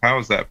says, "How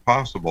is that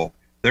possible?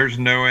 There's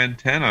no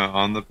antenna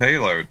on the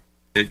payload.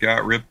 It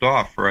got ripped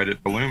off right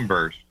at balloon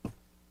burst." And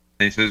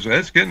he says,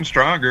 "It's getting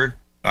stronger.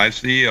 I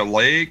see a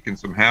lake and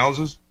some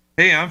houses.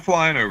 Hey, I'm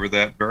flying over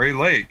that very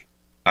lake.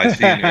 I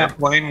see an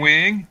airplane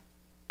wing."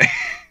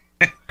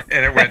 And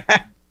it went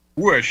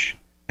whoosh.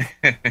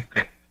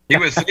 He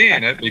was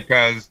seeing it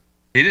because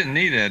he didn't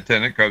need an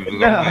antenna because it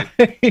was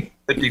only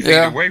 50 feet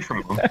away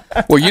from him.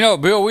 Well,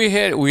 Bill, we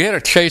had a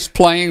chase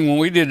plane when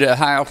we did a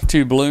high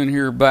altitude balloon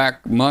here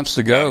back months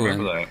ago,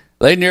 and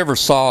they never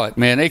saw it.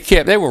 Man,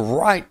 they were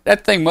right.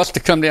 That thing must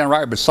have come down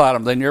right beside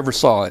them. They never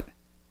saw it.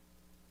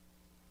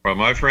 Well,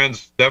 my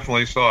friends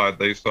definitely saw it.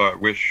 They saw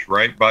it whoosh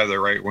right by the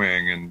right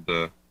wing,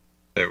 and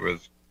it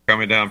was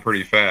coming down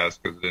pretty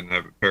fast because it didn't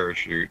have a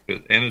parachute.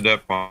 It ended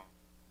up on.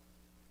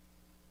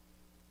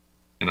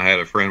 And I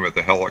had a friend with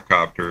a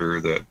helicopter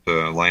that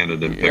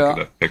landed and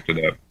picked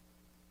it up.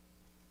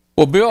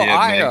 Well, Bill,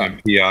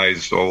 Magnum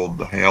PI's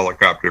old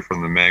helicopter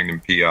from the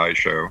Magnum PI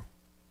show.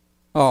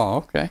 Oh,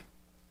 okay.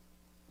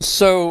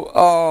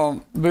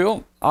 So,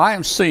 Bill, I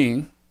am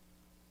seeing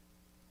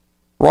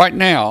right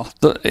now,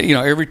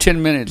 every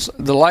 10 minutes,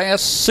 the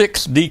last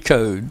 6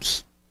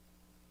 decodes.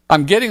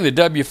 I'm getting the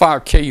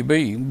W5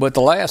 KUB, but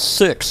the last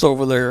 6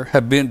 over there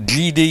have been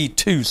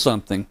GD2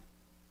 something.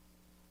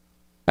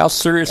 How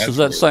serious does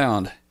that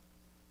sound?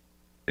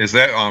 Is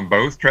that on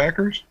both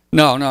trackers?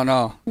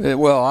 No.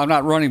 Well, I'm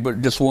not running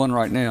but just one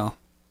right now.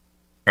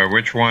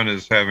 Which one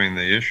is having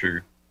the issue?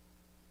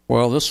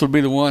 Well, this would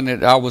be the one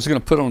that I was going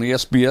to put on the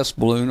SBS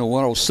balloon, a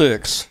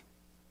 106.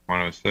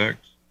 106?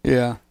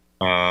 Yeah.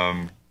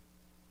 And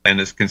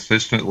it's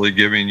consistently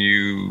giving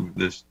you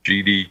this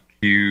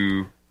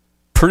GDQ.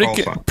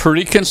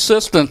 Pretty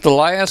consistent. The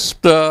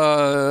last,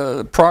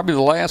 probably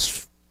the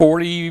last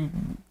 40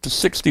 to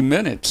 60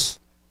 minutes,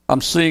 I'm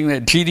seeing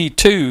that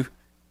GD2,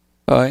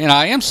 and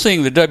I am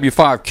seeing the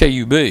W5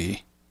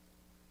 KUB,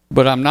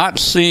 but I'm not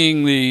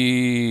seeing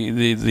the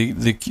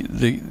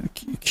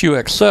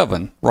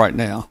QX7 right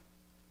now.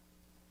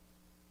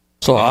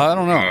 So I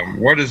don't know.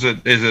 What is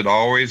it? Is it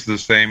always the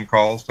same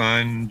call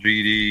sign?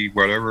 GD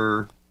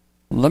whatever.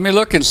 Let me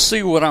look and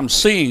see what I'm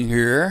seeing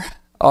here.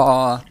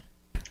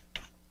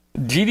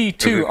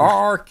 GD2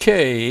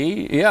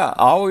 RRK, yeah,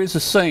 always the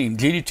same.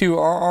 GD2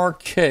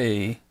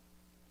 RRK.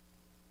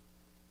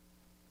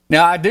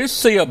 Now I do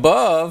see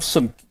above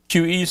some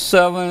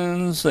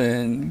QE7s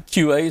and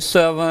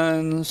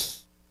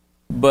QA7s,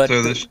 but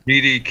so this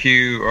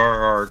GDQ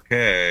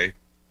RRK,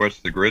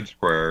 what's the grid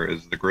square?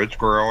 Is the grid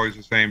square always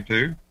the same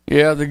too?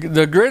 Yeah,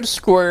 the grid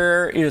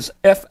square is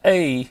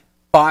FA55.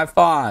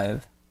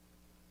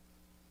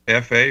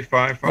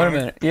 FA55? Wait a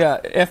minute.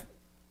 Yeah,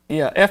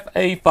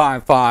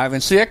 FA55.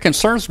 And see, that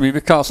concerns me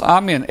because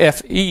I'm in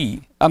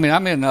FE. I mean,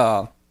 I'm in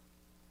I'm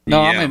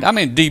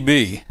in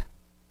DB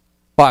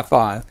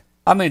 55.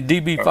 I'm in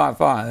DB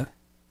 55.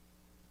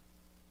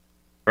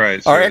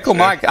 Right. So or Echo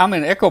Mike. I'm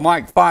in Echo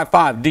Mike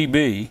 55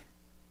 DB.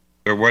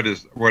 So what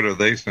are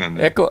they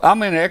sending?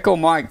 I'm in Echo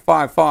Mike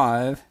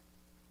 55.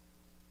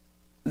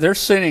 They're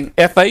sending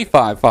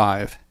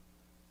FA55.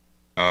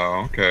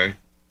 Oh, okay.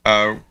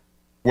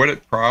 What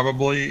it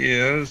probably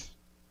is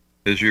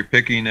you're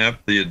picking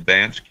up the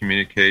advanced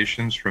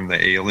communications from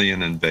the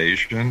alien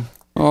invasion.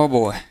 Oh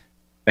boy.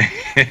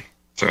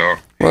 So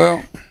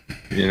well,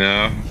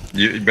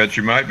 but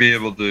you might be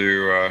able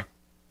to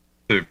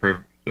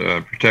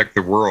protect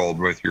the world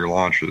with your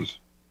launches.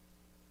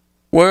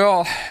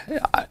 Well,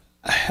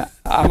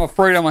 I'm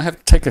afraid I'm gonna have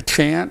to take a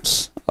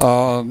chance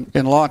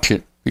and launch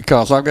it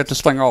because I've got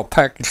this thing all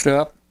packaged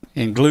up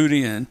and glued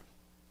in.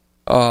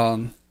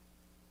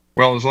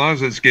 Well, as long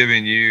as it's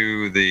giving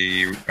you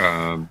the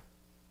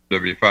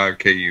W5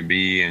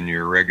 KUB and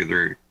your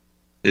regular,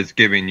 it's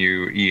giving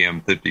you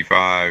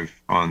EM55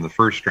 on the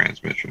first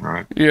transmission,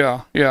 right?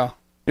 Yeah,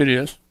 it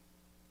is.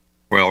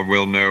 Well,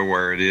 we'll know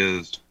where it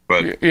is,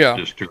 but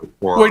just to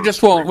we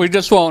just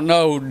won't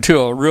know to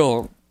a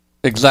real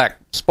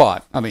exact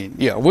spot. I mean,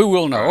 yeah, we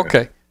will know.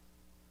 Okay.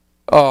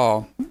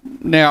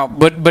 Now,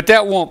 but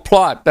that won't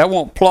plot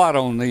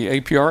on the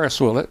APRS,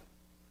 will it?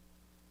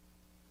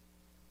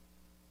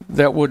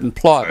 That wouldn't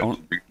plot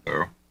on.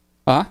 So.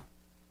 Huh?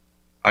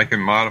 I can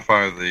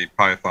modify the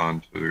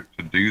Python to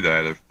do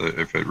that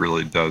if it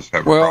really does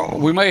have a problem. Well,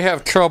 we may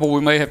have trouble.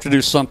 We may have to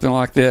do something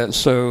like that.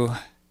 So,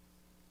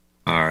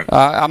 all right.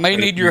 I may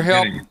need your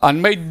help. I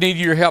may need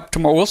your help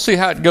tomorrow. We'll see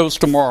how it goes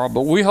tomorrow.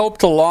 But we hope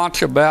to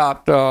launch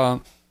about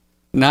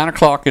 9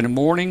 o'clock in the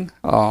morning.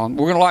 We're going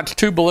to launch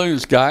 2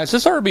 balloons, guys.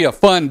 This ought to be a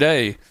fun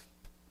day.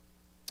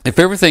 If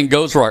everything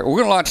goes right, we're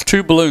going to launch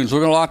 2 balloons.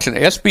 We're going to launch an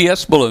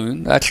SBS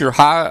balloon. That's your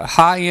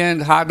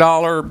high-end,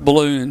 high-dollar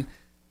balloon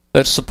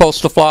that's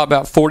supposed to fly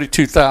about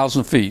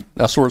 42,000 feet.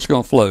 That's where it's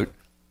going to float.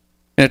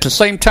 And at the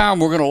same time,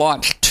 we're going to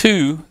launch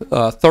 2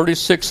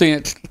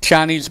 36-inch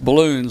Chinese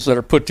balloons that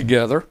are put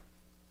together.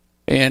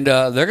 And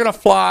they're going to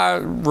fly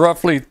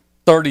roughly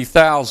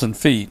 30,000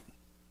 feet.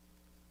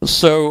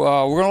 So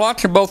we're going to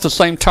launch them both at the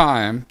same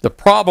time. The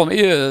problem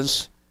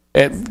is,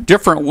 at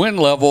different wind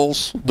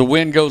levels, the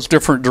wind goes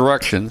different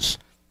directions.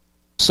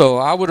 So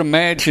I would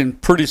imagine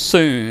pretty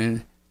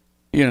soon,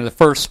 the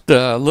first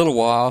little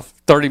while,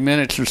 30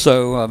 minutes or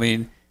so, I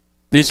mean,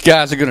 these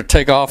guys are going to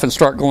take off and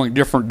start going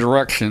different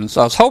directions.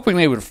 I was hoping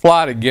they would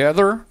fly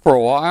together for a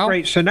while.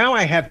 Great. So now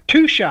I have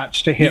 2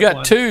 shots to hit. You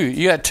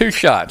got 2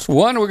 shots.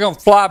 One, we're going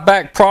to fly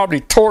back probably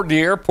toward the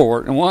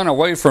airport, and one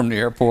away from the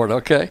airport,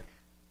 okay?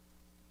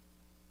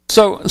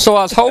 So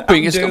I was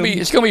hoping it's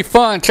going to be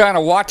fun trying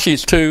to watch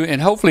these 2,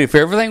 and hopefully if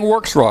everything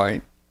works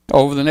right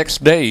over the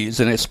next days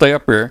and they stay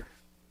up here,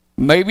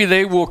 maybe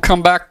they will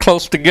come back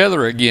close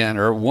together again,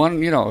 or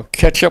one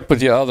catch up with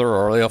the other,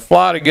 or they'll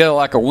fly together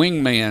like a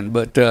wingman.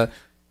 But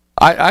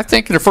I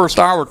think in the first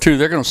hour or 2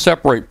 they're going to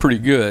separate pretty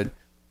good.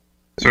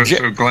 So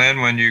Glenn,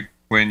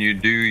 when you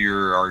do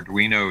your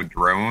Arduino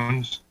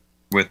drones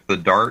with the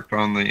dart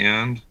on the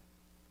end,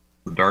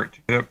 the dart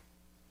tip,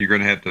 you're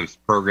going to have to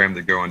program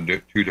to go in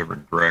 2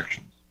 different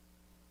directions.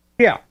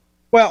 Yeah.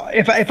 Well,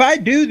 if I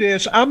do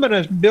this, I'm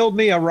going to build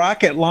me a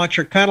rocket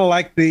launcher, kind of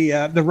like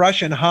the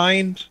Russian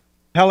Hind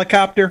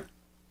helicopter.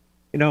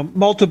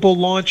 Multiple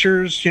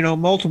launchers,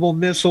 multiple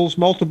missiles,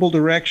 multiple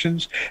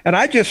directions. And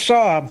I just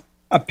saw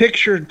a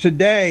picture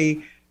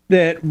today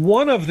that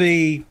one of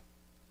the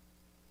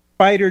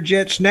fighter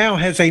jets now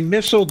has a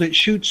missile that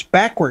shoots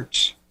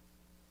backwards.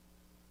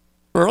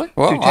 Really?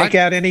 Well, to take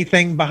out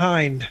anything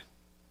behind.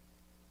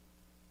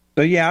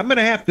 So yeah, I'm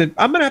gonna have to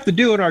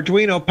do an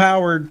Arduino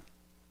powered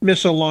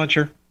missile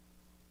launcher.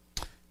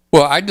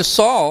 Well, I just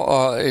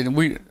saw, and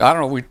I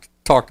don't know if we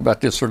talked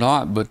about this or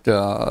not, but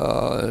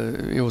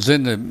it was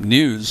in the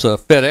news.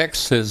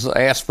 FedEx has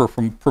asked for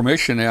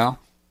permission now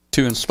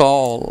to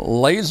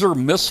install laser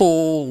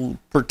missile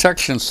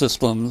protection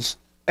systems.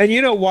 And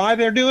you know why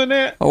they're doing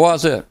that? Why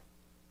is it?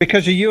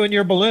 Because of you and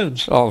your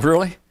balloons. Oh,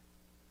 really?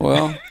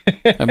 Well,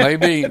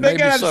 maybe they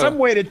got so. some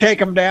way to take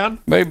them down.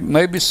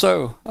 Maybe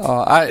so.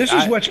 This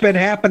is what's been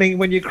happening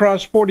when you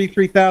cross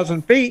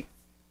 43,000 feet.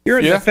 You're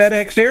in the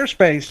FedEx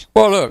airspace.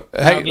 Well, look,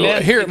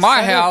 hey, here at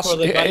my house,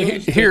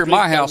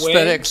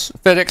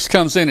 FedEx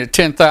comes in at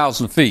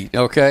 10,000 feet.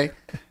 Okay,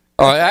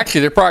 actually,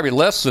 they're probably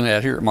less than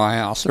that here at my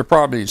house. They're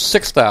probably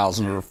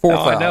 6,000 or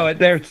 4,000. I know it.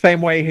 They're the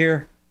same way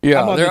here.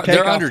 Yeah,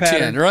 they're under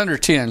 10. They're under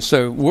 10.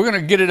 So we're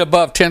going to get it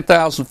above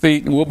 10,000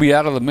 feet, and we'll be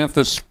out of the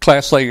Memphis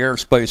Class A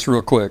airspace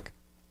real quick.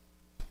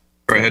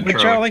 Go ahead,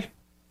 Charlie.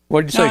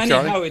 What did you say,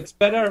 Charlie? Anyhow, it's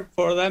better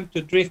for them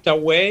to drift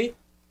away,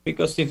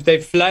 because if they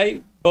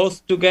fly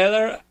both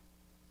together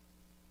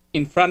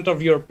in front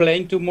of your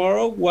plane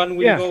tomorrow, one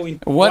will go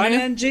into one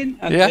engine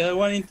and the other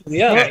one into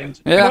the other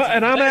engine. Yeah. Well,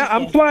 and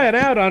I'm flying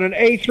out on an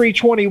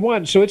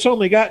A321, so it's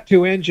only got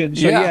 2 engines.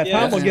 So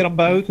Tom will get them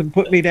both and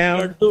put me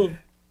down.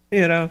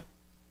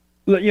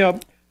 You know,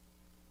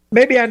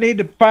 maybe I need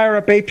to fire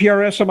up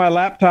APRS on my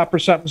laptop or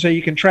something so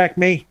you can track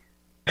me.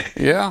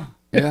 Yeah.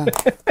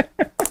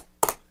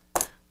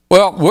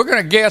 Well, we're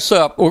going to gas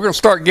up. We're going to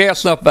start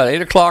gassing up about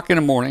 8 o'clock in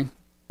the morning.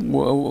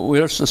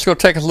 It's going to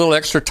take us a little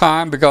extra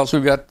time because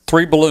we've got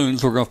 3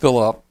 balloons we're going to fill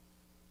up.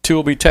 2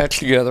 will be attached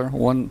together,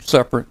 1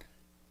 separate.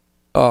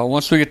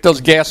 Once we get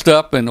those gassed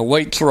up and the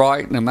weight's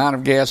right and the amount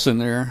of gas in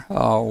there,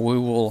 we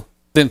will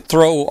then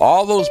throw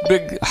all those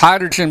big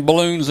hydrogen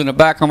balloons in the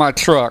back of my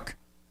truck.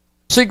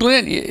 See,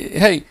 Glenn,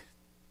 hey,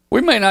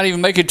 we may not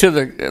even make it to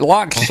the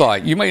launch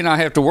site. You may not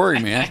have to worry,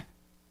 man.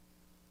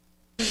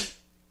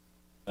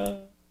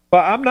 Well,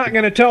 I'm not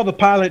going to tell the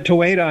pilot to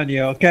wait on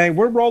you, okay?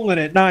 We're rolling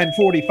at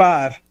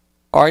 9:45.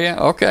 Are you?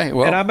 Okay.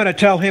 Well, and I'm going to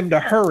tell him to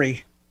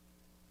hurry.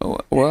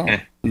 Well,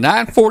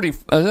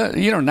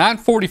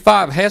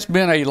 9:45 has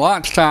been a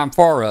launch time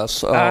for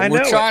us.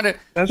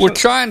 We're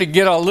trying to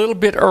get a little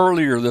bit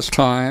earlier this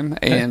time,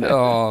 and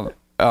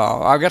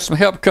I've got some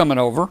help coming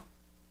over.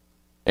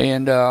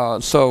 And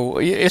so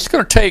it's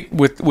going to take,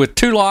 with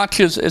 2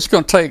 launches, it's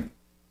going to take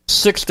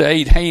 6 to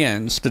 8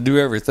 hands to do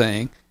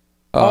everything.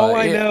 All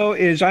I know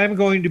is I'm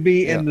going to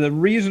be in the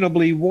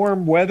reasonably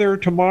warm weather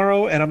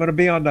tomorrow, and I'm going to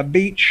be on the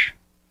beach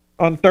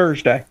on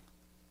Thursday.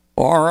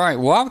 All right.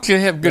 Well, why don't you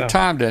have a good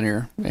time down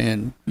here?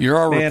 And you're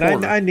our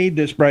reporter. I need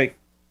this break.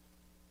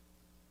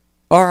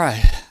 All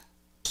right.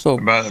 So,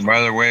 by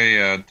the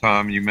way,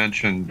 Tom, you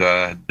mentioned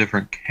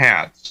different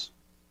cats,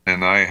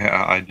 and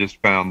I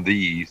just found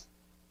these,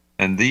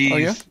 and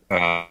these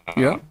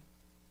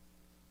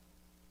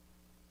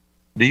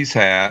these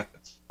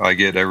hats I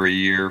get every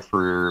year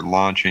for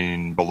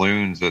launching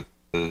balloons at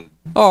the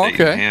State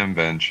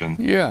Hamvention.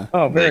 Yeah.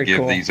 Oh, very cool. They give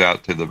cool. these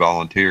out to the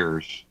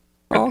volunteers.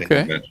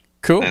 Okay.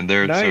 Cool. And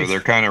they're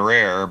kind of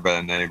rare,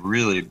 but they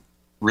really,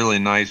 really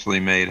nicely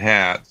made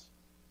hats.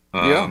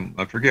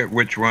 I forget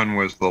which one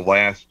was the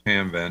last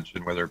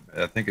Hamvention.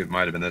 I think it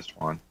might have been this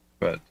one.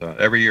 But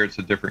every year it's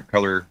a different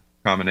color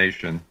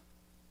combination.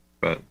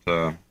 But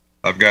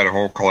I've got a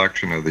whole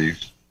collection of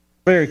these.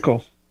 Very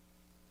cool.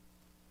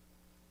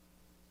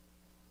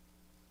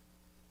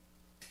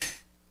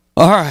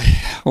 All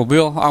right. Well,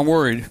 Bill, I'm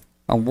worried.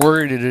 I'm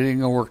worried that it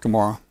ain't going to work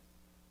tomorrow.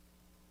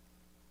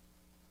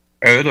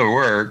 It'll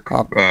work,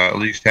 at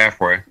least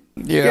halfway.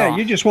 Yeah,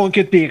 you just won't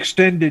get the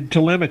extended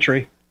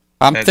telemetry.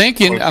 I'm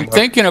thinking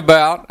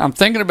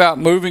about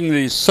moving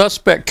the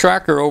suspect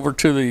tracker over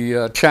to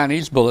the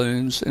Chinese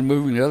balloons and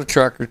moving the other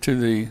tracker to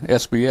the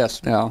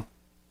SBS. Now,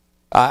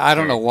 I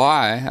don't know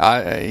why.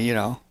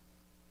 I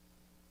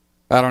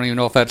don't even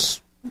know if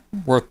that's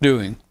worth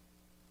doing.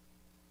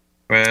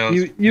 Well,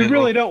 you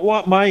really don't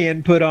want my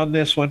input on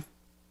this one.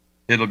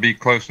 It'll be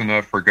close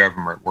enough for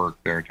government work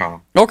there,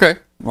 Tom. Okay.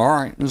 All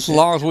right. As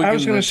long as we can. I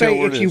was going to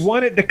say, if you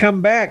want it to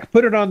come back,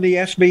 put it on the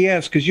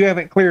SBS because you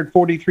haven't cleared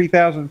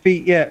 43,000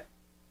 feet yet.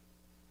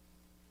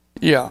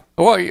 Yeah.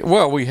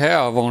 Well, we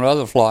have on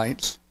other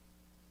flights.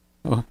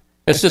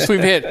 It's just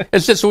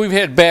we've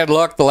had bad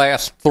luck the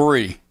last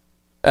 3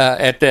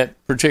 at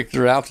that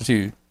particular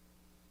altitude.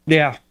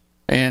 Yeah.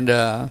 And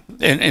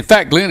in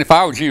fact, Glenn, if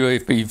I was you,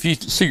 if you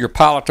see your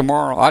pilot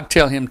tomorrow, I'd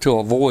tell him to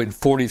avoid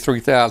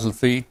 43,000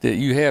 feet, that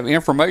you have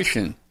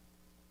information.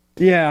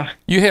 Yeah.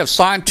 You have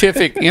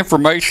scientific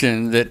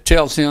information that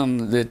tells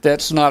him that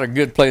that's not a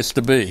good place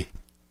to be.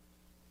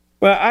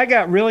 Well, I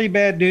got really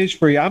bad news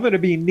for you. I'm going to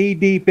be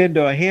knee-deep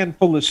into a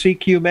handful of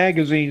CQ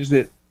magazines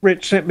that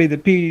Rich sent me the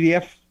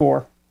PDF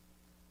for.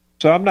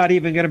 So I'm not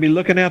even going to be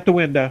looking out the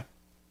window.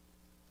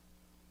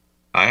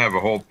 I have a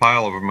whole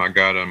pile of them I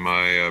got in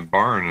my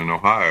barn in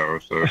Ohio.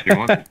 So if you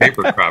want the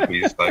paper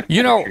copies, I can pick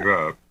you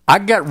up. I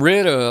got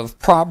rid of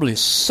probably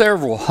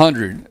several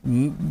hundred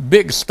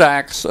big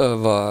stacks of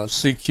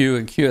CQ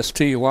and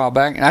QST a while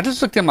back. And I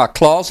just looked in my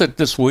closet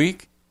this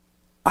week.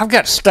 I've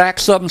got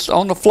stacks of them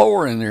on the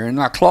floor in there in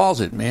my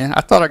closet, man. I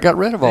thought I got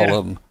rid of all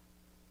of them.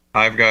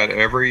 I've got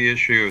every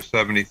issue of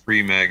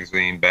 73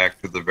 magazine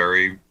back to the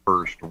very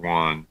first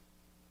one.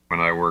 When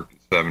I worked at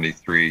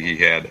 73, he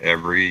had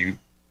every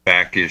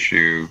back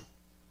issue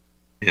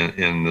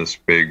in this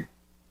big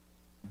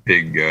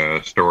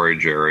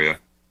storage area.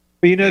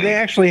 But they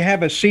actually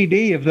have a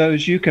CD of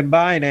those you can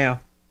buy now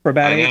for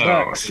about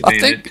 $8. I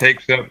think it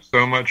takes up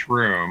so much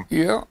room.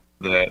 Yeah.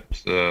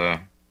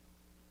 That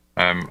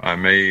I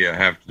may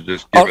have to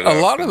just give it up. A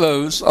lot of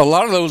those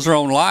are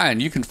online.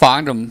 You can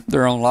find them.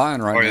 They're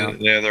online right now.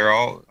 Yeah, they're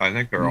all. I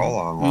think they're all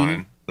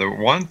online. The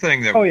one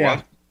thing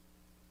that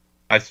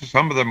I see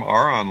some of them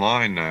are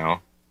online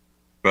now,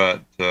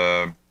 but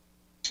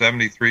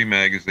 73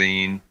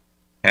 magazine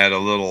had a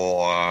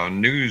little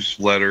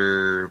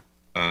newsletter,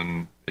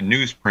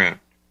 newsprint.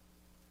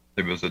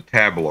 It was a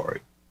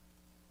tabloid.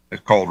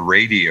 It's called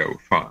Radio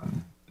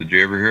Fun. Did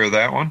you ever hear of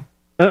that one?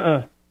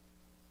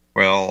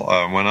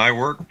 Well, when I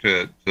worked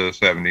at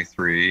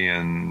 73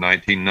 in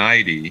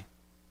 1990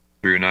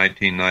 through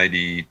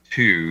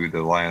 1992,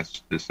 the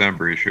last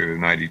December issue of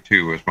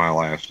 92 was my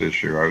last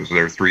issue. I was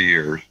there 3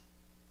 years.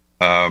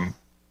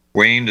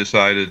 Wayne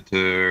decided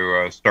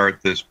to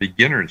start this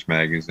beginners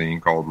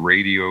magazine called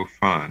Radio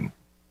Fun.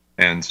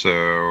 And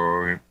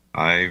so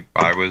I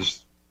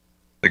was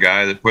the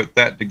guy that put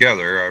that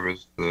together. I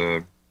was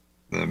the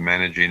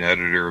managing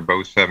editor of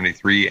both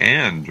 73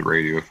 and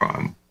Radio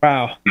Fun.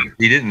 Wow.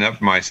 He didn't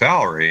up my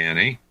salary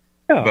any,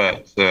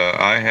 but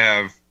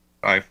I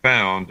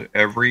found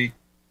every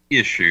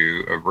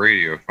issue of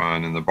Radio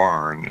Fun in the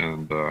barn,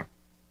 and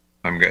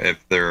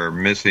if there are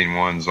missing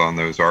ones on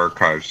those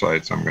archive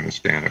sites, I'm going to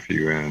scan a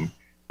few in,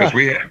 because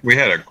we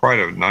had quite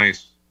a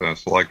nice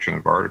selection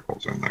of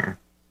articles in there.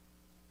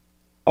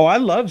 Oh, I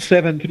loved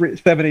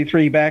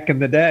 73 back in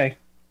the day.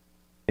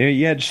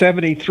 You had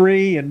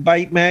 73 and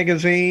Byte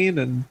magazine,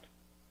 and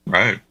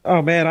right.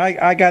 Oh man,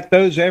 I got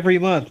those every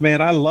month,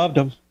 man. I loved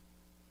them.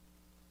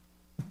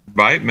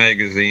 Byte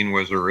magazine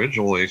was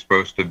originally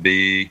supposed to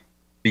be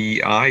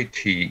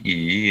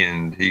BITE,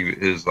 and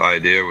his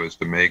idea was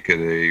to make it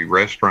a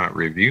restaurant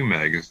review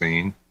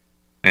magazine.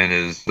 And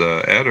his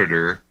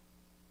editor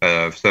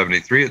of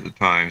 73 at the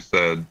time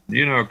said,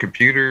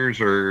 computers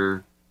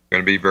are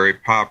going to be very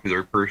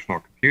popular,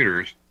 personal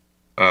computers.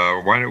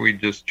 Why don't we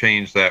just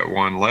change that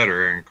one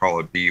letter and call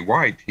it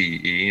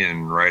BYTE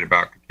and write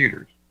about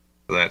computers?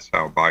 So that's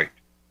how Byte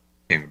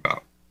came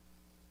about.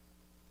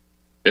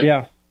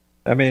 Yeah.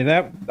 I mean,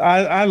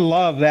 I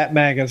love that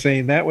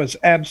magazine. That was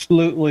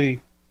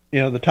absolutely,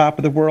 the top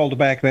of the world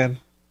back then.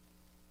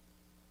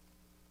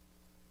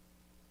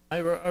 I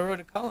wrote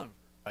a column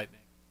for Byte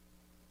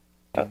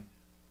magazine.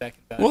 Back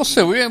in Well,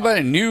 so we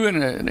anybody new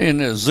in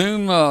the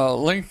Zoom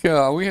link?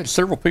 We had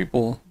several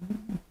people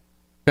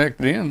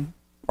connected in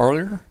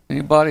earlier.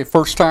 Anybody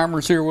first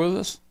timers here with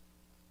us?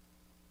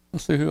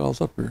 Let's see who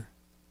else up here.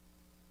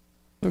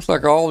 Looks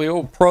like all the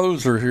old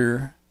pros are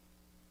here.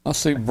 I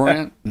see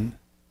Brent. And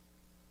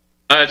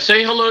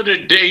say hello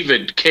to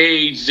David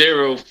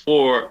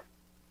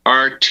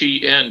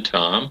K04RTN,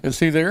 Tom. Is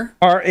he there?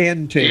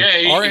 RNT.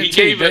 Yeah, he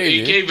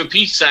gave a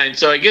peace sign,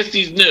 so I guess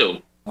he's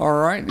new. All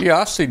right. Yeah,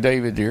 I see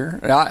David here.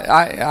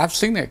 I've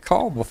seen that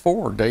call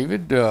before,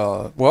 David.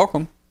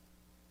 Welcome.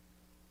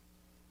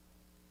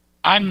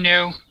 I'm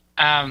new.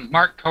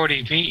 Mark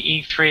Cody,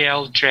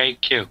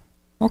 VE3LJQ.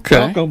 Okay.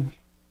 Welcome.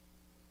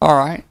 All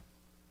right.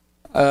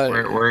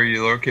 Where are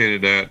you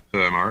located at,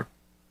 Mark?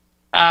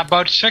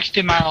 About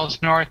 60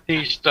 miles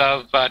northeast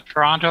of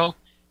Toronto.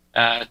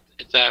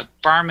 It's a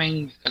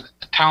farming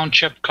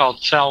township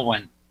called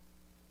Selwyn.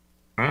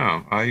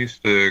 Oh, I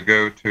used to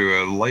go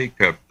to a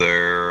lake up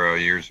there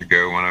years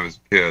ago when I was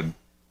a kid,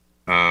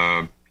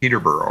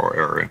 Peterborough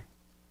area.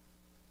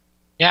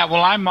 Yeah,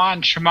 well, I'm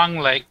on Chemung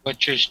Lake,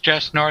 which is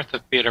just north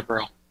of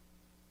Peterborough.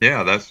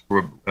 Yeah, that's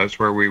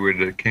where we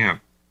would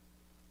camp.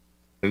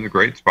 It was a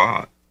great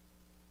spot.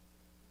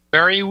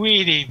 Very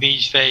weedy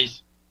these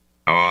days.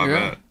 Oh, I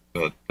bet.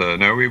 But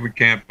no, we would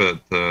camp at,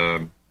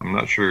 I'm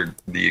not sure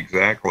the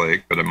exact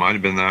lake, but it might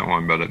have been that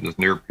one, but it was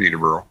near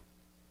Peterborough.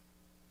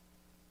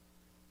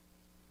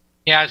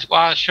 Yeah,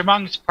 well,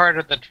 Chemung's part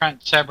of the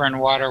Trent-Severn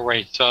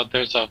Waterway, so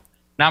there's a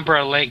number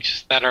of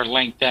lakes that are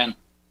linked in.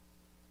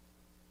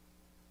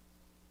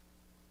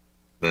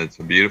 It's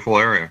a beautiful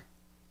area.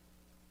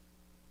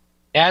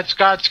 Yeah, it's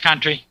God's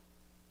country.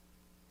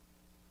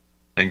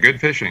 And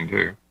good fishing,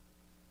 too.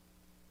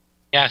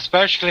 Yeah,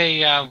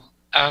 especially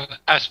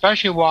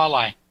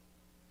walleye.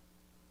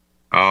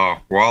 Oh,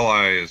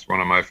 walleye is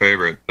one of my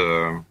favorite.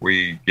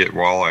 We get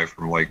walleye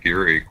from Lake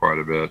Erie quite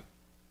a bit.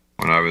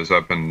 When I was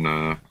up in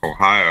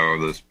Ohio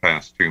this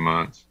past 2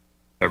 months,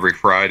 every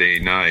Friday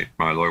night,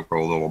 my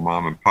local little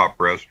mom and pop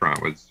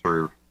restaurant would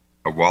serve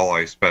a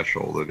walleye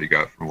special that he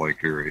got from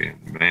Lake Erie,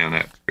 and man,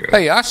 that's good.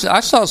 Hey, I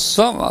saw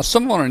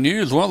some on the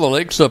news. One of the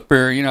lakes up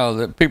there,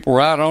 that people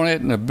were out on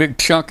it, and a big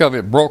chunk of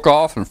it broke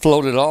off and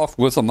floated off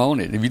with them on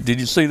it.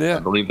 Did you see that? I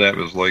believe that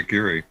was Lake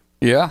Erie.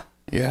 Yeah.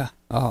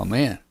 Oh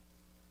man.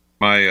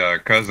 My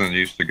cousin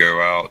used to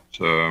go out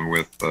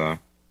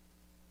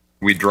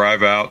we'd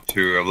drive out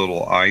to a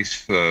little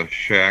ice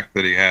shack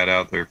that he had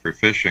out there for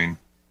fishing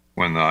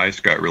when the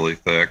ice got really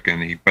thick,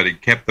 but he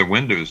kept the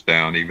windows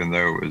down even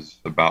though it was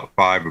about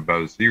 5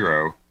 above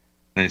zero,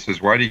 And he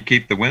says, why do you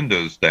keep the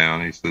windows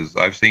down? He says,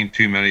 I've seen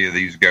too many of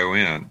these go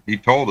in. He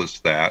told us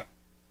that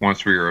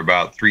once we were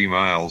about 3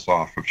 miles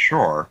off of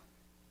shore.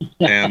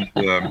 And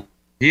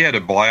he had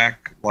a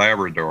black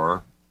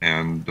Labrador,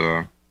 and,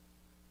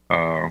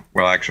 well,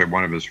 actually,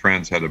 one of his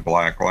friends had a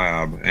black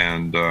lab,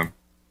 and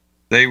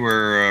they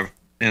were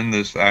in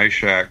this ice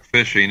shack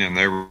fishing, and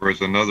there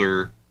was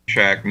another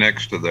shack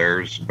next to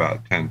theirs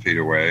about 10 feet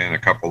away, and a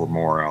couple of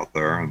more out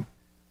there.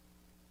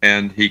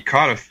 And he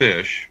caught a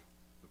fish.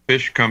 The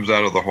fish comes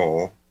out of the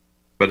hole,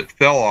 but it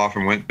fell off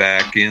and went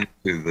back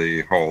into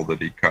the hole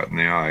that he cut in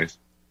the ice.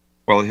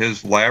 Well,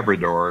 his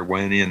Labrador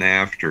went in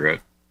after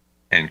it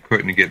and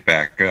couldn't get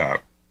back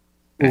up.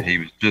 And he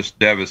was just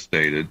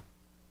devastated.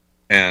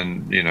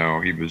 And, you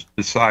know, he was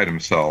beside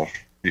himself,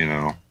 you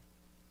know.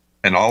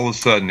 And all of a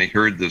sudden he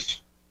heard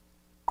this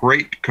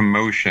great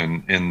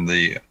commotion in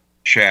the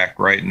shack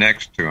right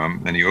next to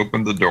him. And he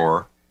opened the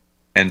door,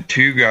 and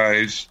two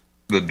guys,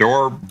 the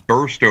door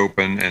burst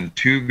open, and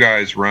two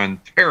guys run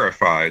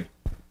terrified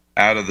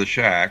out of the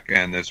shack.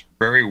 And this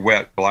very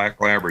wet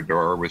black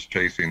Labrador was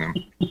chasing them.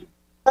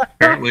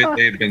 Apparently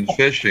they had been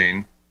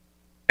fishing,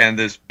 and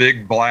this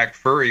big black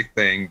furry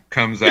thing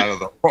comes out of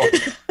the hole.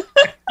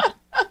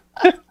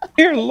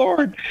 Dear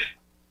Lord.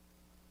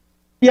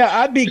 Yeah,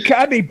 I'd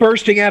be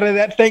bursting out of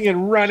that thing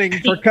and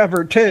running for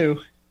cover too.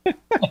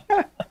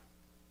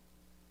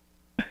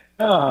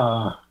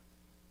 Oh.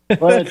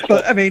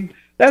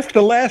 That's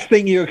the last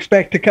thing you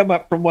expect to come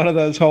up from one of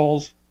those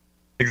holes.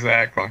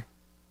 Exactly.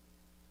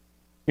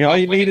 You know, all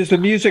you need is the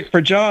music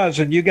for Jaws,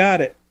 and you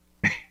got it.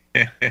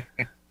 Yeah,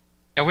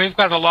 we've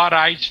got a lot of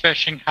ice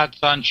fishing huts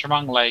on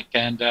Chemung Lake,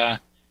 and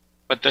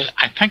but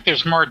I think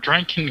there's more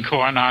drinking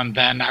going on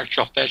than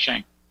actual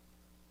fishing.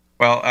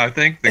 Well, I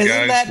think the guys...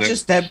 Isn't that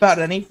just about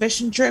any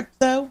fishing trip,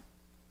 though?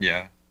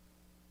 Yeah.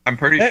 I'm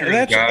pretty sure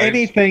that's guys...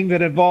 anything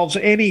that involves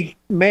any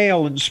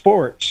male in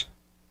sports.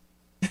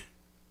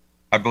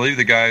 I believe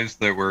the guys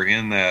that were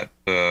in that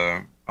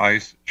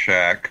ice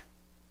shack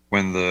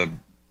when the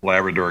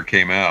Labrador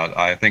came out,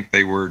 I think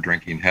they were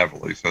drinking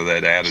heavily, so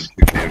that added to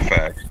the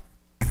effect.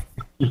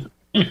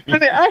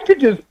 I could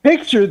just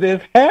picture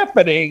this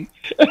happening.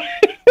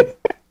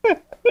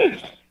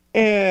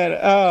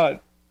 And,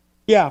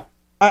 yeah,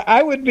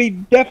 I would be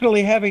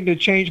definitely having to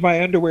change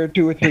my underwear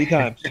 2 or 3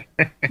 times.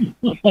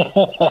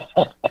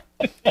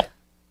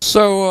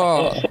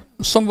 So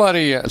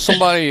somebody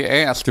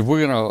asked if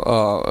we're going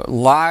to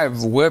live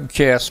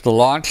webcast the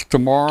launch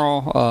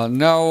tomorrow.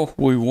 No,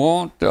 we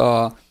won't.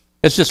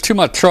 It's just too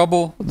much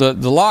trouble.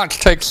 The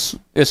launch it's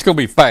going to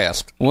be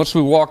fast. Once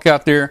we walk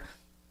out there,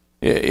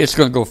 it's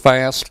going to go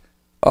fast.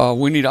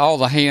 We need all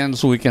the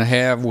hands we can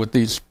have with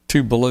these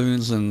 2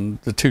 balloons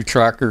and the 2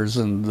 trackers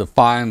and the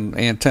fine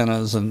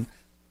antennas, and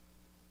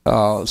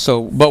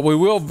but we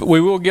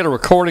will get a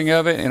recording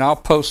of it, and I'll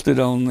post it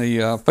on the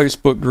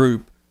Facebook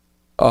group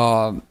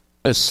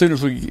as soon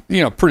as we,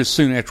 pretty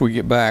soon after we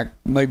get back,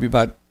 maybe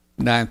about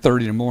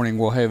 9:30 in the morning.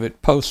 We'll have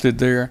it posted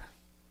there.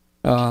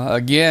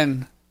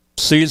 Again,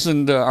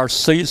 our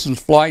seasoned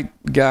flight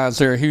guys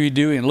there, Huey,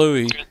 Dewey, and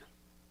Louie.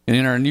 And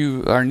then our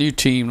new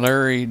team,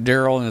 Larry,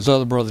 Daryl, and his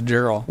other brother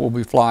Daryl, will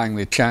be flying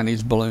the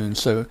Chinese balloon.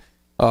 So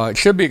it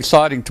should be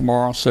exciting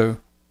tomorrow. So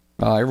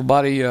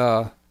everybody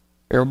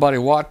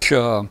watch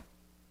your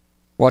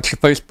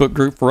Facebook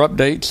group for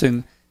updates,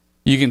 and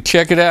you can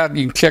check it out.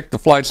 You can check the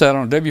flights out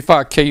on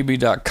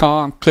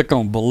w5kub.com. Click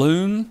on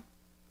balloon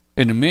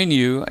in the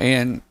menu,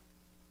 and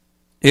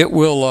it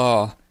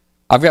will.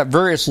 I've got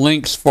various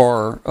links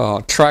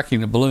for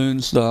tracking the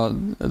balloons.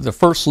 The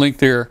first link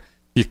there,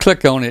 you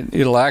click on it,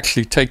 it'll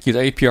actually take you to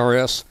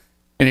APRS,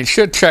 and it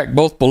should track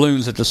both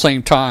balloons at the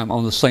same time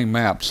on the same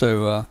map.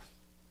 So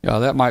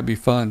that might be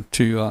fun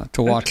to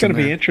watch. It's going to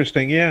be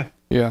interesting, yeah.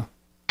 Yeah.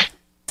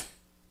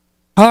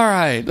 All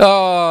right.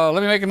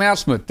 Let me make an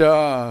announcement.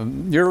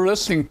 You're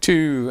listening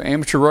to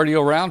Amateur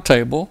Radio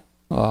Roundtable.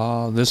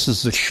 This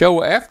is the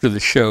show after the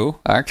show,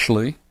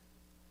 actually.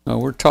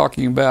 We're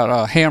talking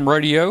about ham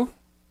radio,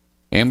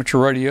 amateur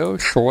radio,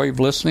 shortwave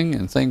listening,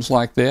 and things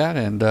like that.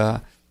 And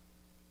if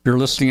you're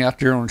listening out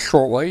there on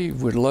shortwave,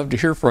 we'd love to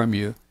hear from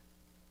you.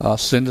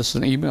 Send us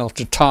an email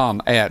to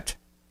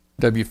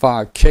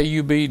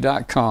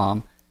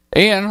tom@w5kub.com.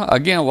 And,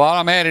 again, while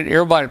I'm at it,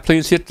 everybody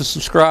please hit the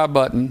subscribe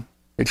button.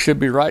 It should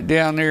be right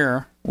down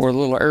there where the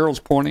little arrow's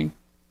pointing.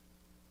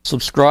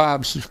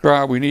 Subscribe.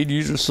 We need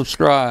you to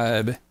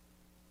subscribe.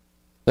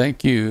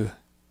 Thank you.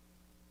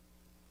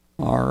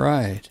 All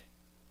right.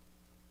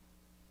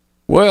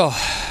 Well,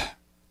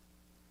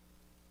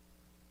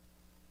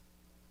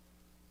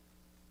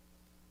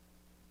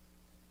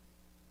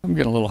 I'm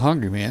getting a little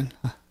hungry, man.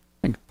 I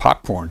think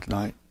popcorn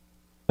tonight.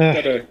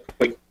 Got a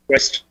quick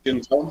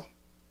question, Tom.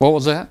 What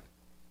was that?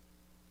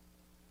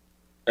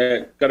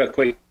 Got a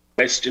quick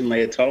question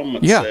there, Tom.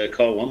 It's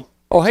Colin.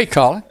 Oh, hey,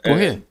 Colin. Go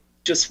ahead.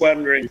 Just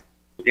wondering,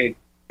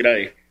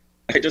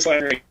 just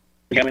wondering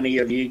how many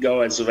of you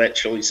guys have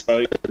actually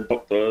spoken to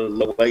Dr.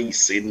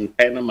 Luis in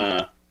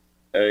Panama.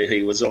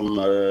 He was on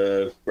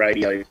the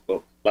radio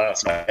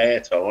last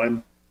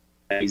airtime,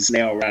 He's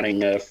now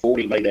running a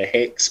 40-metre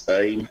hex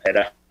beam at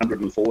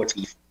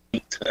 140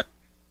 feet.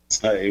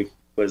 So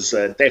was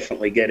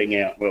definitely getting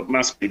out. Well, it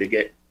must be to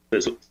get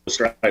to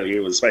Australia. He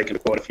was speaking to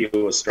quite a few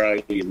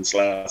Australians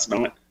last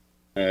night.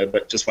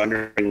 But just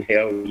wondering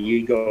how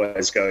you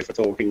guys go for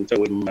talking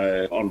to him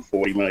on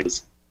 40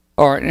 metres.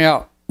 All right,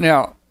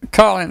 now,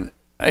 Colin,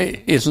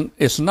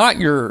 it's not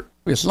your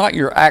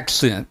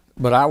accent,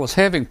 but I was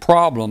having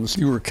problems.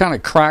 You were kind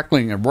of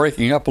crackling and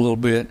breaking up a little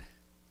bit.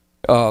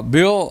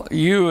 Bill,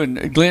 you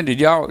and Glenn, did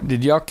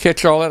y'all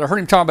catch all that? I heard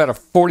him talking about a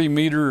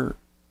 40-meter.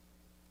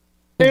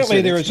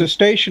 Apparently, there was a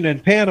station in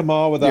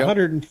Panama with a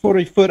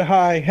 140-foot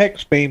high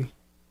hex beam.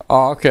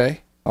 Oh, okay,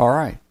 all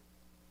right.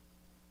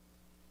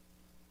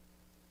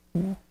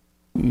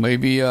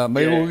 Maybe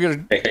we'll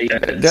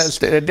get that's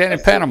down in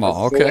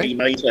Panama. Okay.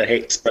 40-metre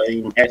hex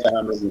beam at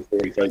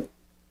 140 feet.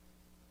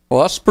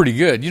 Well, that's pretty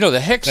good. You know,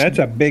 the hex. That's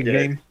a big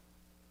beam.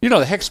 You know,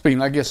 the hex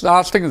beam. I guess I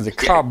was thinking of the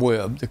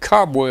cobweb. The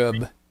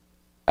cobweb.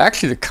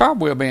 Actually, the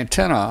cobweb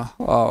antenna.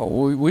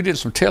 We did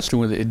some testing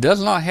with it. It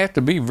does not have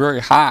to be very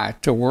high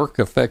to work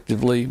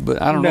effectively.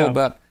 But I don't know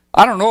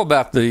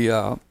about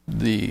the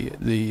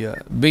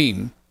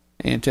beam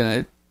antenna.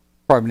 It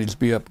probably needs to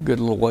be up a good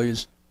little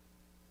ways.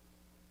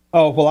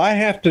 Oh, well, I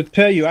have to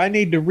tell you, I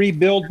need to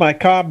rebuild my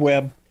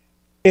cobweb.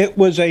 It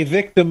was a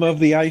victim of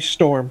the ice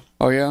storm.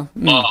 Oh, yeah?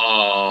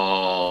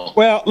 Oh.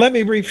 Well, let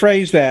me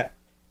rephrase that.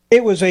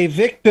 It was a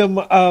victim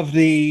of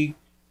the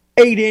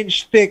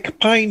 8-inch thick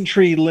pine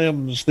tree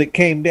limbs that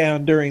came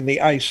down during the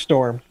ice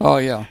storm. Oh,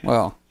 yeah.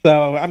 Well.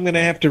 So I'm going to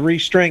have to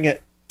restring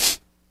it.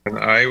 When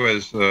I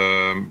was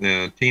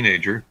a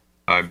teenager,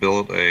 I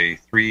built a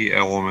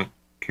 3-element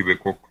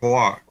cubicle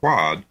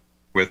quad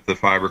with the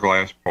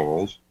fiberglass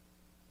poles.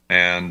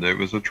 And it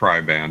was a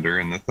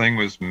tri-bander, and the thing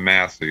was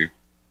massive,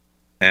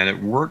 and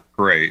it worked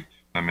great.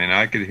 I mean,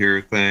 I could hear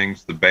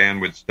things. The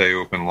band would stay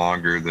open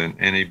longer than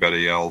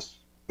anybody else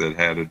that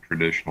had a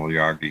traditional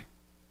Yagi.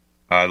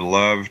 I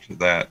loved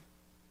that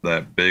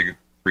big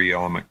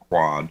 3-element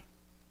quad.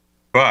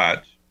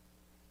 But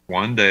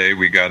one day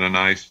we got an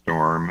ice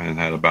storm and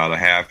had about a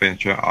 ½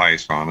 inch of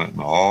ice on it, and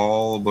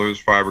all of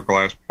those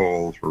fiberglass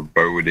poles were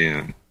bowed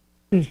in.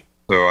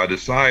 So I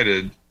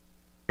decided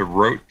to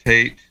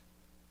rotate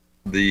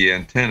the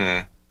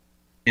antenna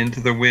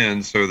into the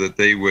wind so that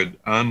they would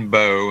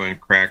unbow and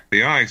crack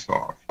the ice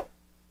off.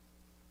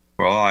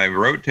 Well, I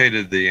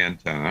rotated the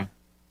antenna.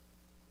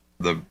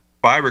 The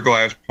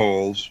fiberglass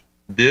poles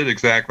did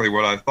exactly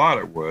what I thought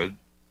it would,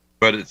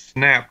 but it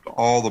snapped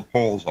all the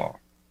poles off.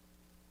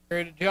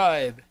 Great a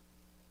jibe.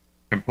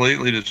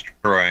 Completely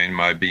destroying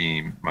my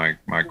beam, my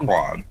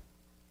quad.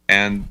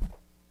 And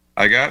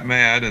I got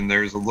mad, and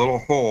there's a little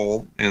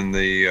hole in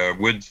the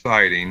wood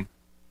siding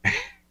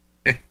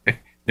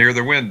near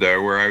the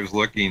window where I was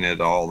looking at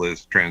all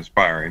this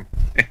transpiring.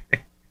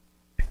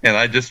 And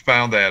I just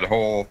found that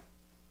hole.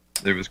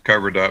 It was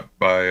covered up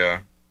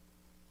by,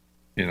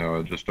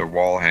 just a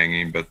wall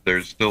hanging, but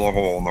there's still a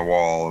hole in the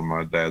wall in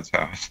my dad's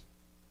house.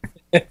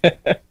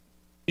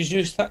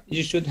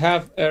 You should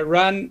have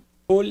run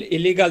full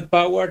illegal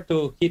power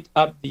to heat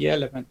up the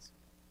elements.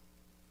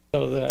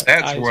 So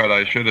that's what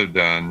I should have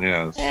done,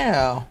 yes.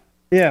 Yeah.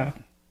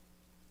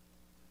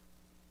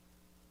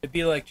 It'd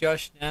be like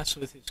Josh Nass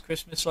with his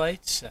Christmas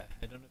lights. I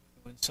don't know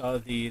if anyone saw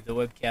the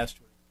webcast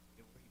where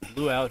he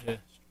blew out his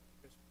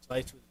Christmas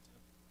lights with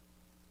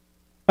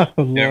his own.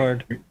 Oh,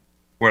 Lord. Yeah,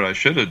 what I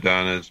should have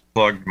done is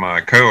plugged my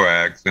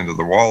coax into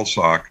the wall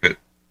socket,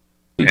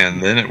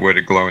 and then it would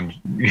have glowed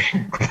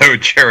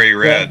cherry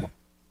red. Yeah.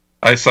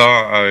 I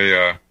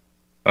saw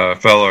a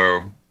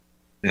fellow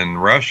in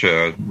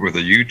Russia with a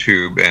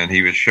YouTube, and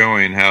he was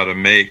showing how to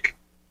make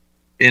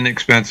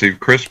inexpensive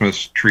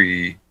Christmas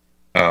tree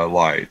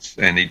lights,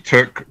 and he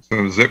took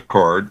some zip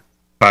cord,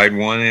 tied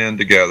one end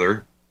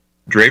together,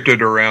 draped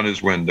it around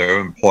his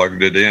window, and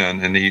plugged it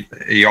in. And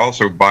he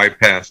also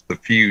bypassed the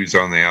fuse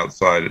on the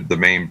outside of the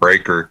main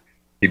breaker.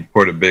 He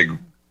put a big,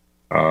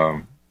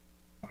 I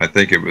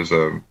think it was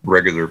a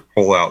regular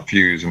pull-out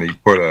fuse, and he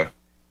put a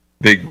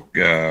big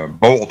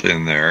bolt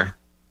in there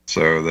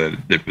so that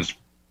it was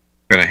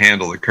going to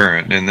handle the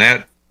current. And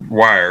that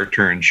wire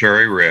turned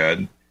cherry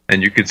red,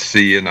 and you could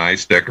see a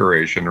nice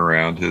decoration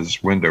around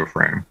his window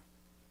frame.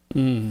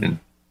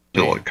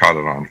 Until it caught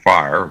it on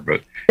fire,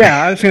 but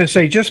yeah, I was going to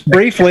say just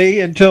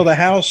briefly until the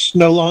house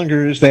no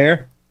longer is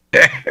there.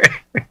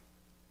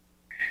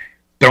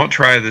 Don't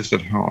try this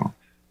at home.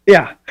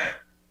 Yeah.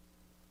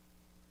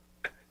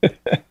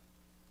 There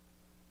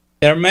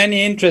are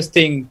many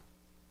interesting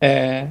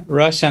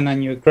Russian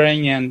and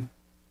Ukrainian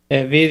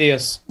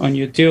videos on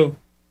YouTube.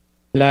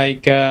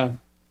 Like there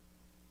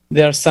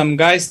are some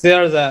guys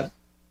there that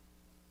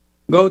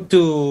go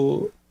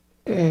to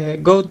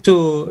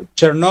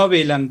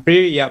Chernobyl and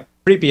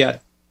Pripyat,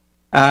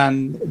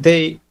 and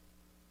they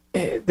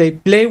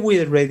play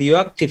with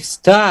radioactive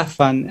stuff,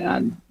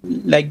 and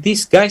like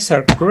these guys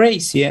are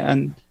crazy,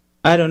 and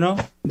I don't know,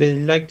 they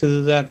like to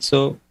do that.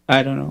 So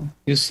I don't know.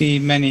 You see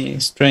many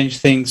strange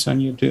things on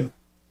YouTube.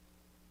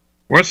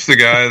 What's the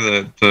guy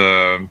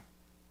that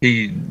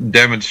he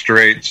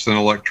demonstrates an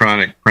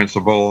electronic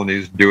principle, and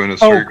he's doing a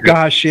circuit. Oh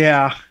gosh,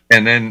 yeah.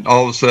 And then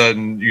all of a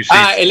sudden you see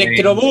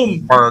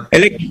Electroboom.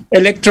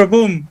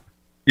 Electroboom.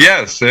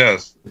 Yes.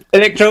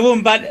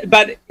 Electroboom,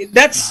 but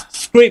that's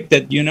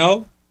scripted, you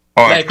know.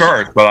 Oh, of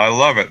course, but I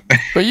love it.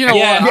 But you know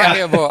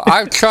what?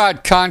 I've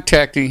tried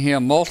contacting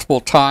him multiple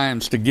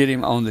times to get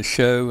him on the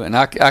show, and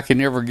I can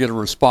never get a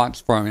response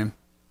from him.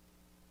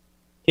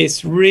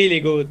 He's really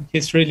good.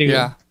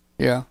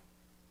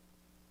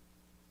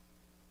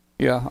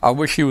 Yeah, I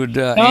wish he would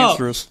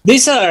answer us.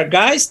 These are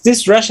guys,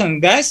 these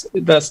Russian guys,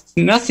 there's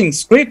nothing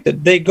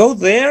scripted. They go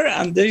there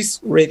and there's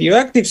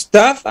radioactive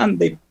stuff and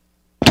they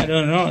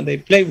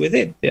play with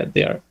it.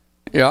 They are.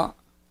 Yeah.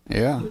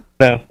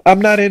 No,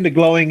 I'm not into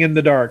glowing in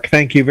the dark.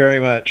 Thank you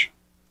very much.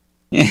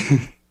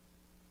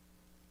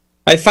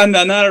 I found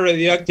another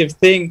radioactive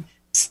thing.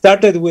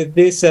 Started with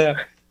this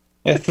a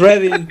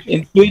thread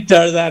in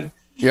Twitter that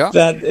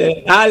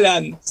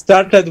Alan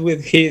started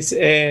with his,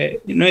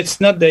 it's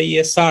not the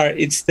ESR,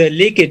 it's the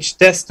leakage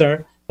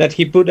tester that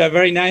he put a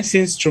very nice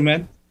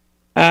instrument.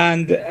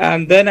 And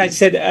then I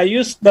said, I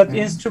used that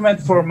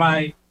instrument for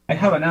I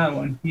have another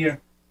one here,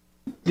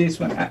 this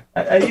one.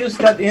 I used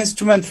that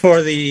instrument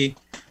for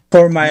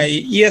my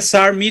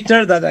ESR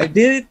meter that I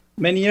did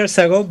many years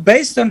ago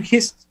based on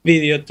his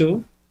video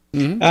too.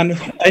 Mm-hmm. And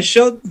I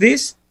showed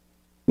this,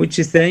 which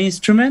is the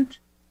instrument.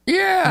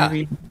 Yeah.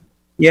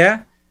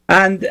 Yeah.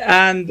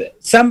 And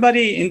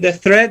somebody in the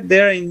thread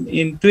there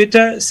in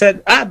Twitter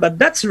said, but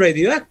that's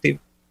radioactive.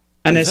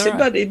 And I said,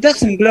 but it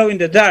doesn't glow in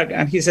the dark.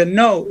 And he said,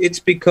 no, it's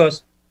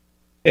because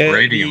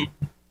radium,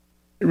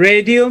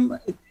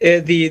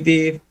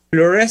 the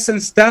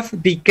fluorescent stuff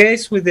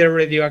decays with the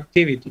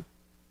radioactivity.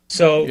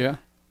 So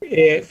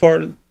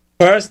for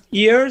first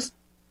years,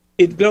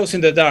 it glows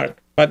in the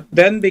dark, but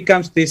then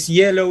becomes this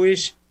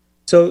yellowish.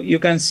 So you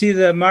can see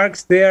the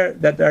marks there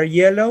that are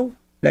yellow,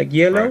 like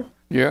yellow. Right.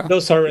 Yeah,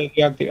 those are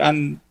radioactive,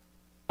 and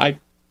I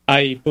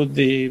put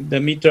the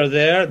meter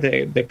there,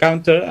 the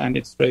counter, and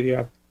it's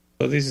radioactive.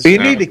 So this is. You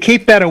need to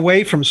keep that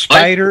away from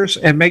spiders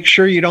and make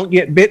sure you don't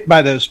get bit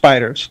by those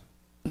spiders.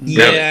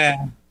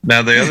 Yeah.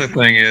 Now the other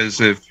thing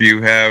is, if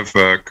you have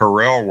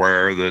Corel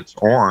ware that's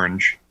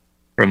orange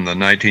from the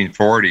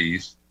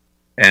 1940s,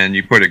 and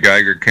you put a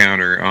Geiger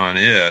counter on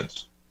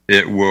it,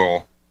 it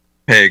will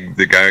peg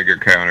the Geiger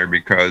counter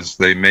because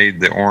they made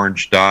the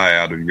orange dye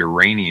out of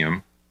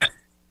uranium.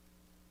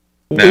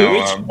 Now,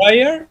 which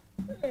wire?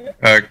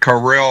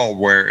 Corel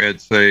ware.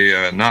 It's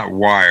a not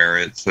wire.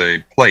 It's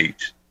a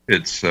plate.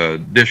 It's a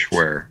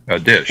dishware. A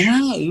dish.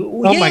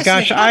 Oh my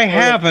gosh! I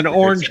have an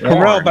orange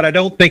Corel, but I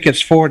don't think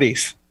it's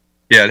 40s.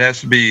 Yeah, it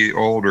has to be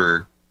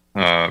older.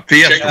 Fiesta.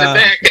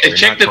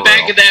 Check the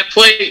back of that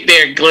plate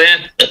there,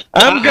 Glenn.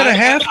 I'm gonna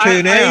have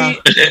to now.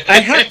 I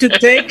have to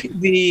take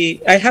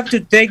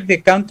the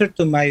counter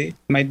to my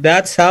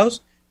dad's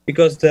house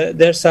because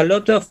there's a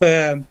lot of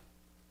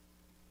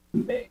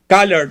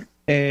colored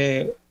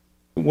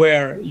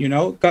ware,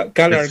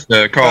 colored.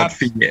 It's called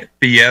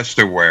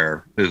Fiesta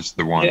ware is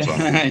the ones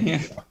on it.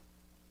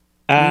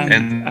 Yeah.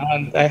 And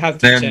I have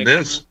to check.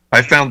 This.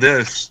 I found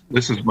this.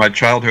 This is my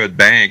childhood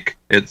bank.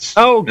 It's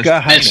God,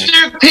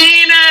 Mr.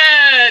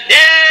 Peanut!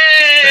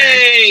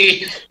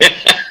 Yay!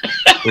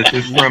 This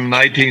is from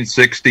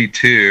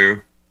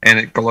 1962, and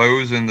it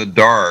glows in the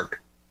dark.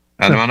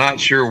 And I'm not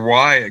sure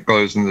why it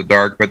glows in the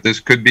dark, but this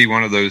could be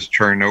one of those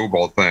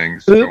Chernobyl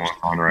things going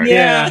on right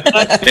now.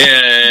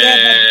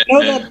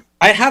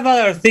 I have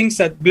other things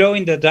that glow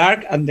in the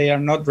dark, and they are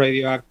not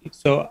radioactive.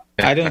 So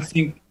I don't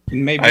think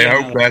maybe. I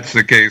hope that's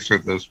the case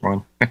with this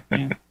one.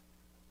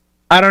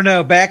 I don't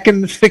know. Back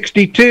in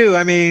 '62,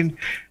 I mean,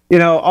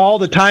 all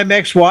the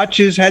Timex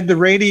watches had the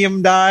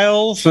radium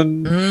dials,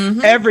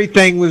 and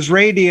everything was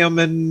radium,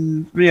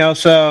 and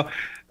so.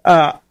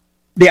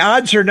 The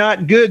odds are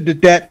not good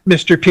that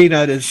Mr.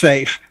 Peanut is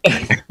safe.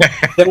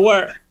 There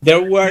were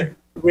radioactive.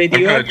 I'm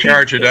going to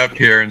charge it up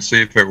here and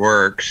see if it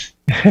works.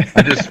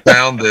 I just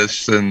found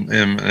this in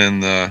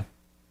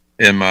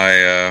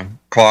my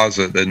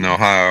closet in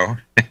Ohio.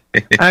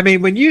 I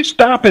mean, when you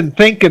stop and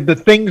think of the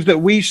things that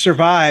we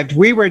survived,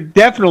 we were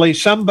definitely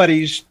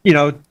somebody's,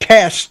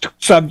 test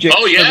subject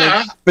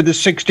for the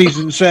 60s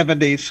and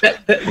 70s.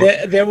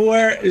 There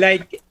were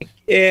like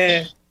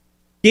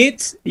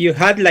kits. You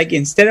had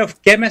instead of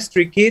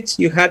chemistry kits,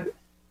 you had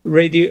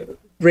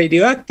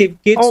radioactive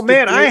kits. Oh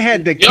man, I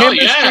had the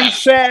chemistry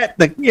set.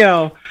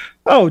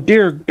 Oh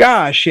dear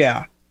gosh,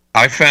 yeah.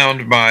 I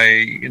found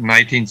my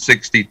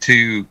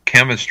 1962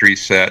 chemistry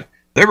set.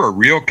 There were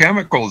real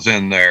chemicals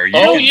in there.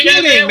 There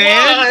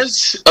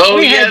was.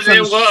 We had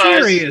some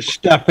serious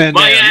stuff in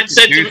there. You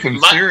could do some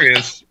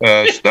serious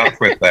stuff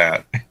with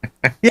that.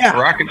 Yeah.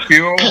 Rocket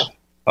fuel,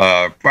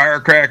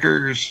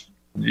 firecrackers,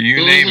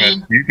 you name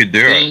it. You could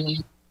do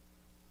it.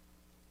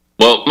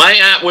 Well, my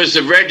aunt was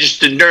a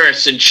registered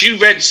nurse, and she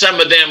read some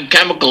of them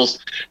chemicals,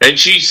 and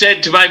she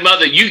said to my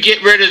mother, "You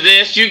get rid of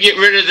this, you get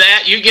rid of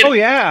that, you get." Oh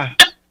yeah.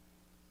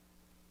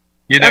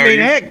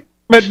 Heck,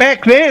 but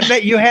back then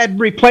that you had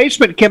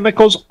replacement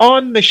chemicals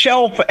on the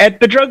shelf at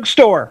the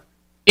drugstore.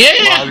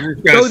 Yeah.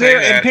 Go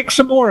there and pick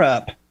some more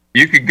up.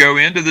 You could go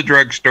into the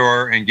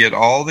drugstore and get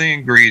all the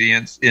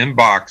ingredients in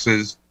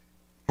boxes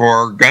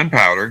for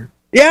gunpowder.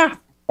 Yeah.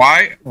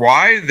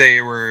 Why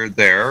they were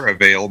there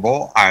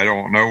available, I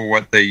don't know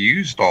what they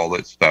used all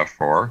that stuff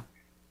for,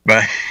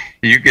 but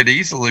you could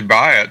easily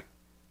buy it.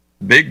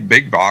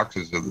 Big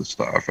boxes of the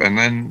stuff. And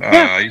then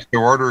I used to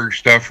order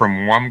stuff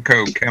from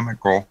Wumco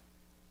Chemical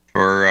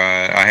for,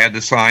 I had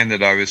to sign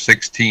that I was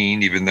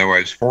 16, even though I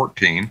was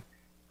 14.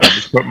 I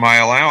just put my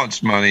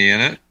allowance money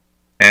in it.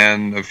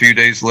 And a few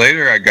days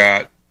later, I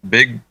got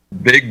big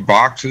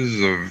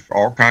boxes of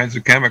all kinds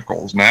of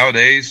chemicals.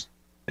 Nowadays,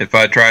 if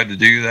I tried to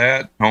do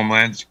that,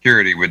 Homeland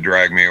Security would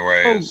drag me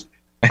away.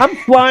 I'm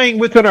flying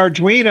with an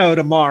Arduino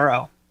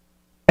tomorrow,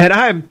 and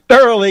I'm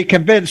thoroughly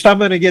convinced I'm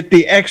going to get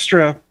the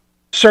extra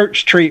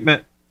search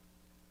treatment.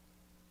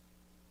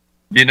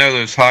 You know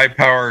those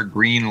high-power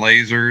green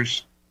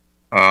lasers?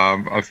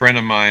 A friend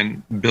of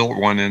mine built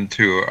one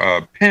into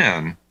a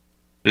pen,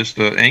 just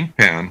an ink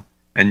pen,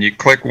 and you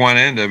click one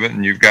end of it,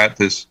 and you've got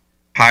this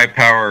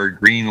high-powered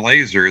green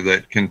laser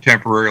that can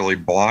temporarily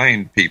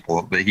blind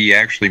people. But he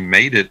actually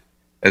made it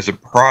as a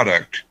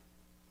product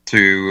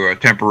to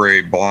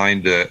temporarily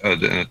blind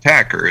an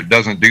attacker. It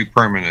doesn't do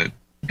permanent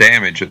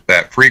damage at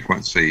that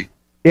frequency,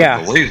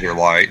 the laser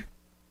light.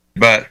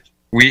 But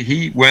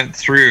he went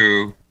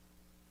through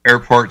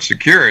airport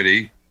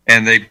security,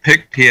 and he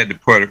had to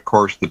put, of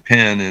course, the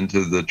pin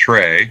into the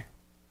tray.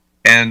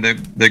 And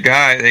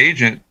the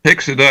agent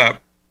picks it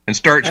up and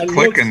starts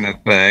clicking the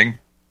thing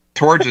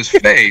towards his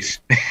face.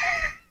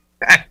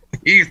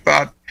 He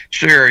thought,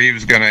 sure, he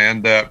was going to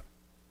end up.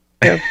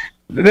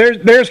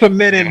 There's a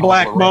Men in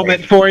Black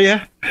moment for you.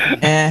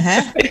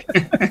 Uh-huh.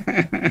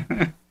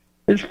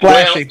 It's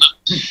flashing.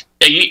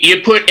 Well,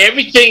 you put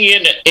everything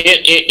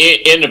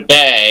in a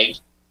bag.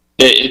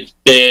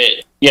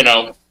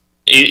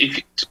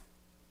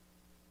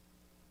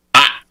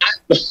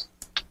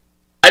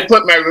 I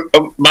put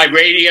my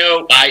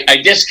radio. I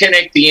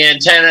disconnect the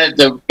antenna,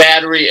 the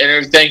battery, and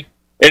everything,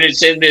 and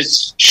it's in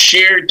this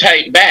sheer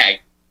tight bag.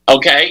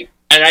 Okay,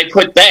 and I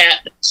put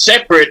that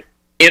separate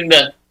in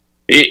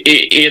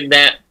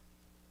that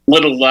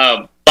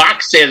little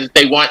box there that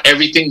they want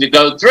everything to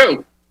go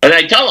through. And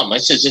I tell them, I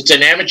says, it's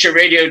an amateur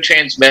radio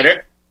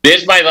transmitter.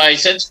 There's my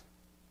license.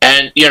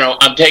 And,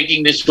 I'm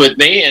taking this with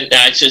me. And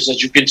I says,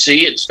 as you can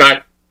see, it's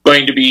not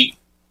going to be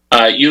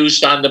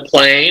used on the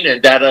plane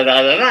and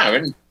da-da-da-da-da.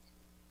 And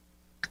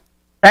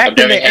back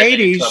in the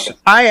 80s,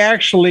 I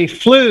actually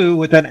flew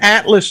with an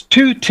Atlas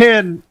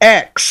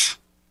 210X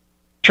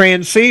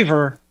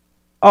transceiver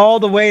all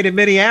the way to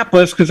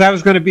Minneapolis because I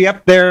was going to be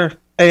up there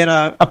in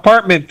an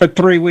apartment for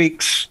 3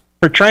 weeks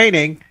for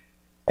training.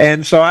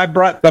 And so I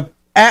brought the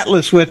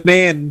Atlas with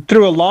me and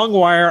threw a long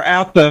wire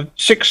out the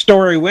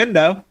 6-story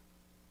window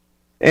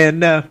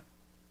and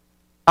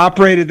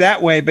operated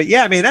that way. But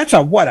yeah, I mean, that's a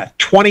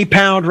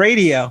 20-pound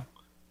radio.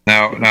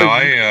 Now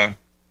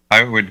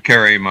I would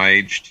carry my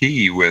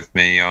HT with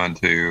me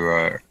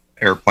onto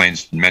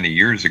airplanes many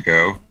years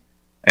ago.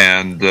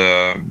 And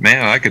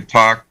man, I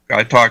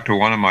talked to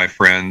one of my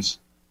friends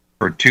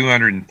for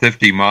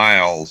 250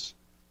 miles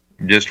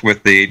just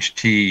with the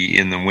HT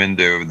in the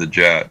window of the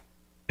jet.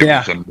 It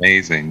was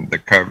amazing. The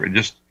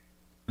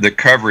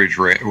coverage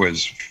rate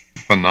was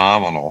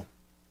phenomenal.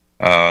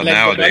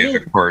 Nowadays,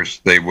 of course,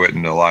 they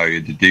wouldn't allow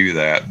you to do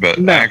that, but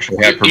I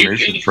actually had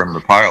permission from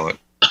the pilot.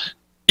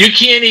 You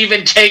can't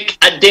even take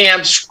a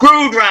damn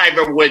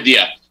screwdriver with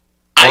you.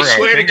 I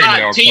swear to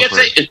God,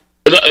 TSA.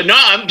 No,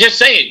 I'm just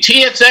saying,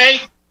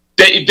 TSA.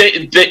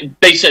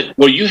 They said,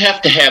 well, you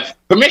have to have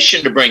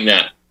permission to bring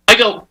that. I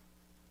go,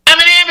 I'm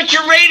an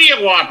amateur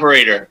radio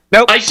operator.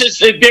 Nope. I says,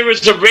 there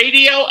is a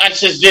radio. I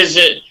says, there's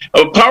a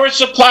power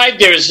supply.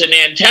 There's an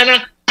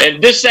antenna,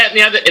 and this, that, and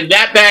the other, in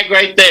that bag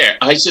right there.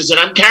 I says, and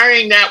I'm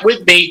carrying that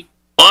with me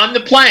on the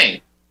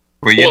plane.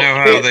 Well, you know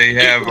how they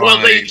have.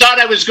 Well, they thought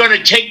I was going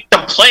to take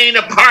the plane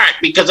apart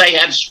because I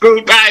had a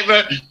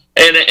screwdriver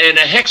and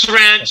a hex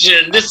wrench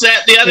and this, that,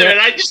 and the other. Yeah. And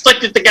I just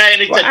looked at the guy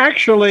and he said,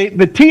 actually,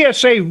 the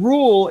TSA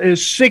rule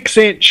is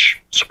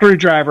 6-inch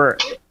screwdriver.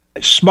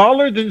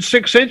 Smaller than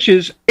 6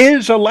 inches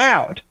is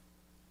allowed.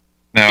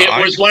 Now,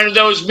 it was one of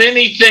those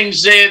many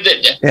things there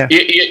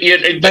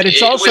that. But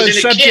it's also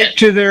subject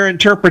to their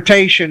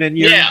interpretation, and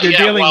you're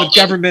dealing with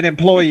government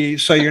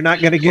employees, so you're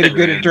not going to get a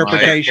good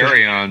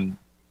interpretation.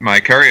 My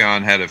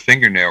carry-on had a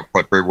fingernail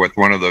clipper with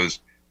one of those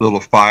little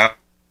files.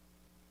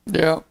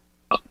 Yeah.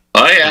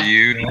 Oh yeah.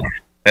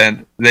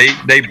 And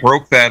they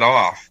broke that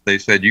off. They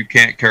said you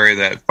can't carry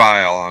that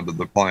file onto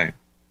the plane.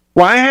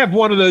 Well, I have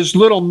one of those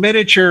little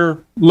miniature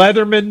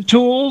Leatherman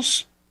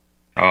tools,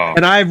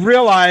 and I've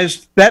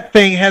realized that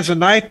thing has a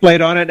knife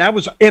blade on it. That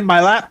was in my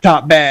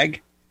laptop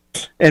bag,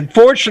 and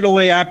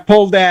fortunately, I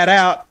pulled that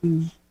out.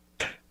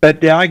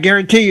 But I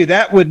guarantee you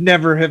that would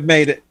never have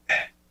made it.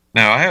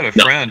 Now, I had a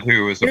friend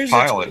who was a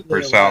pilot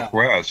for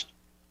Southwest,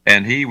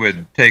 and he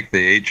would take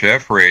the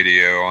HF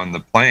radio on the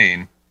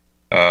plane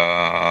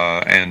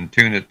and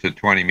tune it to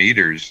 20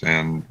 meters.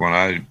 And when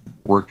I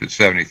worked at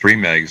 73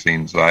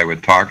 magazines, I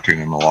would talk to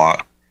him a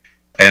lot.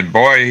 And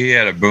boy, he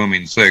had a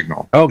booming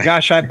signal. Oh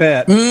gosh, I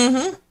bet.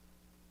 Mm-hmm.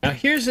 Now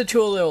here's the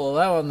tool they'll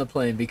allow on the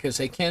plane because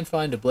they can't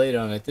find a blade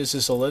on it. This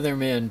is a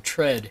Leatherman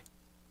tread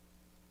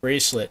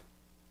bracelet,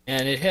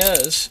 and it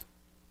has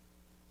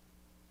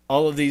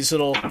all of these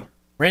little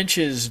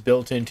wrenches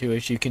built into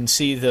it. You can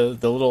see the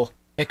little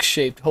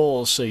X-shaped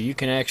holes, so you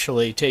can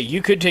actually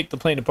take the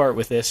plane apart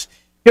with this.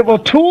 Yeah, well,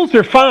 tools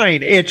are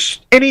fine. It's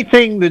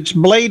anything that's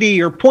bladey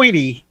or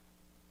pointy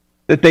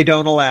that they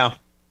don't allow.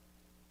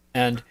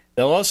 And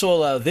they'll also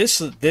allow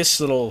this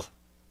little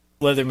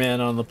Leatherman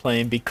on the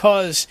plane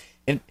because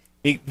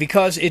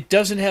it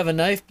doesn't have a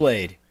knife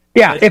blade.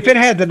 Yeah, if it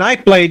had the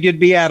knife blade, you'd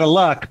be out of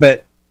luck.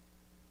 But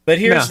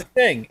here's the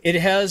thing: it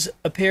has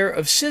a pair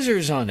of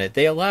scissors on it.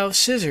 They allow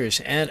scissors,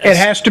 and it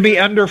has to be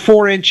under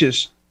 4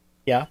 inches.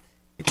 Yeah,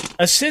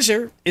 a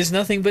scissor is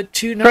nothing but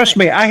 2 knives. Trust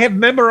me, I have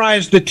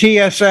memorized the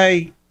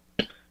TSA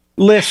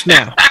list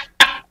now.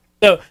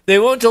 So they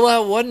won't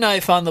allow 1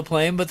 knife on the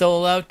plane, but they'll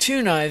allow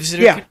 2 knives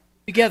that are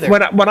together.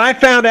 When I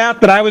found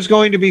out that I was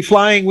going to be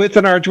flying with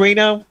an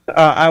Arduino,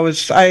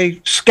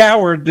 I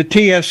scoured the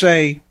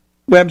TSA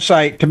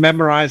website to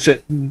memorize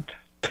it. And,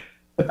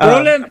 the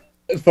problem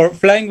for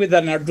flying with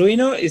an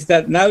Arduino is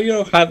that now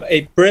you have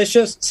a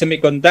precious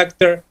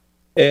semiconductor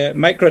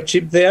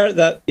microchip there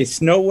that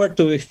is nowhere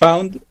to be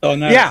found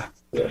on Earth. Yeah,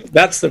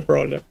 that's the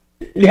problem.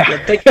 Yeah,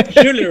 you're taking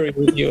jewelry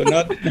with you,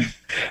 not.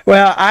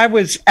 Well, I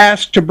was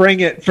asked to bring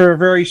it for a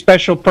very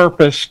special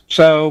purpose,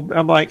 so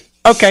I'm like,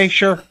 okay,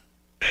 sure.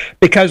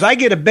 Because I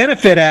get a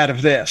benefit out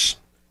of this.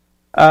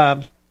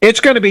 It's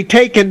going to be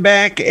taken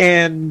back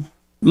and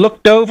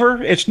looked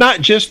over. It's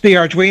not just the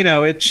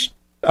Arduino, it's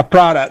a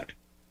product.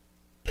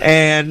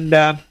 And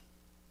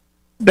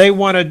they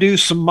want to do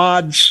some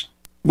mods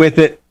with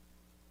it.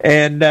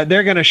 And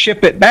they're going to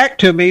ship it back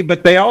to me.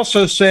 But they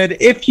also said,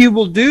 if you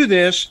will do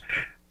this,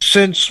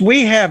 since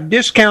we have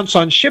discounts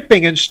on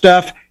shipping and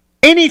stuff,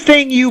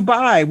 anything you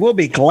buy, we'll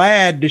be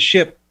glad to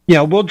ship. You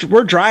know,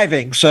 we're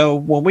driving, so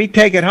when we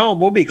take it home,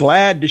 we'll be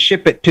glad to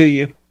ship it to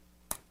you.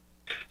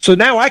 So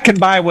now I can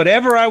buy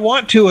whatever I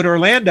want to at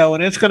Orlando,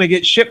 and it's going to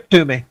get shipped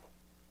to me.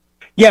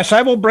 Yes,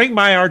 I will bring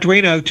my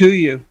Arduino to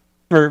you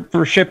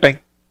for shipping.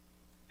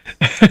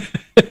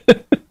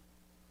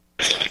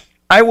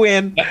 I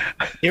win.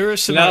 Here are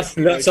some lots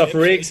of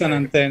rigs and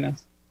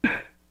antennas.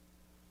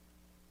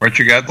 What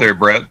you got there,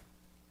 Brett?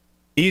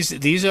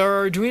 These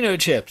are Arduino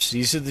chips.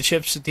 These are the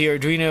chips that the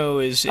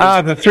Arduino is the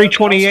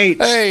 328.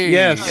 Hey,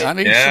 yes. I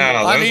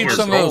need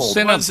some of those.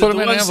 Put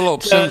them in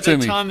envelopes. Send them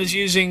to me. Tom is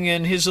using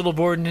in his little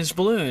board and his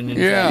balloon.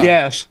 Yeah.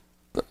 Yes.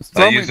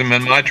 I use them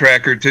in my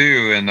tracker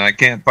too, and I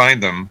can't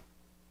find them.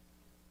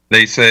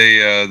 They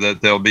say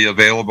that they'll be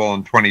available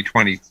in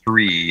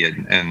 2023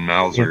 in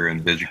Mauser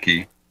and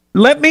DigiKey.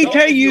 Let me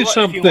tell you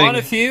something. If you want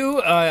a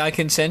few, I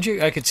could send you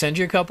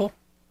a couple.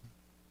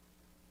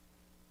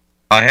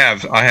 I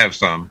have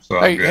some. So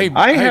I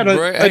had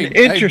an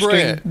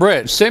interesting.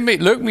 Brett,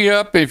 look me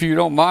up if you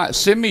don't mind.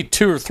 Send me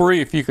 2 or 3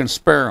 if you can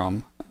spare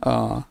them.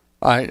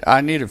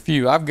 I need a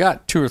few. I've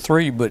got 2 or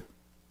 3, but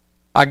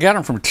I got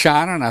them from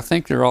China, and I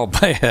think they're all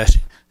bad.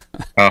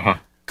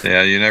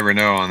 Yeah, you never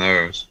know on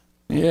those.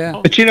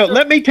 Yeah. But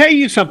let me tell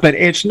you something.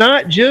 It's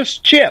not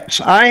just chips.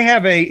 I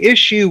have a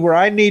issue where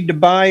I need to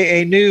buy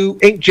a new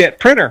inkjet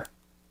printer,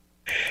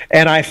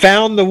 and I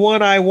found the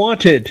one I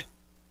wanted.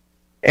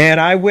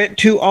 And I went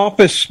to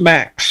Office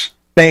Max.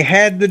 They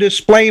had the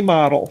display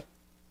model.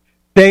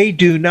 They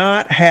do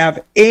not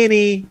have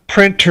any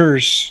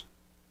printers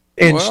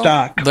in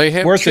stock. They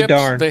have worth chips, a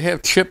darn. They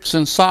have chips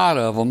inside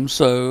of them.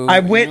 So I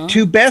went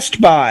to Best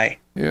Buy.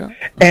 Yeah.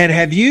 And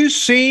have you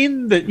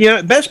seen that?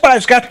 Best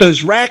Buy's got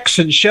those racks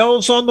and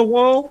shelves on the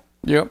wall.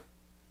 Yep.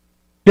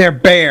 They're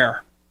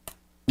bare.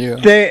 Yeah.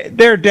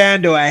 They're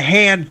down to a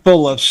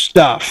handful of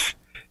stuff.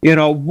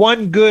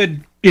 One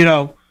good,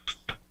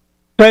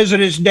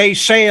 President's Day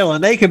sale,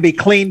 and they can be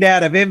cleaned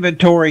out of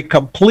inventory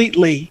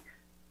completely.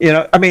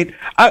 I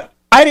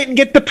didn't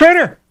get the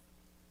printer.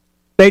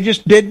 They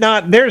just did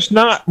not. There's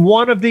not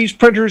one of these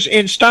printers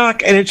in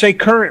stock, and it's a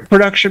current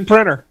production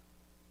printer.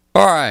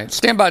 All right,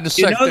 stand by just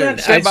a second.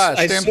 Stand by.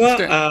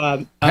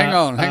 Hang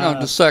on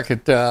just a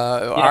second.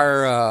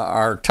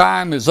 Our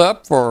time is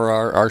up for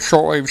our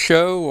shortwave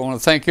show. I want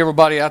to thank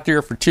everybody out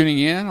there for tuning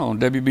in on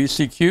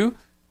WBCQ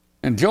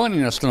and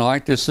joining us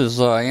tonight. This is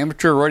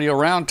Amateur Radio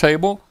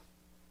Roundtable.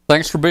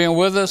 Thanks for being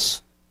with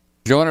us.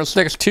 Join us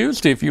next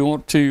Tuesday. If you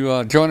want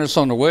to join us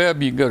on the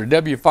web, you can go to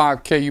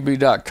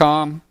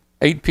w5kub.com,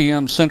 8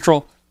 p.m.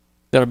 Central.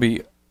 That'll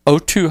be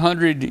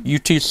 0200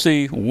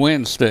 UTC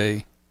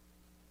Wednesday.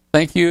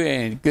 Thank you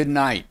and good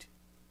night.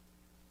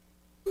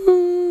 Hey,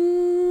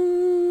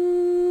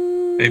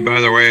 by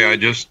the way, I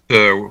just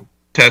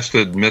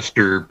tested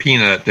Mr.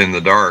 Peanut in the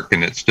dark,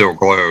 and it still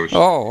glows.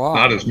 Oh, wow.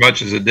 Not as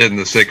much as it did in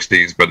the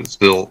 60s, but it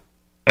still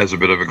has a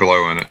bit of a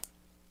glow in it.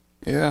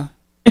 Yeah.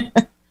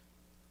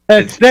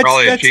 It's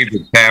probably achieved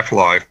its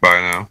half-life by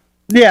now.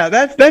 Yeah,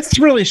 that's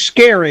really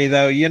scary,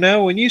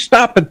 though, when you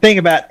stop and think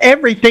about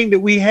everything that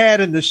we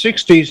had in the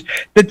 60s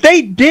that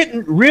they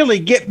didn't really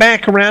get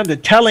back around to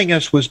telling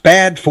us was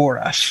bad for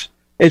us.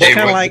 It's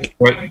kind of like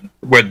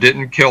what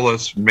didn't kill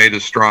us made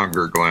us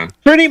stronger, Glenn.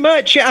 Pretty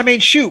much. I mean,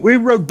 shoot, we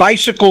rode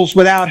bicycles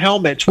without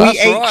helmets. We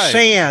ate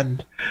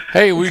sand.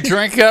 Hey, we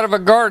drank out of a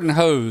garden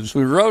hose.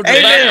 We rode the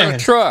back of a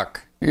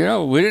truck. You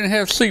know, we didn't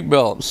have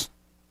seatbelts.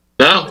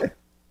 No.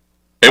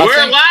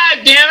 We're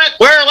alive, damn it!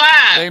 We're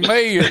alive. They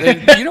may.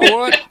 You know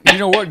what? You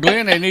know what,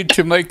 Glenn? They need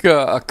to make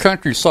a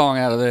country song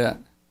out of that.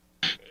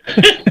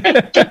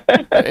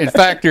 In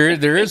fact,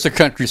 there is a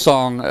country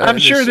song. I'm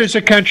sure there's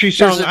a country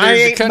song. I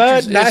ate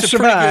mud and I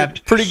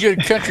survived. Pretty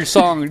good country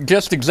song,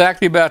 just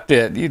exactly about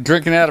that. You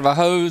drinking out of a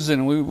hose,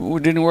 and we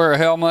didn't wear a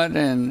helmet,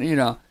 and you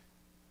know.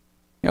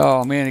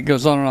 Oh man, it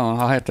goes on and on.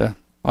 I have to.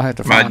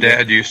 My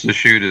dad used to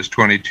shoot his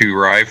 .22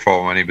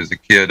 rifle when he was a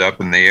kid up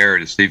in the air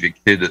to see if he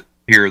could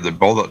hear the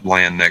bullet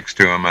land next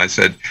to him. I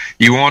said,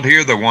 "You won't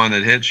hear the one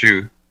that hits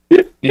you."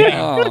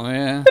 Oh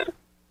man.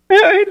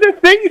 The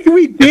things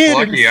we did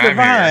and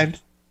survived.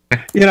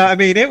 You know, I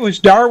mean, it was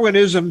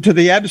Darwinism to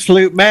the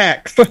absolute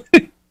max.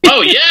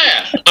 Oh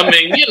yeah, I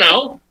mean, you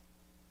know,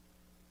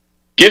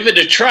 give it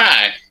a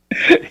try.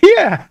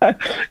 Yeah.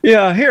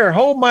 Here,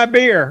 hold my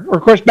beer. Or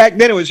of course, back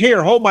then it was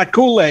here, hold my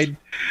Kool-Aid.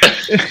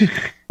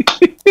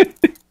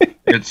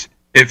 It's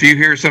if you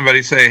hear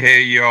somebody say,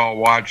 "Hey, y'all,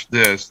 watch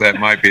this," that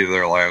might be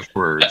their last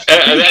words.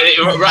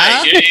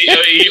 Right.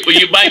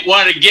 You might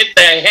want to get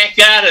the heck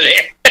out of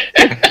there.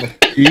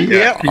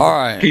 Yep. All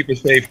right. Keep a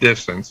safe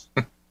distance.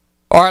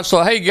 All right.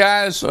 So, hey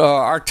guys,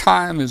 our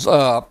time is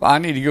up. I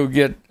need to go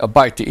get a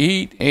bite to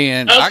eat,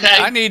 and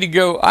I need to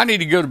go. I need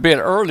to go to bed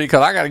early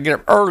because I got to get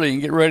up early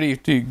and get ready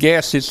to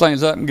gas these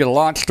things up and get a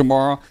launch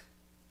tomorrow.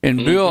 And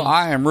Bill,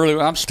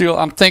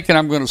 I'm thinking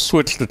I'm going to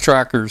switch the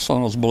trackers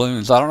on those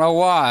balloons. I don't know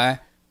why.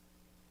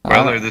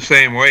 Well, they're the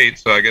same weight,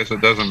 so I guess it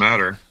doesn't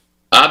matter.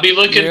 I'll be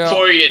looking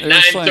for you at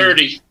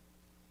 9:30.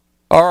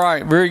 All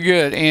right, very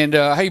good. And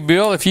hey,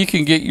 Bill, if you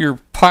can get your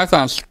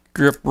Python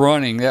script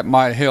running, that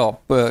might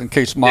help in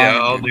case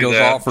mine goes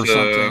off or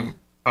something.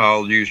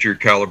 I'll use your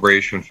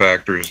calibration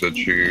factors that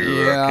you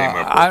came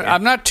up with.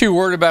 I'm not too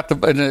worried about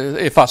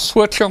if I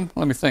switch them.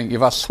 Let me think.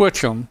 If I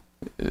switch them,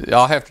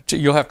 you'll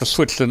have to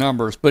switch the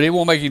numbers, but it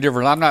won't make any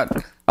difference.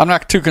 I'm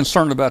not too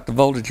concerned about the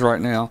voltage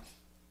right now.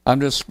 I'm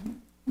just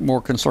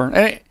more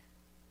concerned.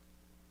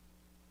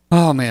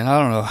 Oh man, I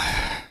don't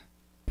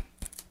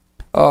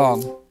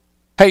know.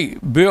 Hey,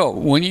 Bill,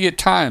 when you get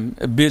time,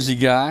 a busy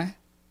guy,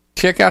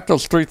 check out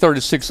those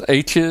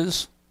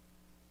 336Hs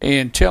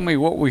and tell me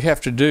what we have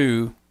to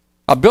do.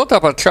 I built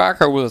up a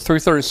tracker with a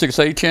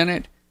 336H in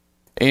it,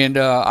 and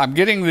I'm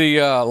getting the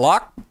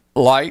lock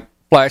light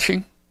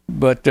flashing,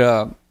 but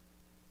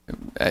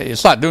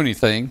it's not doing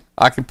anything.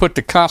 I can put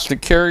the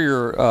constant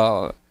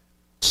carrier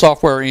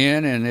software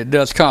in, and it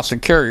does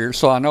constant carrier,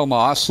 so I know my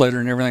oscillator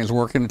and everything's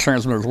working, the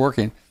transmitter's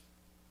working.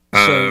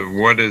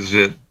 What is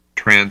it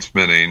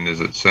transmitting?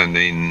 Is it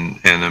sending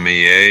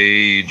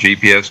NMEA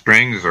GPS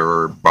strings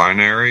or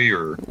binary,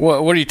 or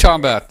what are you talking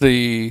about?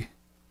 The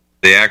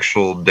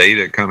actual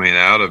data coming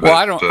out of it? Well,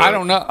 I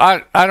don't know.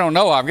 I don't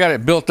know. I've got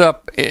it built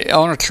up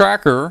on a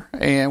tracker,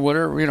 and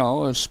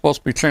whatever, it's supposed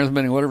to be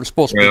transmitting whatever it's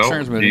supposed to be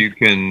transmitting. You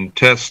can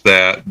test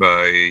that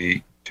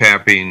by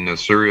tapping the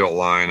serial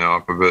line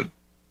off of it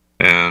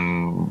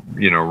and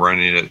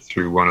running it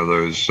through one of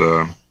those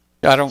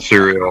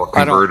serial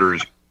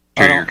converters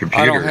to your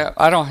computer.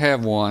 I don't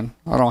have one.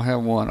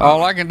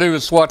 All I can do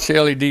is watch the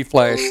LED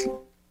flash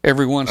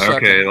every 1 second.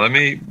 Okay, let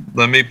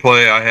me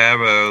play. I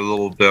have a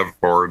little dev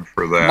board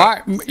for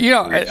that.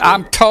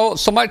 I'm told,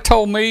 somebody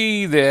told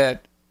me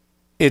that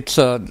it's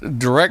a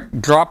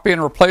direct drop-in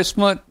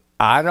replacement.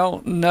 I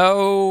don't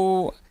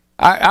know.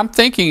 I'm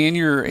thinking in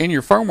your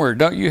firmware,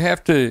 don't you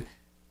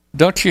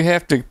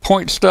have to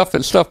point stuff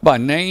at stuff by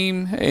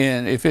name?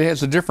 And if it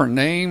has a different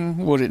name,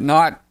 would it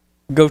not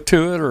go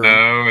to it? Or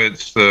no,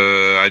 it's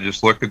I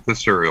just look at the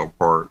serial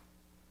port.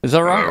 Is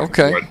that right?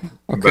 Okay.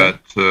 But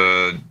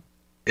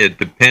it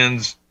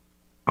depends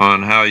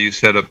on how you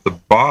set up the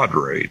baud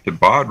rate. The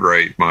baud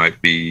rate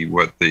might be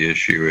what the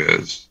issue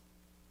is.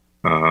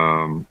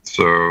 So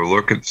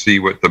see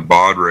what the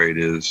baud rate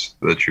is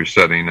that you're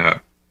setting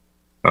up.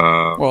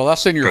 Well,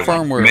 that's in your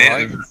firmware,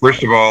 right?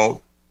 First of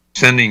all,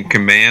 sending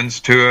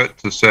commands to it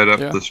to set up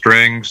the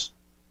strings,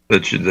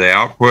 the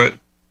output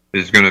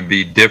is going to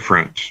be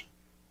different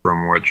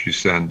from what you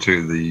send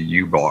to the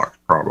U-block,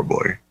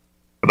 probably.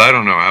 But I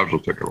don't know. I'll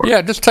just take a look.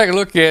 Yeah, just take a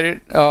look at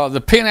it.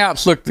 The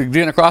pinouts look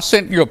identical. I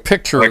sent you a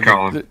picture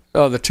of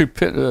the two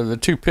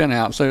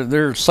pinouts.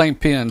 They're the same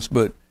pins,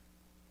 but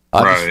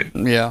I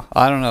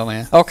don't know,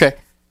 man. Okay,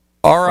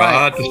 all right.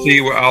 I'll have to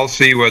see. I'll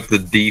see what the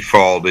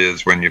default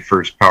is when you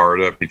first power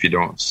it up if you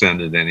don't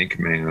send it any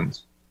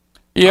commands.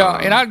 Yeah,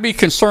 and I'd be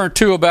concerned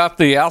too about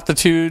the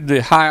altitude,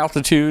 the high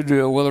altitude,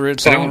 whether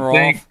it's on or off.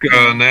 I don't think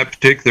on that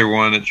particular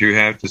one that you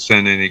have to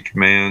send any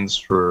commands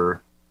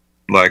for,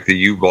 like the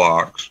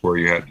U-blocks, where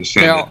you have to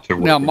send it to.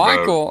 Now,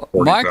 Michael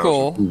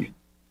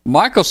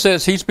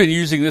says he's been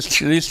using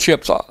these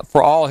chips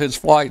for all his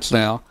flights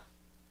now,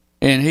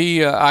 and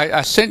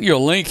I sent you a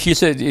link. He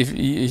said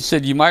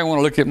you might want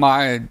to look at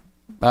my, I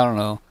don't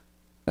know,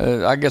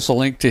 I guess a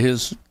link to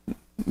his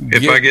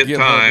if I get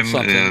time,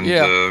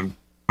 and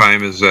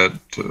time is at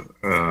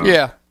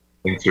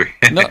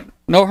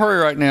no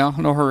hurry right now,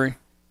 no hurry.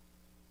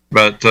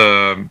 But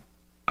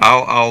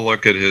I'll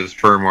look at his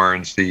firmware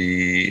and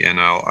see, and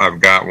I've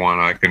got one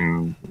I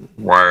can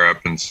wire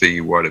up and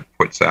see what it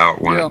puts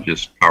out when it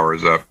just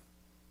powers up.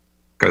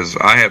 Because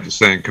I have to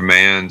send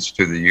commands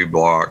to the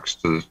U-blocks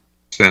to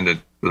send it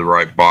to the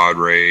right baud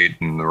rate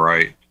and the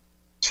right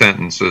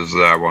sentences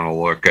that I want to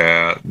look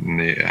at,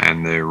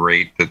 and the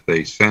rate that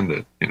they send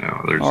it.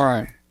 There's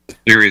a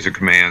series of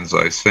commands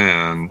I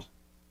send,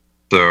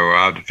 so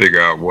I have to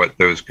figure out what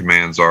those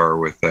commands are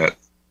with that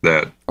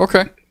ATGM.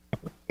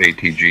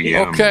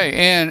 Okay,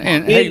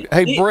 and hey,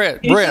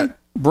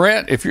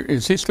 Brett,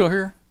 is he still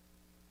here?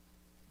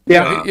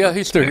 Yeah,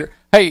 he's still here.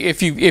 Hey,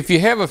 if you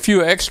have a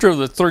few extra of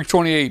the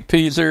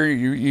 328Ps there,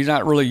 you're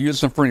not really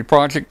using them for any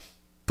project,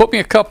 put me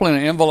a couple in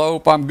an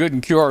envelope. I'm good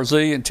in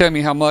QRZ, and tell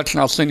me how much, and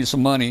I'll send you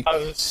some money.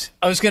 I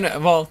was gonna.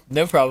 Well,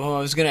 no problem. I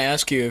was gonna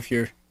ask you if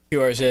your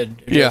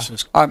QRZ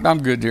adjustments. Yeah,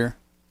 I'm good, dear.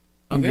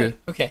 I'm good.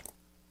 Okay.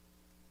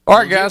 All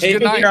right, guys.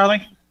 Good night,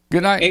 Charlie.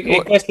 Good night.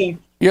 A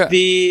question. Yeah.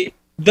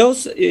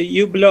 Those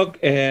U-block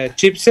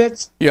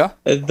chipsets. Yeah.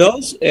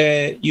 Those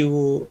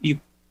you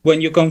when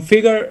you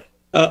configure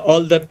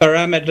all the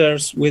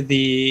parameters with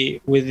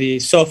the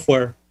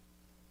software,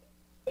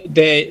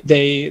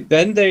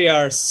 they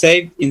are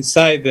saved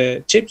inside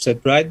the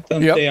chipset, right?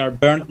 They are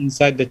burned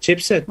inside the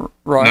chipset?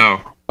 Right. No.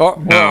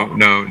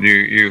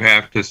 You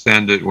have to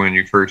send it when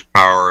you first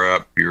power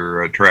up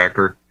your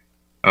tracker,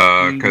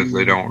 because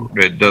they don't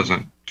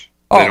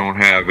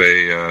have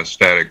a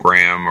static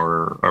RAM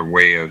or a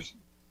way of.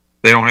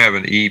 They don't have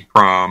an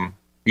EEPROM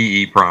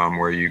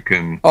where you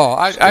can. Oh,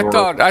 I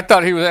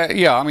thought he was.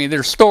 I mean,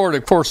 they're stored,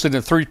 of course, in the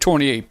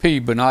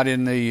 328P, but not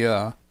in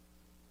the.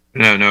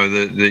 No.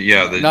 The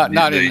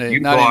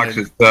U-blocks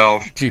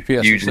itself.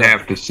 GPS you itself.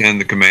 have to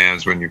send the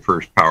commands when you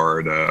first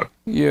power it up.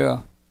 Yeah.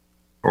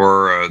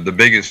 Or the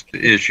biggest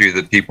issue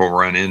that people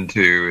run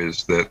into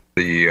is that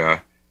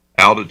the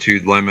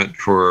altitude limit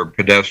for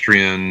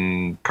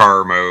pedestrian,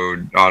 car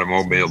mode,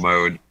 automobile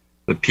mode,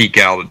 the peak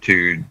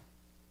altitude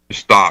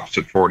stops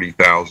at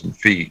 40,000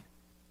 feet.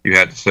 You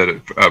had to set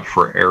it up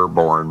for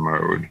airborne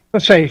mode.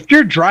 Let's say if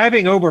you're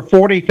driving over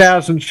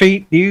 40,000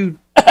 feet, you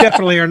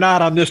definitely are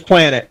not on this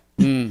planet.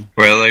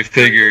 Well, they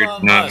figured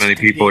not many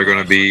people are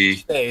going to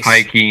be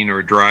hiking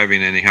or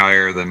driving any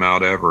higher than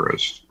Mount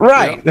Everest.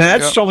 Right.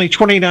 That's only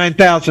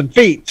 29,000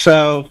 feet.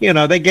 So,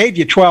 they gave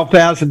you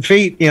 12,000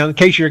 feet, in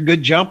case you're a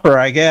good jumper,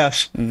 I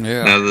guess.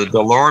 Yeah. Now, the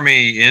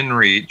DeLorme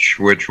InReach,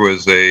 which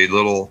was a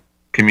little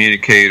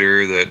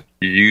communicator that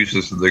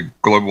uses the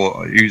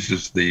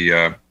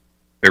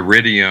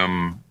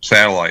Iridium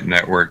satellite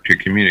network to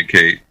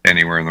communicate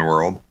anywhere in the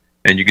world,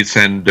 and you could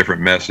send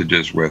different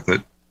messages with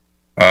it.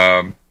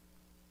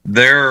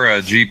 Their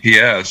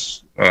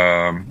GPS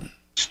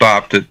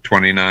stopped at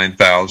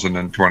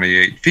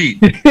 29,028 feet.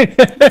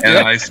 And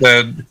I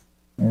said,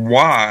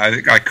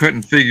 why? I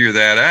couldn't figure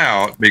that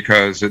out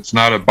because it's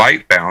not a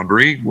byte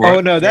boundary.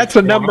 That's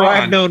a number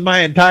I've known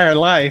my entire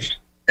life.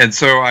 And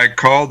so I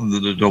called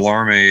the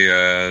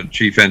DeLorme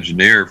chief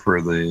engineer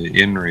for the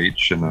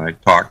InReach, and I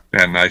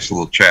had a nice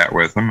little chat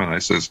with him, and I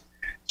says,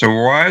 so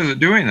why is it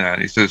doing that?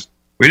 And he says,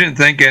 we didn't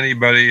think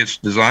it's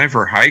designed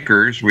for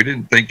hikers. We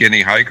didn't think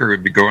any hiker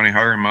would be going any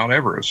higher than Mount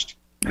Everest.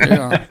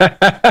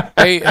 Yeah.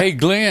 hey,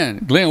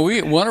 Glenn,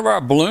 one of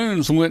our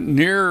balloons went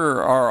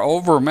near or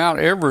over Mount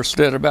Everest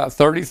at about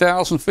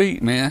 30,000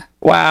 feet, man.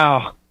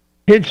 Wow.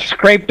 It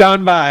scraped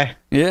on by.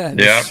 Yeah.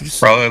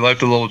 Probably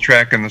left a little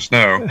track in the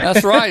snow.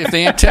 That's right. If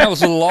the antenna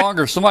was a little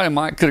longer, somebody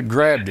could have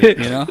grabbed it,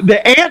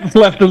 The ants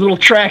left a little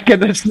track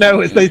in the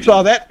snow as they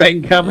saw that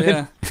thing coming.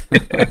 Yeah.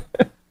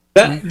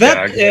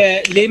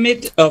 That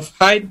limit of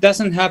height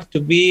doesn't have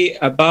to be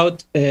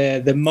about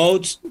the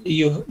modes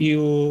you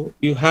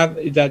have,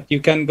 that you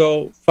can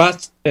go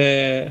fast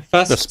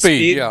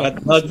speed,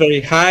 but not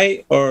very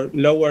high, or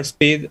lower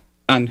speed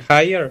and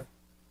higher.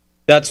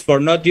 That's for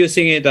not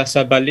using it as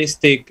a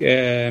ballistic.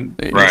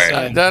 Right.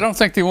 I don't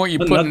think they want you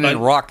putting it in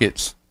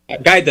rockets.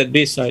 Guided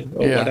missile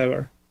or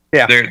whatever.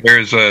 Yeah.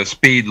 There's a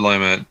speed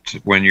limit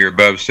when you're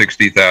above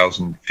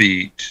 60,000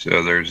 feet.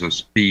 There's a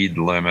speed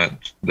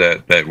limit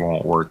that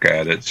won't work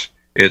at it.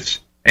 It's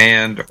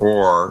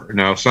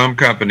now some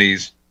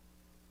companies,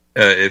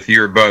 if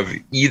you're above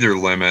either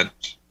limit,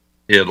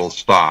 it'll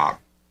stop.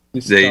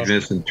 They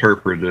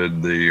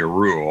misinterpreted the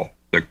rule.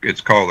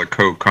 It's called a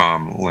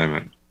COCOM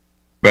limit.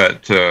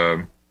 But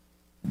the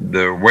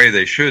way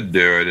they should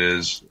do it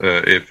is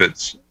if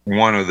it's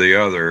one or the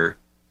other.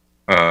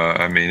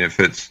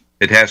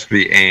 It has to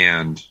be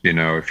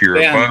if you're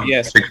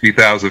above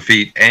 60,000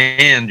 feet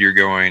and you're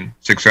going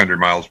 600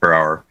 miles per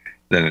hour,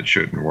 then it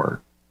shouldn't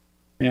work.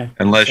 Yeah.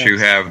 Unless you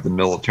have the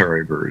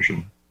military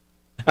version.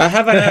 I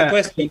have another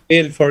question,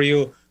 Bill, for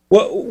you.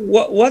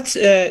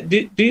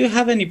 Do you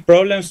have any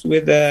problems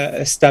with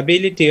the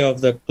stability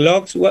of the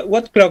clocks?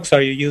 What clocks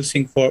are you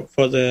using for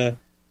the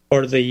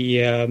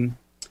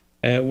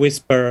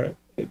Whisper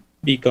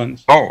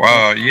beacons?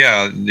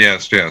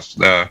 Yes.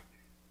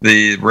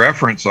 the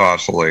reference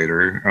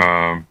oscillator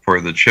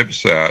for the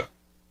chipset,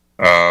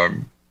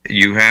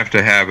 you have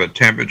to have a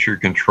temperature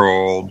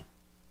controlled.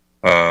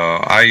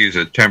 I use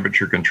a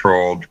temperature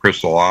controlled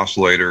crystal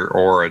oscillator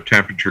or a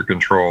temperature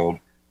controlled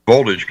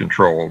voltage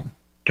controlled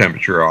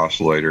temperature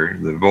oscillator.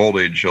 The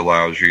voltage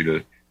allows you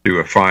to do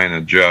a fine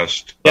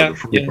adjust of the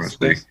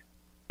frequency.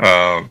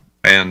 Yes.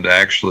 And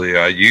actually,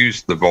 I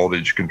use the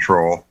voltage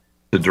control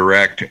to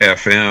direct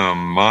FM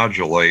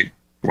modulate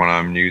when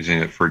I'm using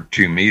it for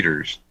 2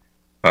 meters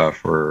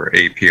for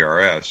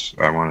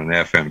APRS. I want an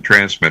FM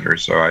transmitter,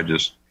 so I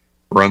just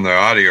run the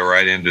audio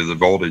right into the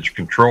voltage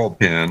control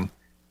pin,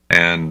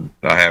 and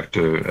I have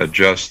to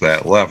adjust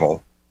that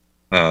level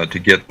to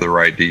get the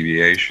right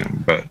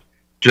deviation. But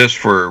just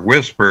for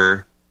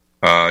Whisper,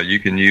 you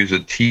can use a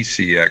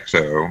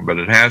TCXO, but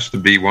it has to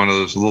be one of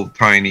those little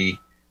tiny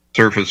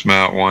surface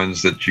mount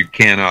ones that you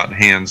cannot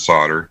hand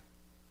solder.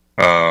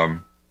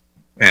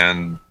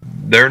 And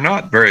they're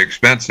not very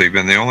expensive,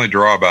 and they only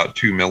draw about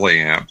 2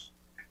 milliamps.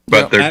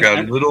 But they've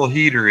got a little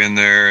heater in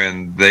there,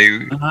 and they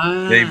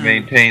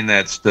maintain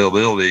that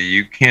stability.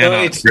 You cannot.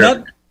 So it's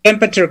not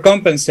temperature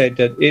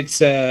compensated. It's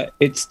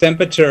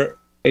temperature.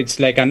 It's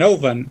like an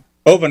oven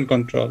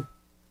control.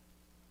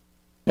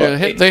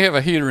 Yeah, they have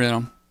a heater in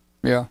them.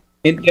 Yeah.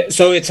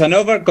 So it's an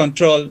oven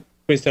control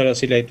crystal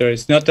oscillator.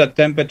 It's not a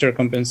temperature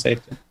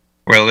compensated.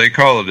 Well, they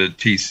call it a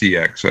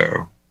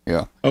TCXO.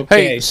 Yeah.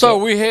 Okay. Hey, so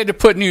we had to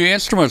put new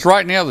instruments.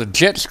 Right now, the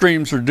jet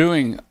streams are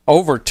doing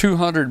over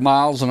 200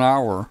 miles an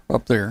hour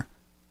up there.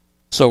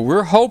 So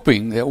we're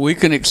hoping that we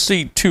can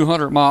exceed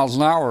 200 miles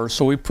an hour.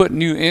 So we put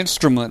new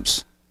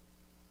instruments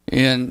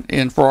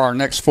in for our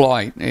next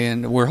flight,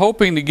 and we're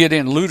hoping to get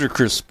in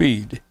ludicrous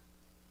speed.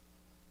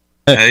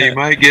 Hey, you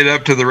might get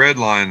up to the red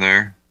line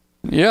there.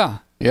 Yeah.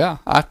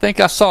 I think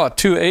I saw a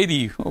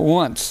 280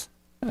 once.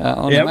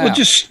 On the map. Well,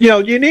 just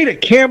you need a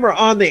camera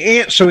on the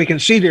ants so we can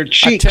see their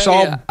cheeks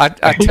all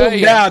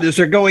zoomed out as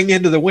they're going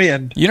into the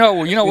wind. You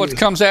know what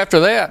comes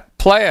after that?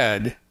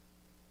 Plaid.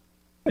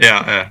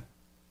 Yeah.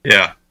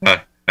 Yeah,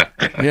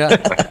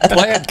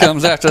 plaid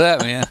comes after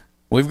that, man.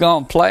 We've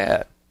gone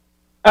plaid.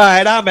 All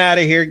right, I'm out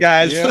of here,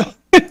 guys. Yeah.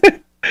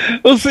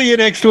 We'll see you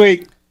next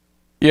week.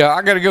 Yeah,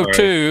 I got to go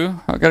too.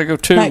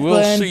 Night, we'll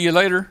Glenn. see you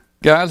later,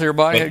 guys.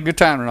 Everybody had a good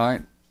time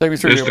tonight. Take me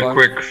through, just everybody. A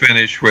quick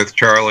finish with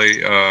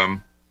Charlie.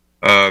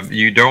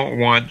 You don't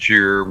want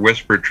your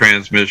Whisper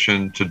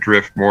transmission to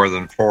drift more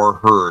than 4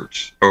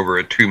 hertz over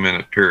a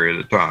 2-minute period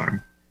of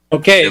time.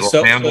 Okay,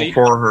 it'll handle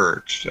 4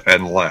 hertz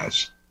and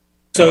less.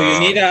 So you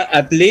need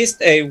at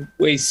least a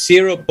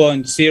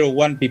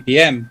 0.01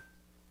 ppm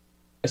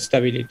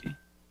stability.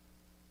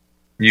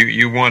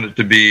 You want it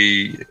to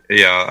be,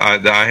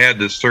 I had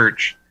to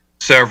search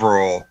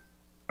several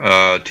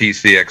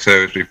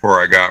TCXOs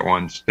before I got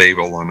one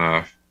stable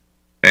enough.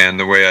 And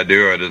the way I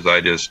do it is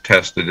I just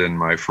test it in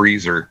my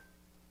freezer.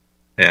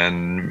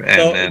 And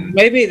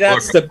maybe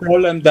that's the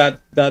problem that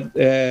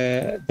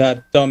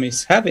Tom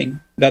is having,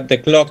 that the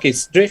clock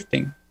is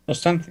drifting or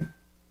something.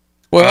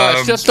 Well,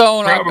 it's just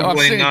on.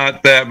 Probably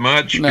not that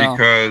much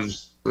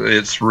because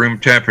it's room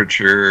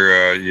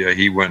temperature.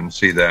 He wouldn't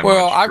see that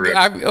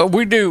much. Well,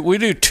 we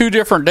do 2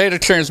 different data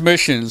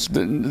transmissions.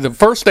 The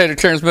first data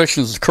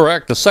transmission is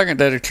correct. The second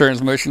data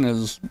transmission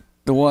is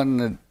the one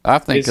that I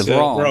think is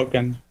wrong.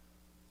 Broken.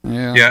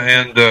 Yeah.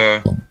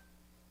 Yeah,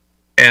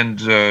 and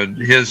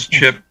his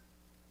chip,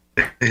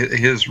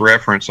 his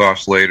reference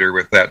oscillator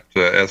with that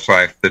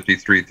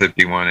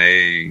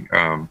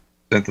SI5351A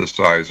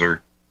synthesizer.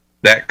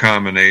 That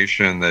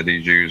combination that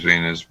he's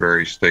using is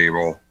very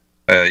stable.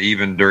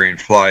 Even during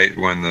flight,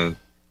 when the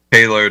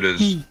payload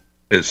is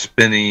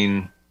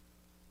spinning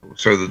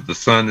so that the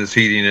sun is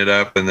heating it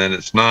up and then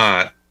it's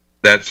not,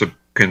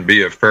 can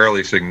be a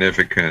fairly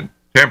significant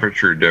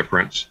temperature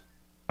difference.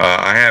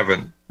 I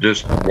haven't,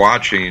 just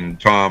watching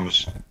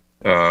Tom's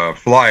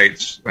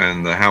flights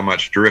and how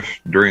much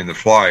drift during the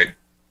flight,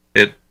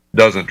 it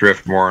doesn't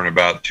drift more than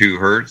about 2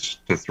 hertz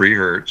to 3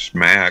 hertz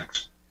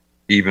max,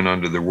 even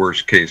under the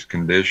worst case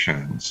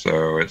conditions.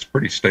 So it's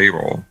pretty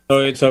stable. So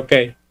it's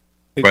okay.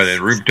 But at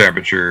room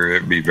temperature,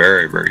 it'd be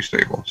very, very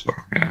stable. So,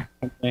 yeah.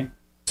 Okay.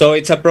 So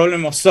it's a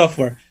problem of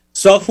software.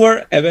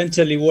 Software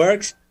eventually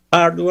works.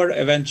 Hardware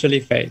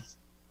eventually fails.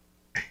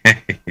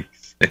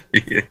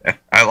 Yeah,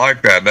 I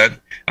like that.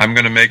 I'm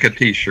going to make a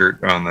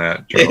T-shirt on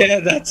that. Charles. Yeah,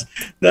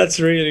 that's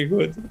really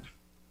good.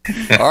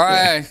 All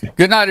right.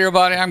 Good night,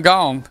 everybody. I'm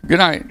gone. Good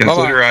night.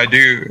 Consider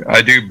Bye-bye.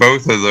 I do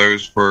both of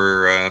those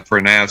for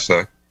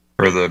NASA.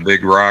 For the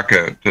big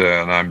rocket,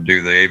 and I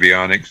do the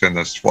avionics and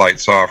the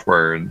flight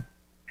software, and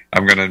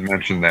I'm going to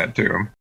mention that to him.